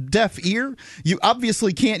turns a deaf ear. You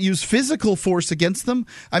obviously can't use physical force against them.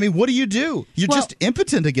 I mean, what do? You're just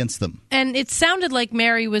impotent against them. And it sounded like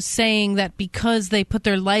Mary was saying that because they put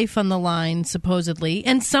their life on the line, supposedly,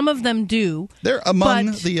 and some of them do. They're among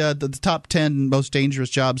the top 10 most dangerous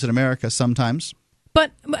jobs in America sometimes.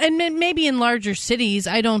 And maybe in larger cities,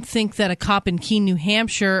 I don't think that a cop in Keene, New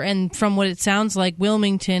Hampshire, and from what it sounds like,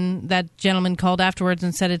 Wilmington, that gentleman called afterwards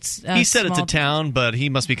and said it's he said it's a town, but he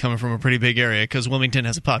must be coming from a pretty big area because Wilmington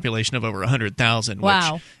has a population of over 100,000,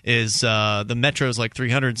 which is the metro's like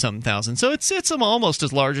 300-something thousand. So it's almost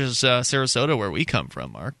as large as Sarasota, where we come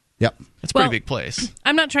from, Mark. Yep. It's a pretty big place.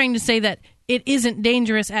 I'm not trying to say that it isn't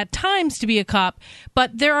dangerous at times to be a cop,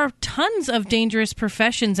 but there are tons of dangerous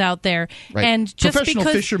professions out there. Right. And just professional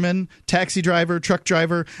fisherman, taxi driver, truck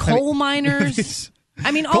driver, coal miners.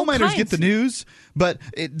 Coal miners get the news, but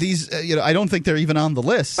I don't think they're even on the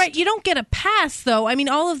list. Right, you don't get a pass, though. I mean,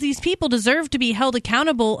 all of these people deserve to be held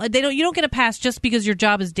accountable. You don't get a pass just because your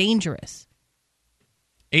job is dangerous.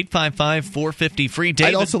 855-450-FREE.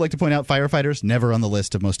 David, I'd also like to point out firefighters never on the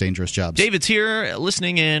list of most dangerous jobs. David's here,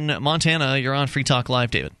 listening in Montana. You're on Free Talk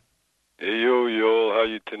Live, David. Hey, yo, how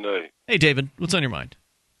you tonight? Hey, David, what's on your mind?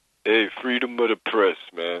 Hey, freedom of the press,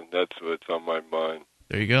 man. That's what's on my mind.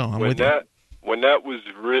 There you go. I'm with you. When that was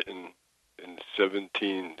written in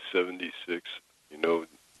 1776,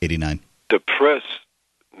 89, the press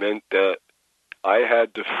meant that I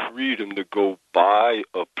had the freedom to go buy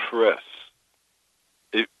a press.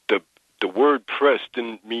 The word press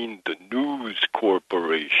didn't mean the news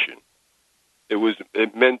corporation.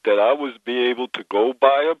 It meant that I was be able to go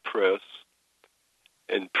buy a press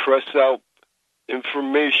and press out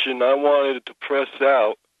information I wanted to press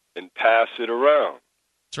out and pass it around.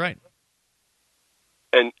 That's right.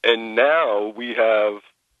 And now we have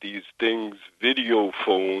these things, video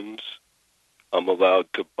phones I'm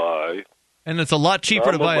allowed to buy. And it's a lot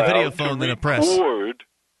cheaper to buy a video phone than a press.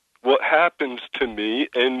 What happens to me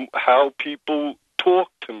and how people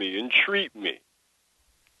talk to me and treat me.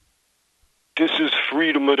 This is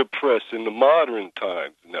freedom of the press in the modern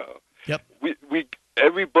times now. Yep.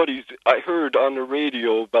 I heard on the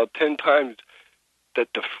radio about 10 times that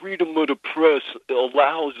the freedom of the press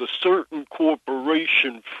allows a certain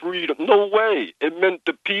corporation freedom. No way. It meant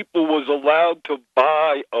the people was allowed to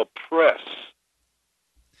buy a press.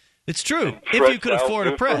 It's true. If you could afford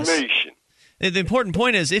a press. The important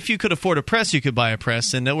point is, if you could afford a press, you could buy a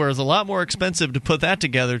press, and it was a lot more expensive to put that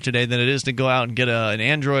together today than it is to go out and get an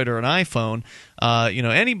Android or an iPhone.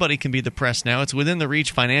 Anybody can be the press now. It's within the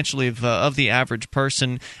reach financially of the average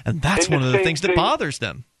person, and that's one of the things that bothers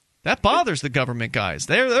them. That bothers the government guys.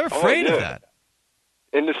 They're afraid of that.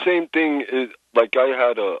 And the same thing is, like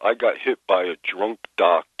I got hit by a drunk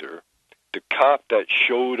doctor. The cop that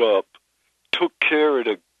showed up took care of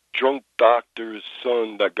the drunk doctor's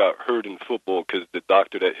son that got hurt in football because the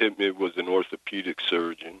doctor that hit me was an orthopedic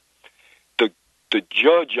surgeon. The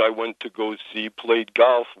judge I went to go see played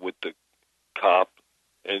golf with the cop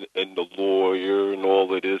and the lawyer and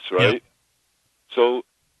all of this, right? Yep. So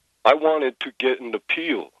I wanted to get an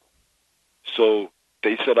appeal. So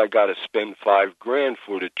they said I got to spend $5,000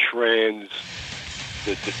 for the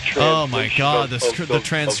the Oh my God! the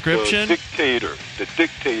transcription. The dictator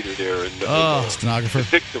there, and stenographer.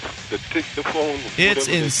 The dictaphone. It's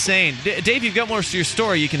insane. Dave, you've got more to your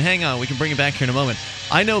story. You can hang on. We can bring it back here in a moment.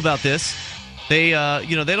 I know about this. They,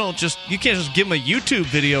 they don't just. You can't just give them a YouTube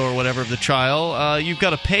video or whatever of the trial. You've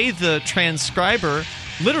got to pay the transcriber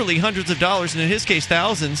literally hundreds of dollars, and in his case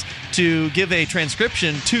thousands, to give a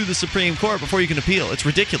transcription to the Supreme Court before you can appeal. It's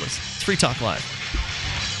ridiculous. It's Free Talk Live.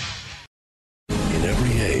 In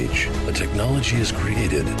every age, a technology is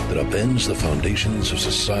created that upends the foundations of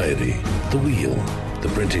society. The wheel, the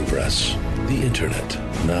printing press, the internet.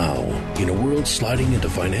 Now, in a world sliding into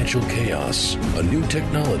financial chaos, a new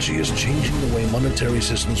technology is changing the way monetary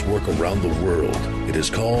systems work around the world. It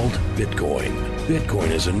is called Bitcoin.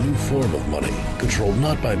 Bitcoin is a new form of money, controlled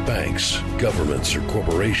not by banks, governments, or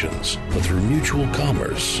corporations, but through mutual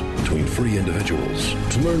commerce between free individuals.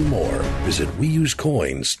 To learn more, visit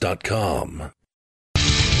weusecoins.com.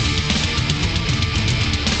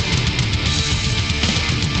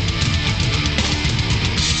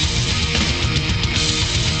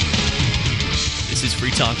 This is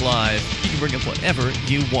Free Talk Live. You can bring up whatever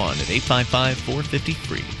you want at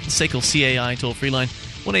 855-450-FREE. The SACL CAI toll-free line,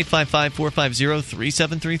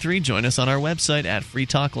 1-855-450-3733. Join us on our website at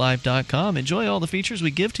freetalklive.com. Enjoy all the features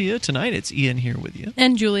we give to you tonight. It's Ian here with you.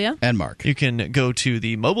 And Julia. And Mark. You can go to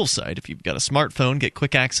the mobile site if you've got a smartphone, get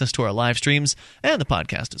quick access to our live streams and the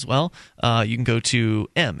podcast as well. You can go to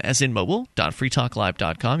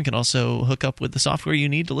m.freetalklive.com. You can also hook up with the software you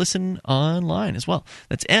need to listen online as well.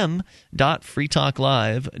 That's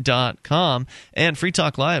m.freetalklive.com. And Free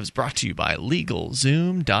Talk Live is brought to you by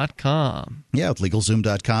LegalZoom.com. Yeah, with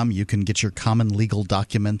LegalZoom.com, you can get your common legal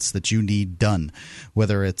documents that you need done,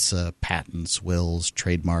 whether it's patents, wills,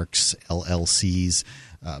 trademarks, LLCs,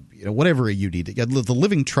 whatever you need. The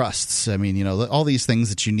living trusts, all these things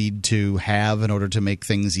that you need to have in order to make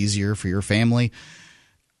things easier for your family.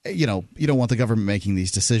 You don't want the government making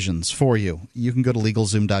these decisions for you. You can go to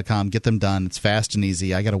LegalZoom.com, get them done. It's fast and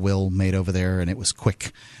easy. I got a will made over there, and it was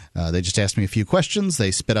quick. They just asked me a few questions.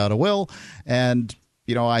 They spit out a will, and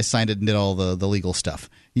I signed it and did all the legal stuff.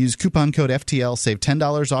 Use coupon code FTL, save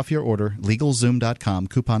 $10 off your order. LegalZoom.com,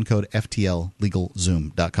 coupon code FTL,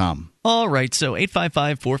 LegalZoom.com. All right, so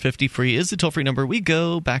 855-450-FREE is the toll-free number. We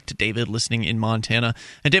go back to David listening in Montana.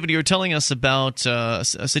 And David, you were telling us about a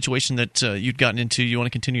situation that you'd gotten into. You want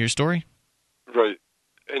to continue your story? Right.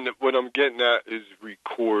 And what I'm getting at is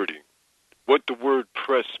recording. What the word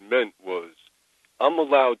press meant was I'm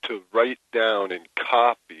allowed to write down and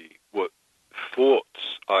copy what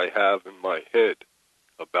thoughts I have in my head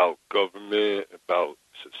about government, about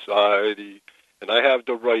society, and I have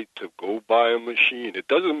the right to go buy a machine. It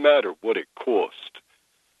doesn't matter what it costs,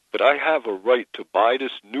 but I have a right to buy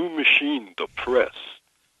this new machine, the press,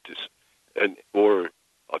 or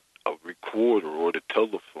a recorder, or the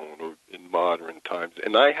telephone, or in modern times,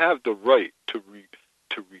 and I have the right to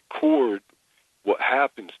record what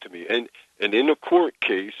happens to me. And in a court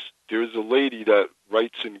case, there's a lady that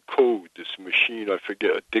writes in code this machine. I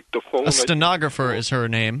forget, a dictaphone. A stenographer is her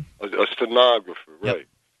name. A stenographer, right? Yep.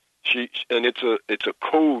 It's a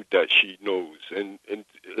code that she knows, and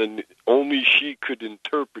only she could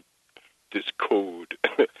interpret this code,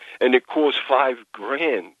 and it cost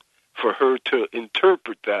 $5,000 for her to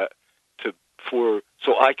interpret that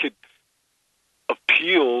so I could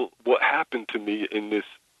appeal what happened to me in this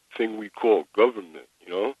thing we call government,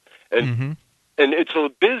 and it's a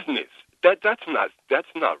business. That's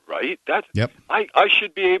not right. Yep. I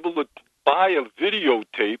should be able to buy a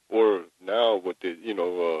videotape, or now a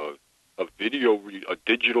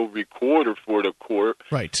digital recorder for the court,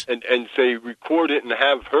 right? And say record it and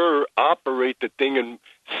have her operate the thing and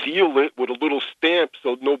seal it with a little stamp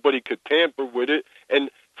so nobody could tamper with it.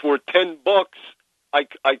 And for $10, I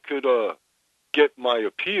could get my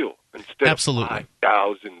appeal instead Absolutely. of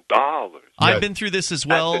 $5,000. I've been through this as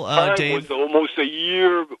well, At the time, Dave. It was almost a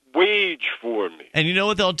year wage for me. And you know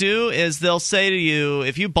what they'll do is they'll say to you,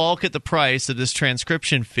 if you balk at the price of this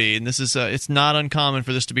transcription fee, and this is it's not uncommon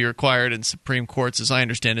for this to be required in Supreme Courts, as I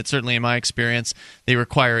understand it. Certainly in my experience, they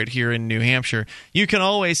require it here in New Hampshire. You can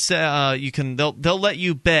always say they'll let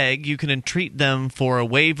you beg. You can entreat them for a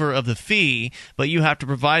waiver of the fee, but you have to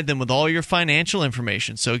provide them with all your financial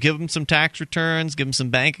information. So give them some tax returns, give them some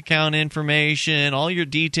bank account information, all your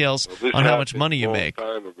details on how much money you make.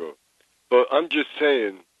 Time ago. But I'm just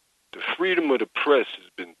saying, the freedom of the press has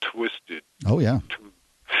been twisted to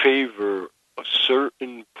favor a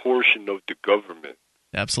certain portion of the government.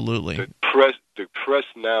 Absolutely. The press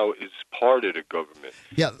now is part of the government.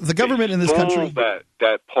 Yeah, the government in this country.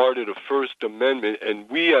 That part of the First Amendment, and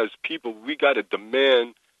we as people, we got to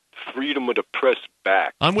demand freedom of the press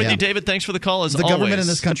back. I'm with you, David. Thanks for the call, as always. The government in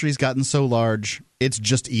this country has gotten so large, it's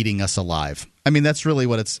just eating us alive. I mean, that's really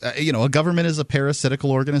what it's a government is a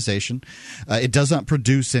parasitical organization. It does not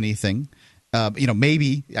produce anything.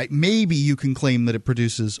 Maybe you can claim that it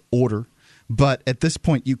produces order. But at this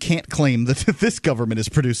point, you can't claim that this government is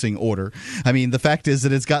producing order. I mean, the fact is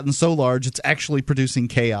that it's gotten so large, it's actually producing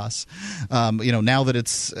chaos. Now that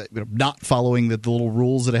it's not following the little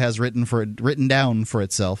rules that it has written down for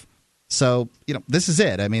itself. So, this is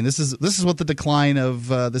it. I mean, this is what the decline of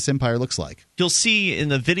this empire looks like. You'll see in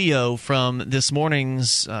the video from this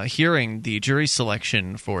morning's hearing, the jury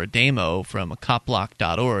selection for Ademo from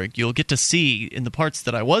copblock.org, you'll get to see in the parts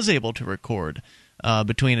that I was able to record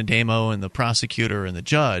between Ademo and the prosecutor and the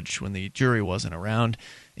judge when the jury wasn't around,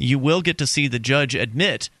 you will get to see the judge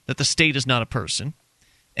admit that the state is not a person.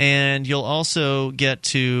 And you'll also get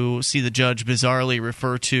to see the judge bizarrely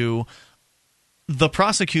refer to the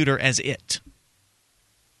prosecutor as it.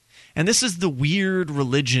 And this is the weird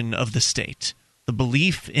religion of the state, the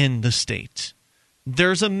belief in the state.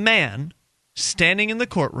 There's a man standing in the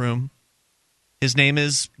courtroom. His name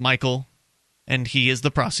is Michael, and he is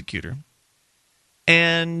the prosecutor.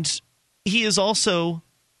 And he is also,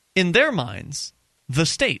 in their minds, the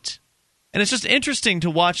state. And it's just interesting to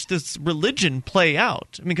watch this religion play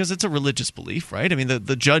out. I mean, because it's a religious belief, right? I mean,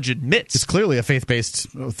 the judge admits. It's clearly a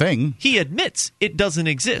faith-based thing. He admits it doesn't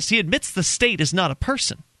exist. He admits the state is not a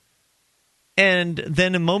person. And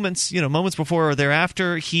then in moments before or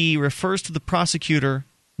thereafter, he refers to the prosecutor,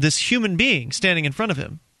 this human being standing in front of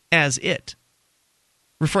him, as it,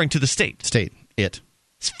 referring to the state. State, it.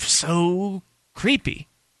 It's so creepy.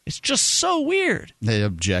 It's just so weird. They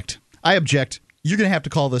object. I object. You're going to have to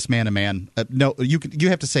call this man a man. No, you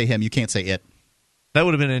have to say him. You can't say it. That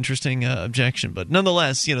would have been an interesting objection. But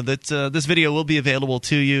nonetheless, this video will be available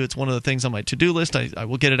to you. It's one of the things on my to-do list. I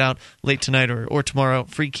will get it out late tonight or tomorrow,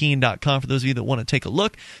 freekeen.com, for those of you that want to take a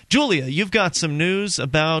look. Julia, you've got some news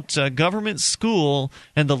about government school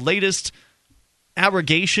and the latest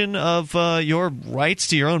abrogation of your rights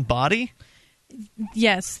to your own body?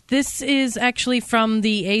 Yes, this is actually from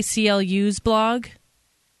the ACLU's blog.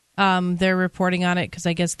 They're reporting on it because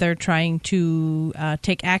I guess they're trying to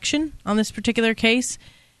take action on this particular case.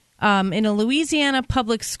 In a Louisiana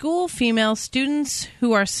public school, female students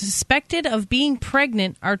who are suspected of being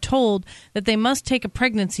pregnant are told that they must take a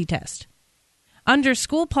pregnancy test. Under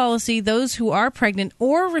school policy, those who are pregnant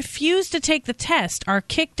or refuse to take the test are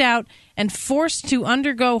kicked out and forced to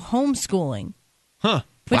undergo homeschooling. Huh.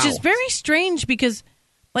 Which is very strange because,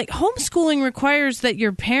 homeschooling requires that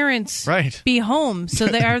your parents be home. So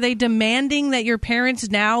are they demanding that your parents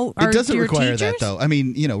now are your teachers? It doesn't require that, though. I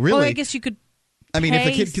mean, really. Well, I guess you could. I mean, if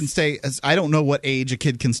a kid can stay, I don't know what age a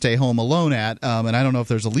kid can stay home alone at, and I don't know if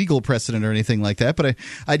there's a legal precedent or anything like that, but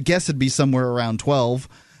I'd guess it'd be somewhere around 12.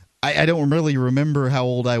 I don't really remember how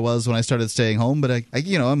old I was when I started staying home, but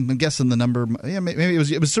I'm guessing the number. Yeah, maybe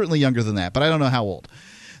it was certainly younger than that, but I don't know how old.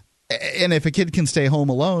 And if a kid can stay home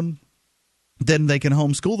alone, then they can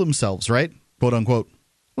homeschool themselves, right? Quote unquote.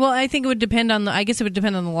 Well, I think it would depend on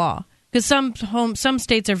the law, because some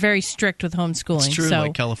states are very strict with homeschooling. It's true,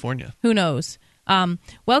 like California. Who knows?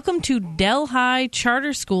 Welcome to Delhi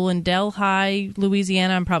Charter School in Delhi,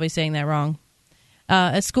 Louisiana. I'm probably saying that wrong.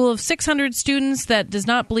 A school of 600 students that does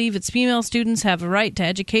not believe its female students have a right to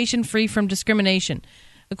education free from discrimination.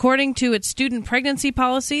 According to its student pregnancy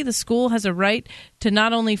policy, the school has a right to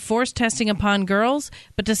not only force testing upon girls,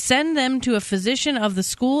 but to send them to a physician of the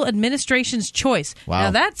school administration's choice. Wow.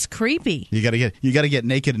 Now that's creepy. You got to get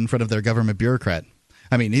naked in front of their government bureaucrat.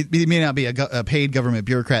 I mean, he may not be a paid government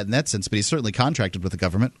bureaucrat in that sense, but he's certainly contracted with the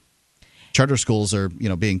government. Charter schools are,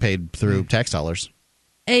 being paid through tax dollars.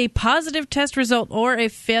 A positive test result or a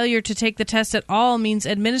failure to take the test at all means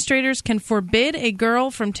administrators can forbid a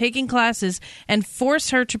girl from taking classes and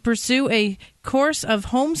force her to pursue a course of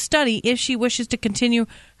home study if she wishes to continue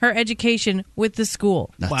her education with the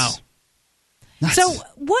school. Nuts. Wow. Nuts.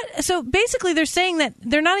 So basically they're saying that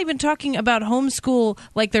they're not even talking about homeschool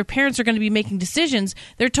like their parents are going to be making decisions.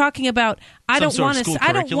 They're talking about I don't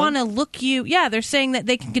want to look you. Yeah, they're saying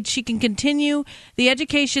that she can continue the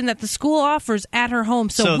education that the school offers at her home.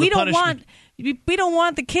 So we don't want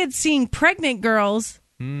the kids seeing pregnant girls.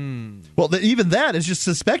 Well, even that is just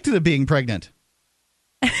suspected of being pregnant.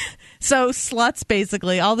 So sluts,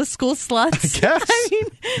 basically. All the school sluts. I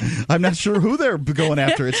guess. I'm not sure who they're going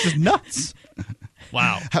after. It's just nuts.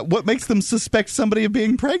 Wow. What makes them suspect somebody of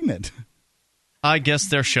being pregnant? I guess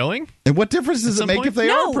they're showing. And what difference does it make if they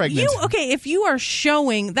are pregnant? If you are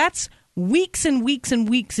showing, that's weeks and weeks and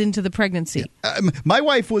weeks into the pregnancy. My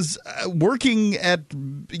wife was working at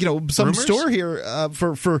some Rumors? store here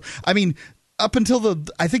for up until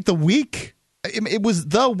the week. It was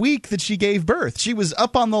the week that she gave birth. She was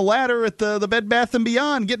up on the ladder at the Bed Bath &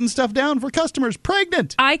 Beyond getting stuff down for customers,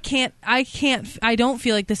 pregnant. I don't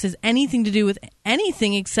feel like this has anything to do with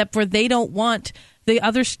anything except for they don't want the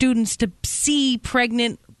other students to see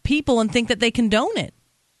pregnant people and think that they condone it.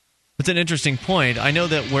 It's an interesting point. I know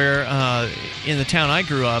that where in the town I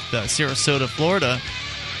grew up, Sarasota, Florida,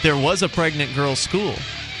 there was a pregnant girls' school.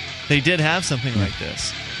 They did have something like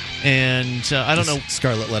this. And I don't know.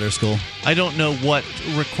 Scarlet Letter School. I don't know what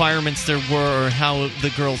requirements there were or how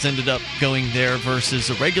the girls ended up going there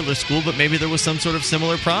versus a regular school, but maybe there was some sort of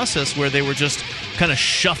similar process where they were just kind of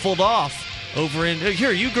shuffled off over in.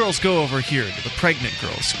 Here, you girls go over here to the pregnant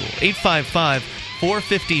girls' school.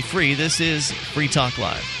 855-450-FREE. This is Free Talk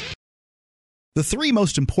Live. The three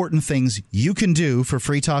most important things you can do for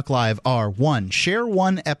Free Talk Live are: 1, share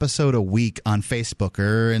one episode a week on Facebook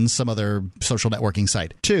or in some other social networking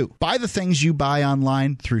site. 2, buy the things you buy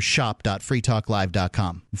online through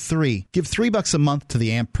shop.freetalklive.com. 3, give $3 a month to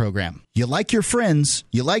the AMP program. You like your friends,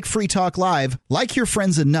 you like Free Talk Live, like your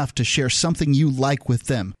friends enough to share something you like with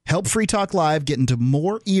them. Help Free Talk Live get into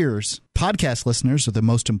more ears. Podcast listeners are the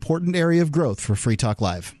most important area of growth for Free Talk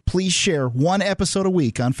Live. Please share one episode a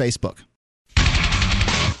week on Facebook.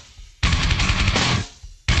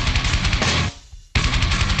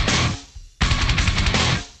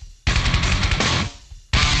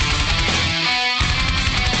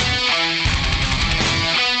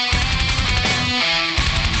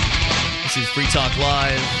 This is Free Talk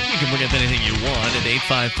Live. You can bring up anything you want at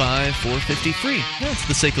 855-450-FREE. That's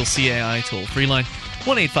the SACL CAI toll-free line.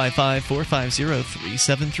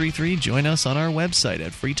 1-855-450-3733. Join us on our website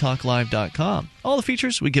at freetalklive.com. All the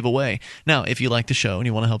features we give away. Now, if you like the show and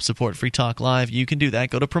you want to help support Free Talk Live, you can do that.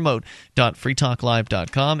 Go to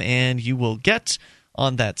promote.freetalklive.com and you will get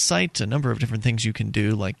on that site a number of different things you can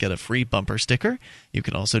do, like get a free bumper sticker. You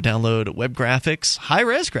can also download web graphics,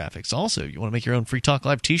 high-res graphics also. You want to make your own Free Talk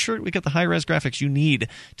Live t-shirt? We got the high-res graphics you need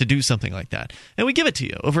to do something like that. And we give it to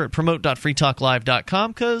you over at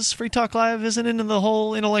promote.freetalklive.com because Free Talk Live isn't into the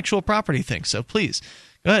whole intellectual property thing. So please,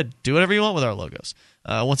 go ahead, do whatever you want with our logos.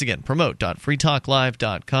 Once again,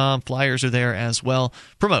 promote.freetalklive.com. Flyers are there as well.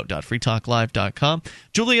 Promote.freetalklive.com.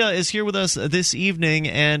 Julia is here with us this evening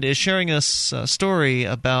and is sharing us a story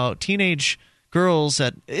about teenage girls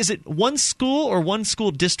at, is it one school or one school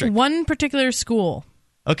district? One particular school.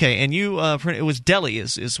 Okay, and you, it was Delhi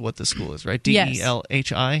is what the school is, right?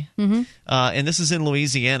 D-E-L-H-I? Mm-hmm. And this is in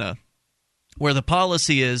Louisiana, where the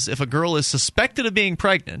policy is if a girl is suspected of being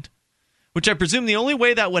pregnant, which I presume the only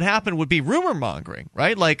way that would happen would be rumor mongering,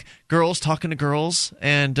 right? Like girls talking to girls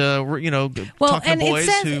and, talking to boys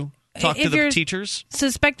who talk to the teachers.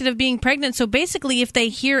 Suspected of being pregnant. So basically, if they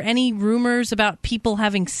hear any rumors about people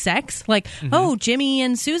having sex, like, oh, Jimmy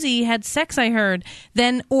and Susie had sex, I heard,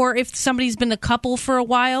 then, or if somebody's been a couple for a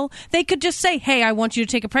while, they could just say, hey, I want you to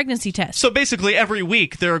take a pregnancy test. So basically, every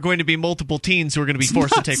week there are going to be multiple teens who are going to be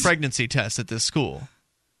forced to take pregnancy tests at this school.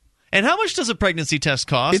 And how much does a pregnancy test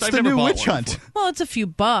cost? It's the new witch hunt. Well, it's a few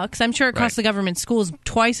bucks. I'm sure it costs the government schools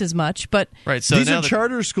twice as much. But right, so these are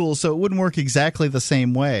charter schools, so it wouldn't work exactly the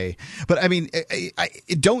same way. But I mean,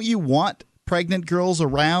 don't you want pregnant girls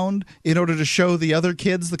around in order to show the other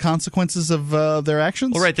kids the consequences of their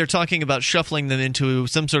actions? Well, right, they're talking about shuffling them into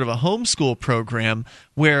some sort of a homeschool program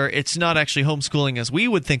where it's not actually homeschooling as we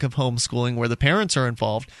would think of homeschooling, where the parents are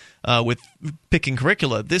involved with picking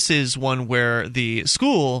curricula. This is one where the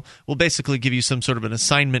school will basically give you some sort of an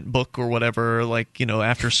assignment book or whatever, like,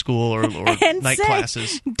 after school or night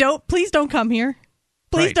classes. Please don't come here.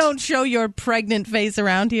 Please don't show your pregnant face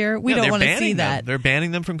around here. We don't want to see that. They're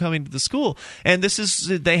banning them from coming to the school. And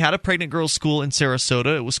they had a pregnant girls' school in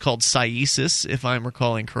Sarasota. It was called Sciasis, if I'm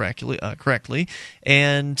recalling correctly.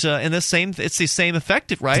 And it's the same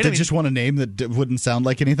effective, right? Did they just want a name that wouldn't sound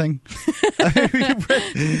like anything?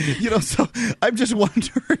 So I'm just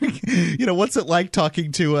wondering, what's it like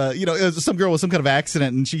talking to, some girl with some kind of accent,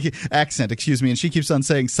 and she keeps on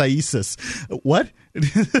saying Sciasis. What?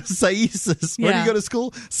 Sciasis. Where do you go to school?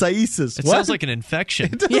 Sciasis. It sounds like an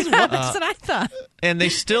infection. That's what I thought. And they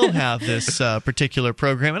still have this particular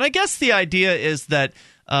program. And I guess the idea is that,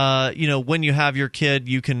 when you have your kid,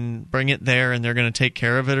 you can bring it there and they're going to take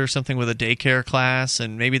care of it or something with a daycare class.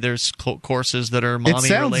 And maybe there's courses that are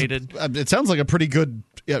mommy-related. It sounds like a pretty good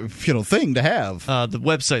thing to have. The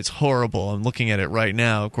website's horrible. I'm looking at it right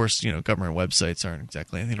now. Of course, government websites aren't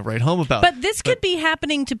exactly anything to write home about. But this could be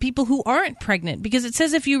happening to people who aren't pregnant, because it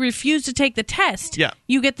says if you refuse to take the test,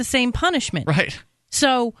 you get the same punishment. Right.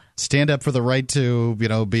 So stand up for the right to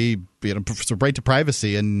right to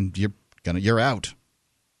privacy, and you're out.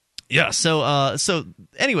 Yeah. So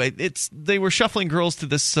anyway, they were shuffling girls to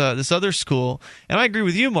this other school, and I agree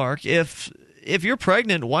with you, Mark. If you're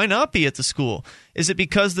pregnant, why not be at the school? Is it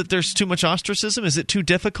because that there's too much ostracism? Is it too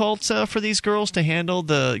difficult for these girls to handle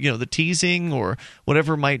the teasing or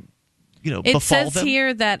whatever might befall them? It says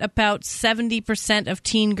here that about 70% of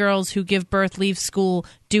teen girls who give birth leave school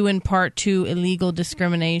due in part to illegal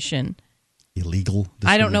discrimination. Illegal discrimination?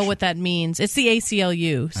 I don't know what that means. It's the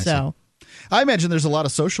ACLU, so. I imagine there's a lot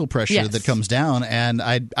of social pressure that comes down, and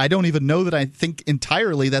I don't even know that I think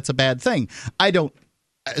entirely that's a bad thing. I don't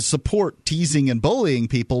support teasing and bullying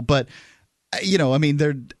people, but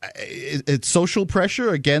it's social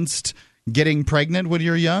pressure against getting pregnant when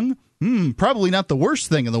you're young. Probably not the worst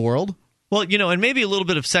thing in the world. Well, and maybe a little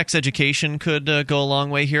bit of sex education could go a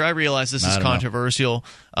long way here. I realize this is controversial,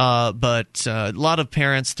 but a lot of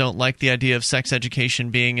parents don't like the idea of sex education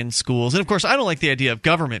being in schools. And, of course, I don't like the idea of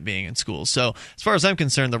government being in schools. So as far as I'm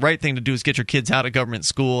concerned, the right thing to do is get your kids out of government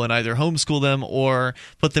school and either homeschool them or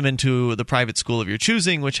put them into the private school of your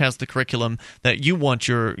choosing, which has the curriculum that you want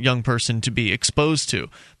your young person to be exposed to.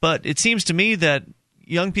 But it seems to me that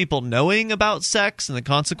young people knowing about sex and the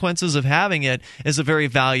consequences of having it is a very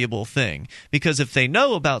valuable thing, because if they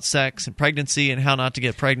know about sex and pregnancy and how not to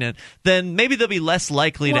get pregnant, then maybe they'll be less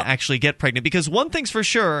likely to actually get pregnant. Because one thing's for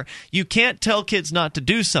sure, you can't tell kids not to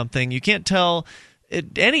do something. You can't tell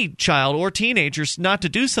any child or teenagers not to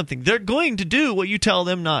do something. They're going to do what you tell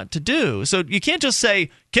them not to do. So you can't just say,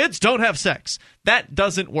 kids don't have sex. That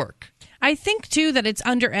doesn't work. I think, too, that it's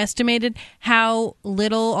underestimated how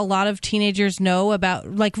little a lot of teenagers know about,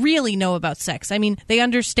 really know about sex. I mean, they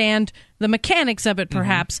understand the mechanics of it,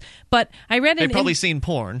 perhaps, but I read... They've probably seen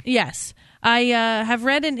porn. Yes. I have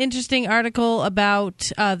read an interesting article about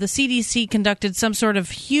the CDC conducted some sort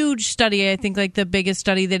of huge study, I think like the biggest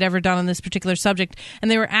study they'd ever done on this particular subject,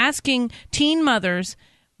 and they were asking teen mothers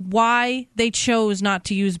why they chose not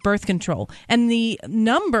to use birth control. And the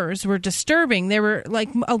numbers were disturbing. There were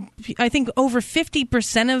I think over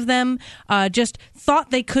 50% of them just thought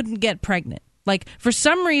they couldn't get pregnant. Like, for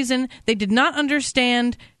some reason, they did not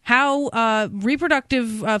understand how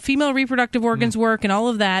female reproductive organs work and all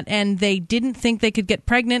of that, and they didn't think they could get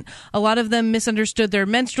pregnant. A lot of them misunderstood their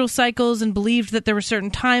menstrual cycles and believed that there were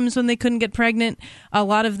certain times when they couldn't get pregnant. A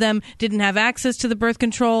lot of them didn't have access to the birth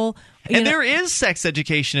control. And there is sex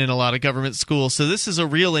education in a lot of government schools, so this is a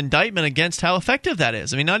real indictment against how effective that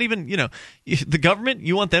is. I mean, not even, the government,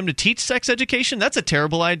 you want them to teach sex education? That's a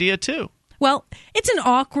terrible idea, too. Well, it's an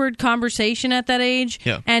awkward conversation at that age.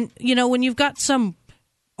 Yeah. And, when you've got some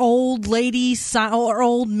old lady or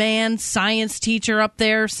old man science teacher up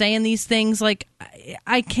there saying these things,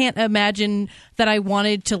 I can't imagine that I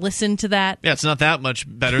wanted to listen to that. Yeah, it's not that much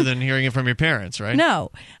better than hearing it from your parents, right? No.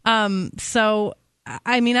 So,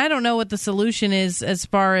 I mean, I don't know what the solution is as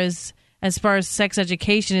far as sex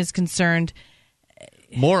education is concerned.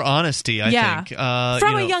 More honesty, I think.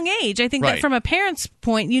 From a young age. I think that from a parent's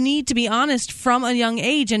point, you need to be honest from a young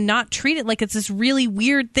age and not treat it like it's this really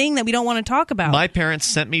weird thing that we don't want to talk about. My parents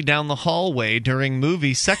sent me down the hallway during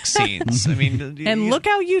movie sex scenes. I mean, and look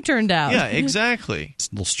how you turned out. Yeah, exactly. It's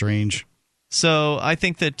a little strange. So I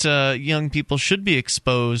think that young people should be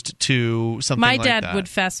exposed to something like that. My dad would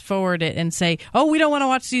fast forward it and say, we don't want to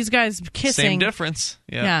watch these guys kissing. Same difference.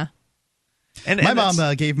 Yeah. And my mom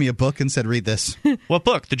gave me a book and said, read this. What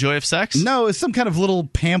book? The Joy of Sex? No, it's some kind of little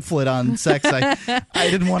pamphlet on sex. I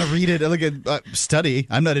didn't want to read it. Like a study.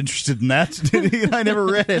 I'm not interested in that. I never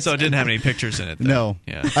read it. So it didn't have any pictures in it, though. No.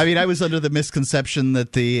 Yeah. I mean, I was under the misconception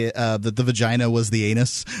that the vagina was the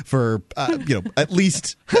anus for, at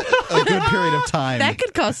least a good period of time. That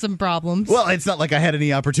could cause some problems. Well, it's not like I had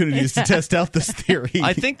any opportunities to test out this theory.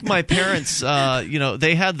 I think my parents,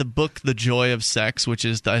 they had the book The Joy of Sex, which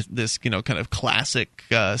is this, kind of classic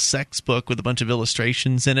sex book with a bunch of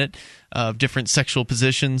illustrations in it of different sexual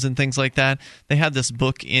positions and things like that. They had this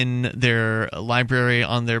book in their library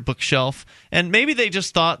on their bookshelf, and maybe they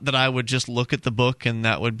just thought that I would just look at the book and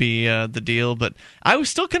that would be the deal, but I was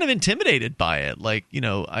still kind of intimidated by it.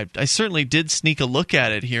 I certainly did sneak a look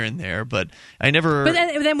at it here and there, but I never... But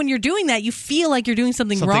then when you're doing that, you feel like you're doing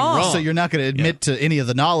something wrong. So you're not going to admit to any of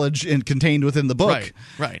the knowledge contained within the book.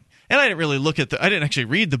 Right. And I didn't really look at I didn't actually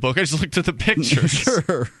read the book. I just looked at the pictures.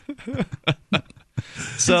 Sure.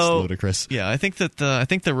 So it's ludicrous. Yeah, I think that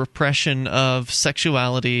the repression of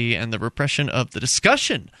sexuality and the repression of the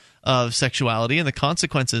discussion of sexuality and the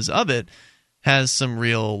consequences of it has some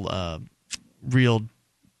real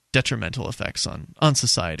detrimental effects on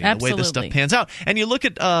society and the way this stuff pans out. And you look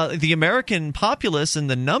at the American populace and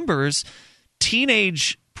the numbers.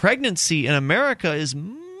 teenage pregnancy in America is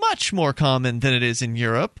much more common than it is in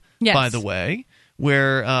Europe, by the way.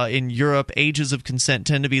 Where in Europe, ages of consent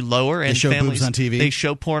tend to be lower, and they show families boobs on TV. They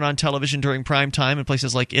show porn on television during prime time in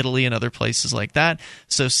places like Italy and other places like that.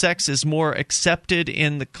 So sex is more accepted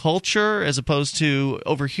in the culture as opposed to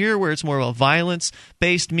over here, where it's more of a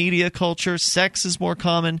violence-based media culture. Sex is more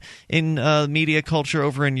common in media culture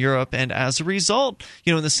over in Europe, and as a result,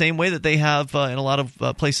 in the same way that they have in a lot of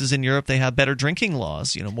places in Europe, they have better drinking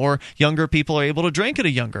laws. More younger people are able to drink at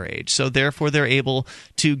a younger age, so therefore they're able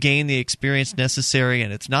to gain the experience necessary.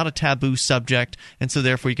 And it's not a taboo subject, and so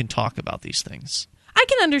therefore you can talk about these things. I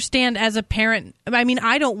can understand as a parent. I mean,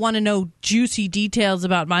 I don't want to know juicy details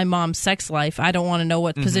about my mom's sex life. I don't want to know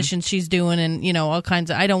what position she's doing and, all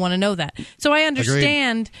kinds of – I don't want to know that. So I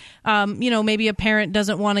understand, maybe a parent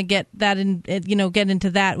doesn't want to get that get into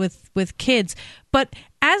that with kids. But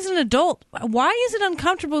as an adult, why is it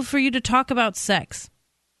uncomfortable for you to talk about sex?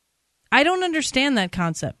 I don't understand that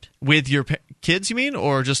concept. With your kids, you mean,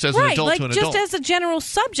 or just as an adult to an adult? Just as a general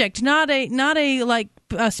subject, not a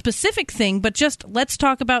specific thing, but just let's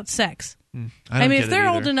talk about sex. I mean, if they're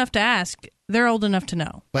old enough to ask, they're old enough to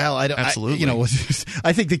know. Well, I don't. Absolutely.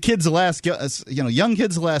 I think the kids will ask. Young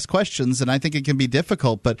kids will ask questions, and I think it can be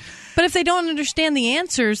difficult. But if they don't understand the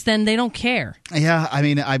answers, then they don't care. Yeah, I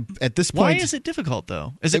mean, at this point, why is it difficult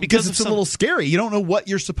though? Is it because it's a little scary? You don't know what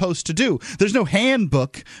you're supposed to do. There's no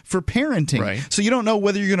handbook for parenting, right. So you don't know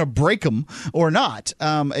whether you're going to break them or not.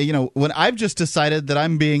 When I've just decided that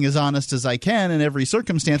I'm being as honest as I can in every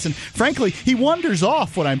circumstance, and frankly, he wanders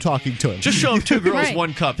off when I'm talking to him. Just show him 2 girls, Right.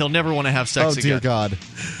 1 cup. He'll never want to have sex Oh, again. dear God.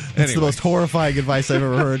 That's the most horrifying advice I've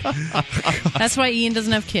ever heard. That's why Ian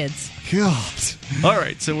doesn't have kids. God. All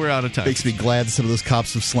right, so we're out of time. Makes me glad some of those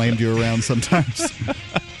cops have slammed you around sometimes.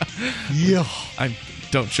 Yeah.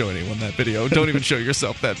 Don't show anyone that video. Don't even show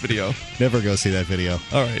yourself that video. Never go see that video.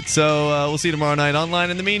 All right, so we'll see you tomorrow night online.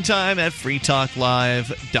 In the meantime, at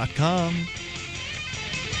freetalklive.com.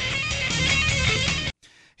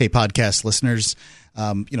 Hey, podcast listeners.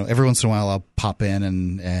 Every once in a while I'll pop in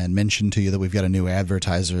and mention to you that we've got a new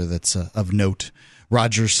advertiser that's of note.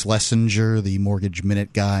 Roger Schlesinger, the Mortgage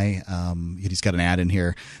Minute guy. He's got an ad in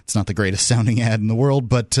here. It's not the greatest sounding ad in the world,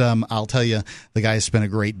 but I'll tell you, the guy has spent a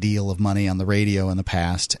great deal of money on the radio in the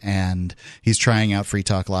past, and he's trying out Free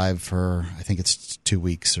Talk Live for, I think it's 2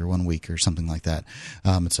 weeks or 1 week or something like that.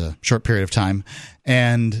 It's a short period of time,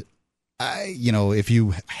 and if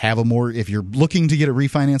you have if you're looking to get a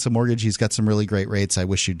refinance a mortgage, he's got some really great rates. I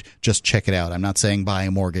wish you'd just check it out. I'm not saying buy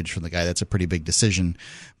a mortgage from the guy. That's a pretty big decision.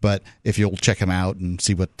 But if you'll check him out and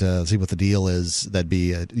see what the deal is, that'd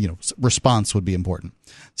be response would be important.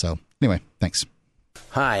 So anyway, thanks.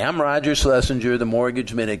 Hi, I'm Roger Schlesinger, the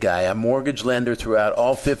Mortgage Minute guy. I'm mortgage lender throughout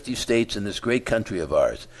all 50 states in this great country of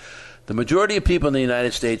ours. The majority of people in the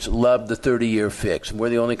United States love the 30-year fix, and we're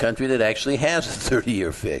the only country that actually has a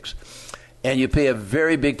 30-year fix. And you pay a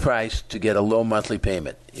very big price to get a low monthly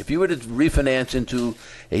payment. If you were to refinance into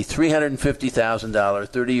a $350,000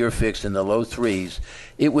 30-year fix in the low threes,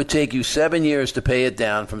 it would take you 7 years to pay it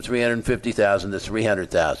down from $350,000 to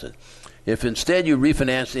 $300,000. If instead you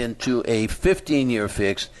refinance into a 15-year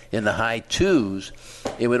fix in the high twos,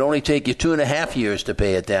 it would only take you 2.5 years to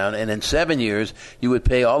pay it down, and in 7 years you would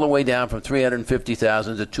pay all the way down from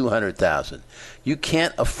 $350,000 to $200,000. You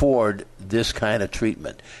can't afford this kind of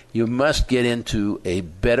treatment. You must get into a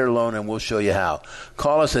better loan, and we'll show you how.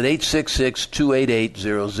 Call us at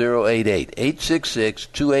 866-288-0088,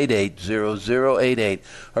 866-288-0088,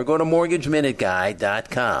 or go to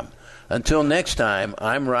MortgageMinuteGuy.com. Until next time,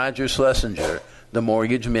 I'm Roger Schlesinger, the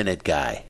Mortgage Minute Guy.